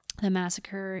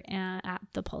massacre at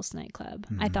the Pulse nightclub,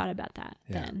 I thought about that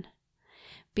then.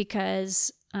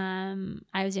 Because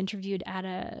I was interviewed at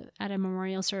a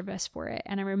memorial service for it,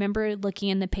 and I remember looking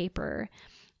in the paper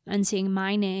and seeing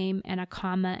my name and a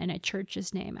comma and a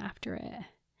church's name after it.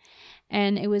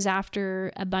 And it was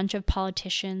after a bunch of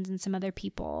politicians and some other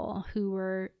people who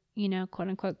were, you know, quote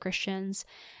unquote Christians,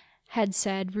 had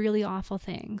said really awful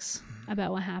things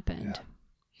about what happened.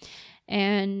 Yeah.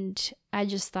 And I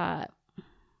just thought,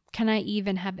 can I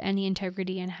even have any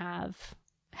integrity and have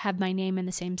my name in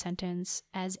the same sentence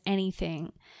as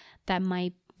anything that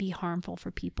might be harmful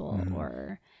for people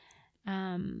or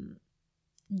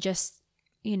just,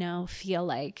 you know, feel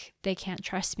like they can't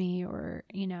trust me or,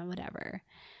 you know, whatever.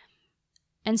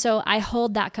 And so I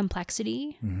hold that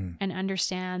complexity and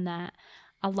understand that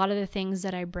a lot of the things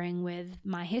that I bring with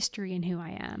my history and who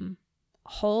I am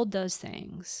hold those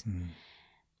things.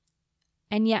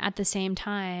 And yet at the same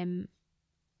time,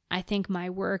 I think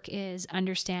my work is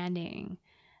understanding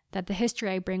that the history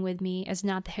I bring with me is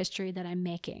not the history that I'm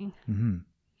making.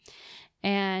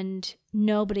 And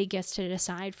nobody gets to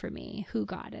decide for me who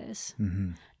God is.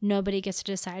 Nobody gets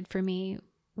to decide for me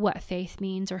what faith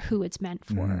means or who it's meant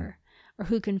for or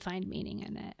who can find meaning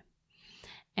in it.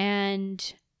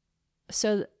 And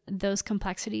so those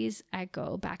complexities, I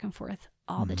go back and forth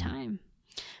all the time.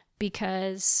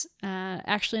 Because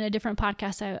actually in a different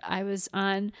podcast I was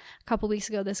on a couple weeks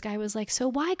ago, this guy was like, so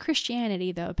why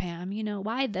Christianity though, Pam? You know,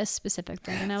 why this specific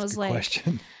thing? And I was like,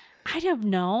 question. I don't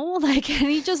know. Like, and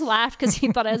he just laughed because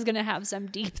he thought I was going to have some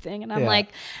deep thing. And I'm like,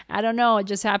 I don't know. It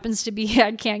just happens to be,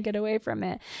 I can't get away from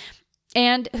it.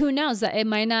 And who knows, that it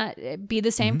might not be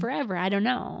the same forever. I don't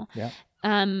know. Yeah.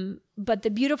 But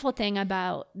the beautiful thing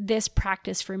about this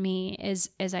practice for me is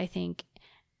I think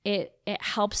it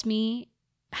helps me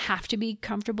have to be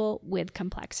comfortable with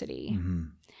complexity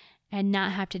and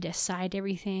not have to decide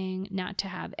everything, not to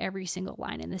have every single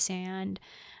line in the sand.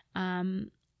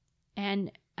 And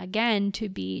again, to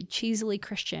be cheesily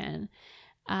Christian,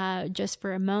 just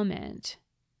for a moment,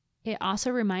 it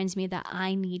also reminds me that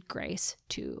I need grace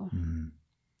too.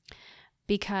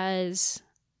 Because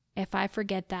if I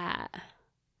forget that,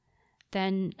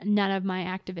 then none of my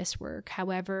activist work,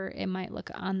 however it might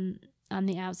look on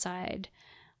the outside,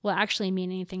 will actually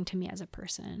mean anything to me as a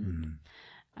person.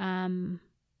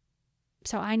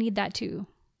 So I need that too.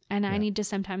 And I need to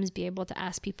sometimes be able to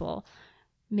ask people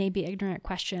maybe ignorant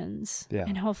questions.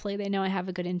 And hopefully they know I have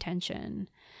a good intention.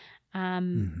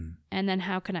 And then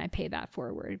how can I pay that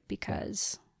forward?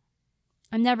 Because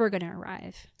I'm never going to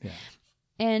arrive.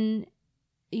 And,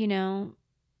 you know,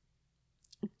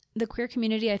 the queer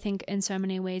community, I think in so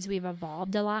many ways we've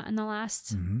evolved a lot in the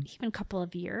last even couple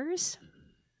of years.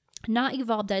 Not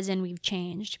evolved as in we've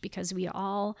changed, because we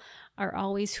all are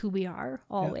always who we are,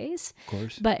 always. Of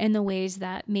course. But in the ways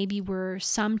that maybe we're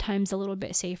sometimes a little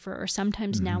bit safer, or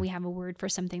sometimes now we have a word for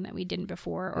something that we didn't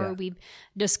before, or we've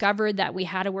discovered that we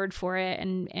had a word for it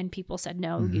and people said,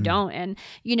 no, you don't. And,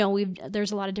 you know,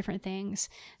 there's a lot of different things.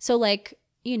 So like,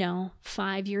 you know,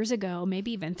 5 years ago,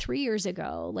 maybe even 3 years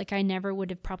ago, like I never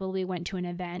would have probably went to an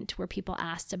event where people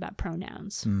asked about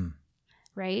pronouns,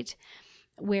 right?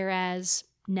 Whereas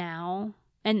now,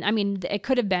 and I mean, it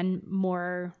could have been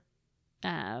more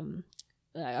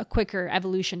a quicker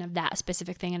evolution of that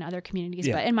specific thing in other communities,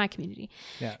 but in my community.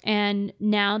 And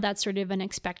now that's sort of an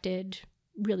expected,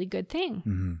 really good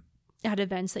thing at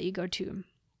events that you go to.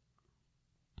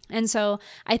 And so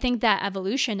I think that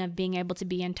evolution of being able to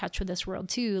be in touch with this world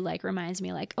too, like reminds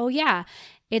me like, oh yeah,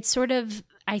 it's sort of,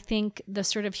 I think the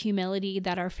sort of humility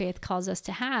that our faith calls us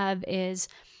to have is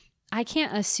I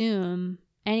can't assume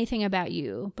anything about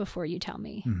you before you tell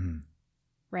me. Mm-hmm.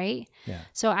 Right? Yeah.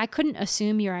 So I couldn't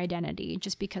assume your identity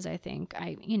just because I think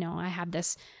I have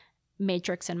this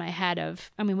matrix in my head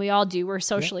of, I mean, we all do. We're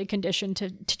socially conditioned to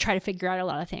try to figure out a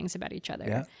lot of things about each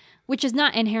other, which is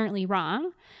not inherently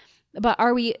wrong. But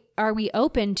are we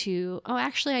open to, oh,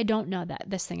 actually, I don't know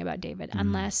this thing about David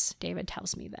unless David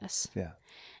tells me this. Yeah.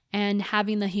 And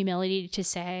having the humility to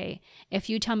say, if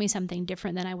you tell me something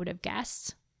different than I would have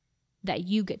guessed, that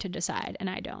you get to decide and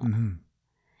I don't. Mm-hmm.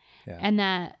 Yeah. And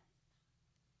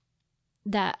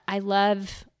that I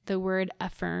love the word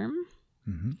affirm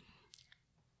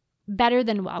better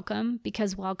than welcome,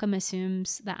 because welcome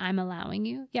assumes that I'm allowing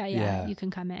you. Yeah. You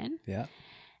can come in. Yeah.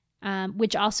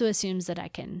 Which also assumes that I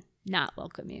can not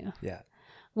welcome you. Yeah.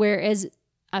 Whereas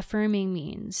affirming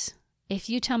means, if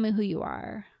you tell me who you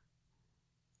are,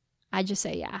 I just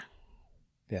say, yeah.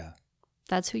 Yeah.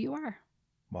 That's who you are.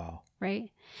 Wow.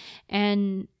 Right?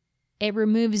 And it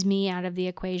removes me out of the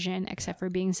equation, except for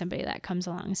being somebody that comes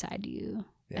alongside you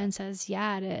and says,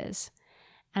 yeah, it is.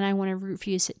 And I want to root for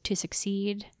you to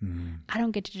succeed. Mm-hmm. I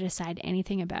don't get to decide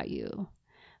anything about you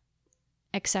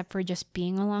except for just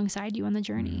being alongside you on the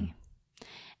journey.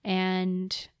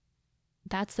 And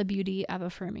that's the beauty of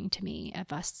affirming to me,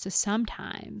 of us to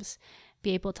sometimes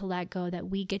be able to let go that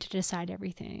we get to decide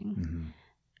everything,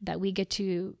 that we get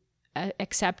to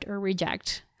accept or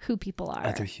reject who people are.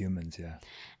 Other humans, yeah.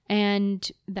 And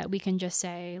that we can just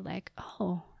say, like,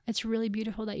 oh, it's really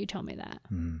beautiful that you told me that.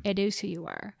 It is who you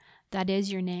are. That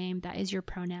is your name. That is your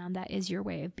pronoun. That is your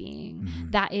way of being.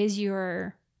 That is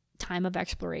your time of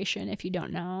exploration if you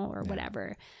don't know or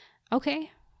whatever.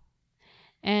 Okay.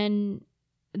 And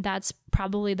that's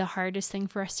probably the hardest thing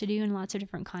for us to do in lots of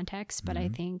different contexts. But I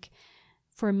think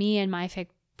for me and my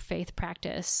faith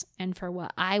practice, and for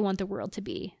what I want the world to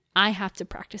be, I have to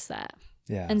practice that.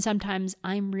 Yeah. And sometimes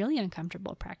I'm really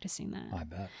uncomfortable practicing that. I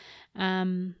bet.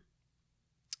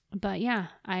 But yeah,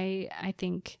 I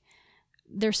think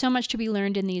there's so much to be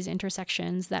learned in these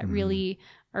intersections that really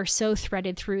are so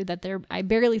threaded through that I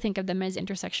barely think of them as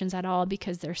intersections at all,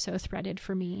 because they're so threaded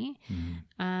for me.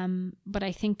 But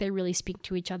I think they really speak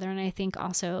to each other. And I think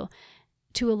also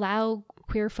to allow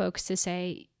queer folks to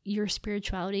say your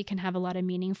spirituality can have a lot of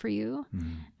meaning for you,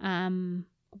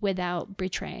 without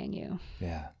betraying you.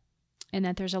 Yeah. And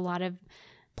that there's a lot of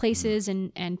places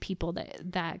and people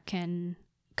that can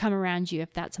come around you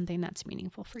if that's something that's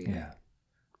meaningful for you. Yeah.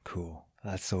 Cool.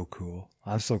 That's so cool.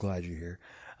 I'm so glad you're here.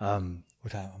 How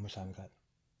much time we got?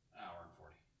 Hour and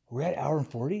 40. We're at hour and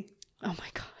 40? Oh my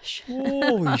gosh.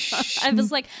 Holy shit. I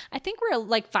was like, I think we're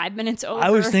like 5 minutes over. I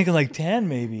was thinking like 10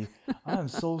 maybe. I'm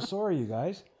so sorry, you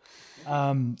guys.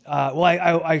 Well,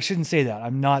 I shouldn't say that.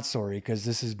 I'm not sorry, because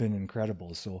this has been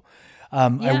incredible. So,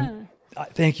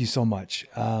 thank you so much.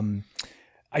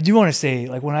 I do want to say,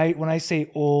 like, when I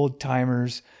say old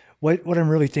timers, what I'm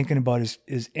really thinking about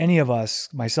is any of us,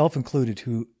 myself included,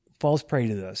 who falls prey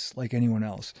to this, like anyone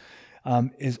else,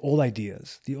 is old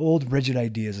ideas. The old rigid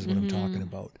ideas is what I'm talking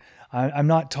about. I'm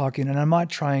not talking, and I'm not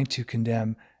trying to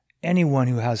condemn anyone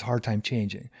who has a hard time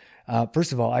changing.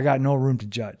 First of all, I got no room to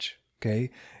judge. Okay.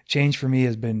 Change for me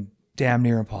has been damn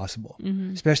near impossible,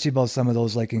 especially about some of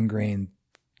those like ingrained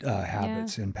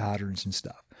habits and patterns and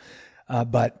stuff.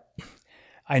 But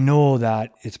I know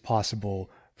that it's possible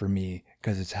for me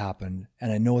because it's happened,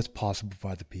 and I know it's possible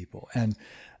for other people. And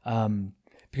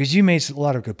because you made a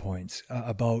lot of good points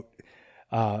about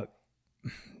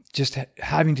just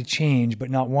having to change,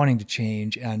 but not wanting to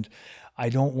change. And I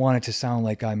don't want it to sound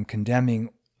like I'm condemning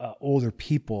older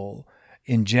people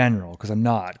in general, because I'm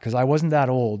not, because I wasn't that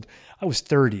old. I was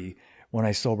 30 when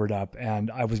I sobered up,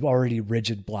 and I was already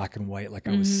rigid black and white like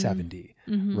I was 70,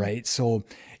 right? So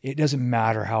it doesn't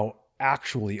matter how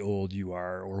actually old you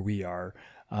are or we are.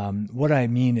 What I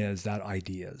mean is that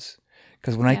ideas.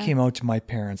 Because when I came out to my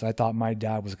parents, I thought my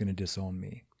dad was going to disown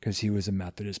me because he was a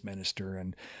Methodist minister,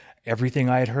 and everything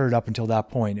I had heard up until that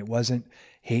point, it wasn't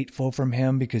hateful from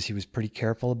him because he was pretty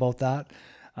careful about that.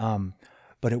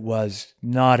 But it was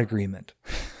not agreement,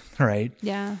 right?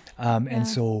 Yeah. And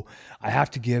so I have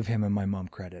to give him and my mom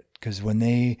credit, because when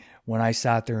I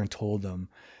sat there and told them,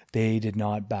 they did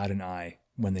not bat an eye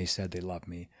when they said they loved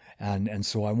me. And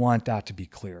so I want that to be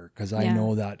clear, because I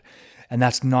know that, and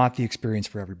that's not the experience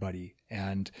for everybody.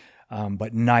 And,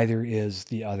 but neither is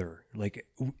the other. Like,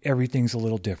 everything's a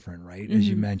little different, right? As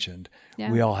you mentioned,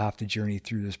 we all have to journey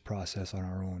through this process on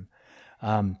our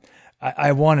own.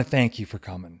 I want to thank you for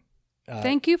coming.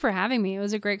 Thank you for having me. It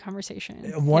was a great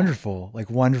conversation. Wonderful. Like,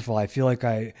 wonderful. I feel like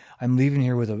I'm leaving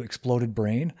here with an exploded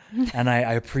brain, and I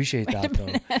appreciate that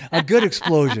though. A good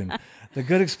explosion. the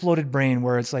good exploded brain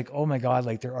where it's like, oh my God,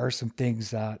 like there are some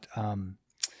things that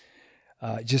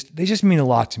they just mean a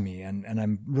lot to me. And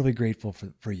I'm really grateful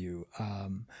for you.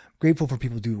 Grateful for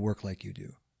people who do work like you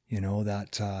do,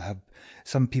 that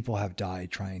some people have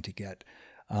died trying to get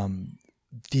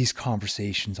these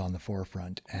conversations on the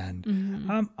forefront.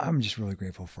 And I'm just really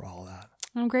grateful for all that.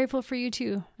 I'm grateful for you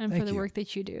too, and for the work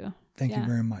that you do. Thank you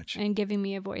very much. And giving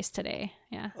me a voice today.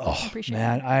 Yeah. Oh, I appreciate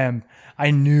man,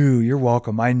 I knew, you're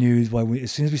welcome. I knew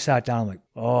as soon as we sat down, I'm like,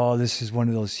 oh, this is one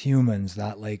of those humans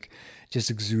that like just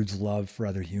exudes love for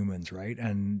other humans. Right.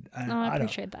 And I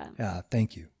appreciate that. Yeah.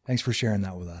 Thank you. Thanks for sharing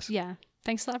that with us. Yeah.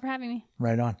 Thanks a lot for having me.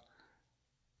 Right on.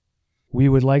 We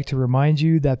would like to remind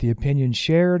you that the opinions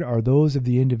shared are those of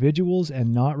the individuals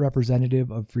and not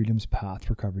representative of Freedom's Path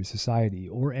Recovery Society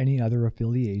or any other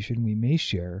affiliation we may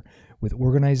share with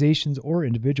organizations or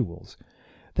individuals.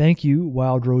 Thank you,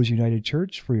 Wild Rose United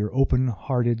Church, for your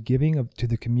open-hearted giving to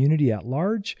the community at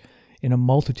large in a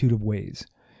multitude of ways.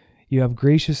 You have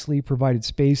graciously provided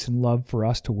space and love for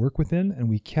us to work within, and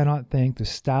we cannot thank the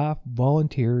staff,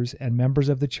 volunteers, and members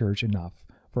of the church enough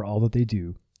for all that they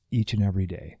do each and every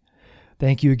day.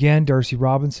 Thank you again, Darcy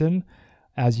Robinson.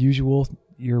 As usual,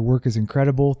 your work is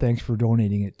incredible. Thanks for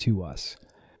donating it to us.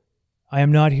 I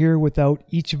am not here without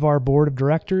each of our board of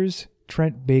directors,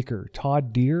 Trent Baker,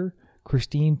 Todd Deere,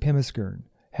 Christine Pimiskern,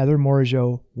 Heather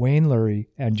Morageau, Wayne Lurie,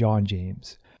 and John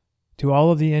James. To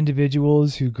all of the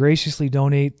individuals who graciously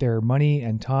donate their money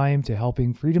and time to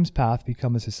helping Freedom's Path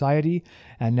become a society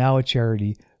and now a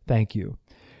charity, thank you.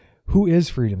 Who is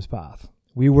Freedom's Path?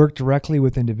 We work directly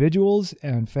with individuals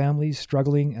and families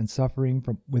struggling and suffering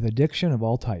with addiction of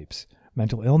all types,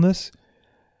 mental illness,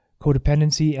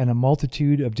 codependency, and a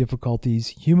multitude of difficulties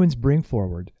humans bring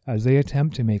forward as they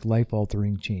attempt to make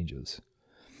life-altering changes.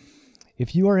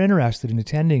 If you are interested in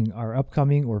attending our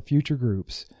upcoming or future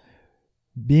groups,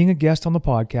 being a guest on the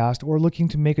podcast, or looking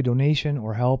to make a donation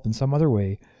or help in some other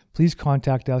way, please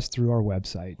contact us through our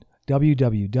website,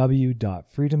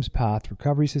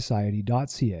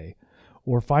 www.freedomspathrecoverysociety.ca,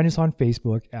 or find us on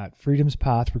Facebook at Freedom's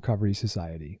Path Recovery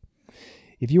Society.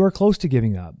 If you are close to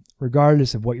giving up,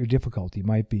 regardless of what your difficulty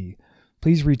might be,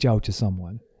 please reach out to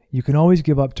someone. You can always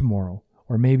give up tomorrow,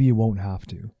 or maybe you won't have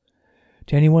to.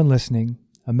 To anyone listening,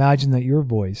 imagine that your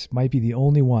voice might be the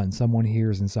only one someone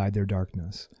hears inside their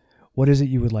darkness. What is it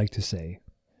you would like to say?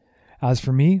 As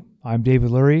for me, I'm David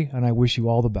Lurie, and I wish you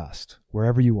all the best,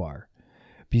 wherever you are.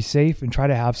 Be safe and try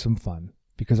to have some fun,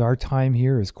 because our time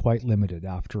here is quite limited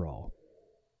after all.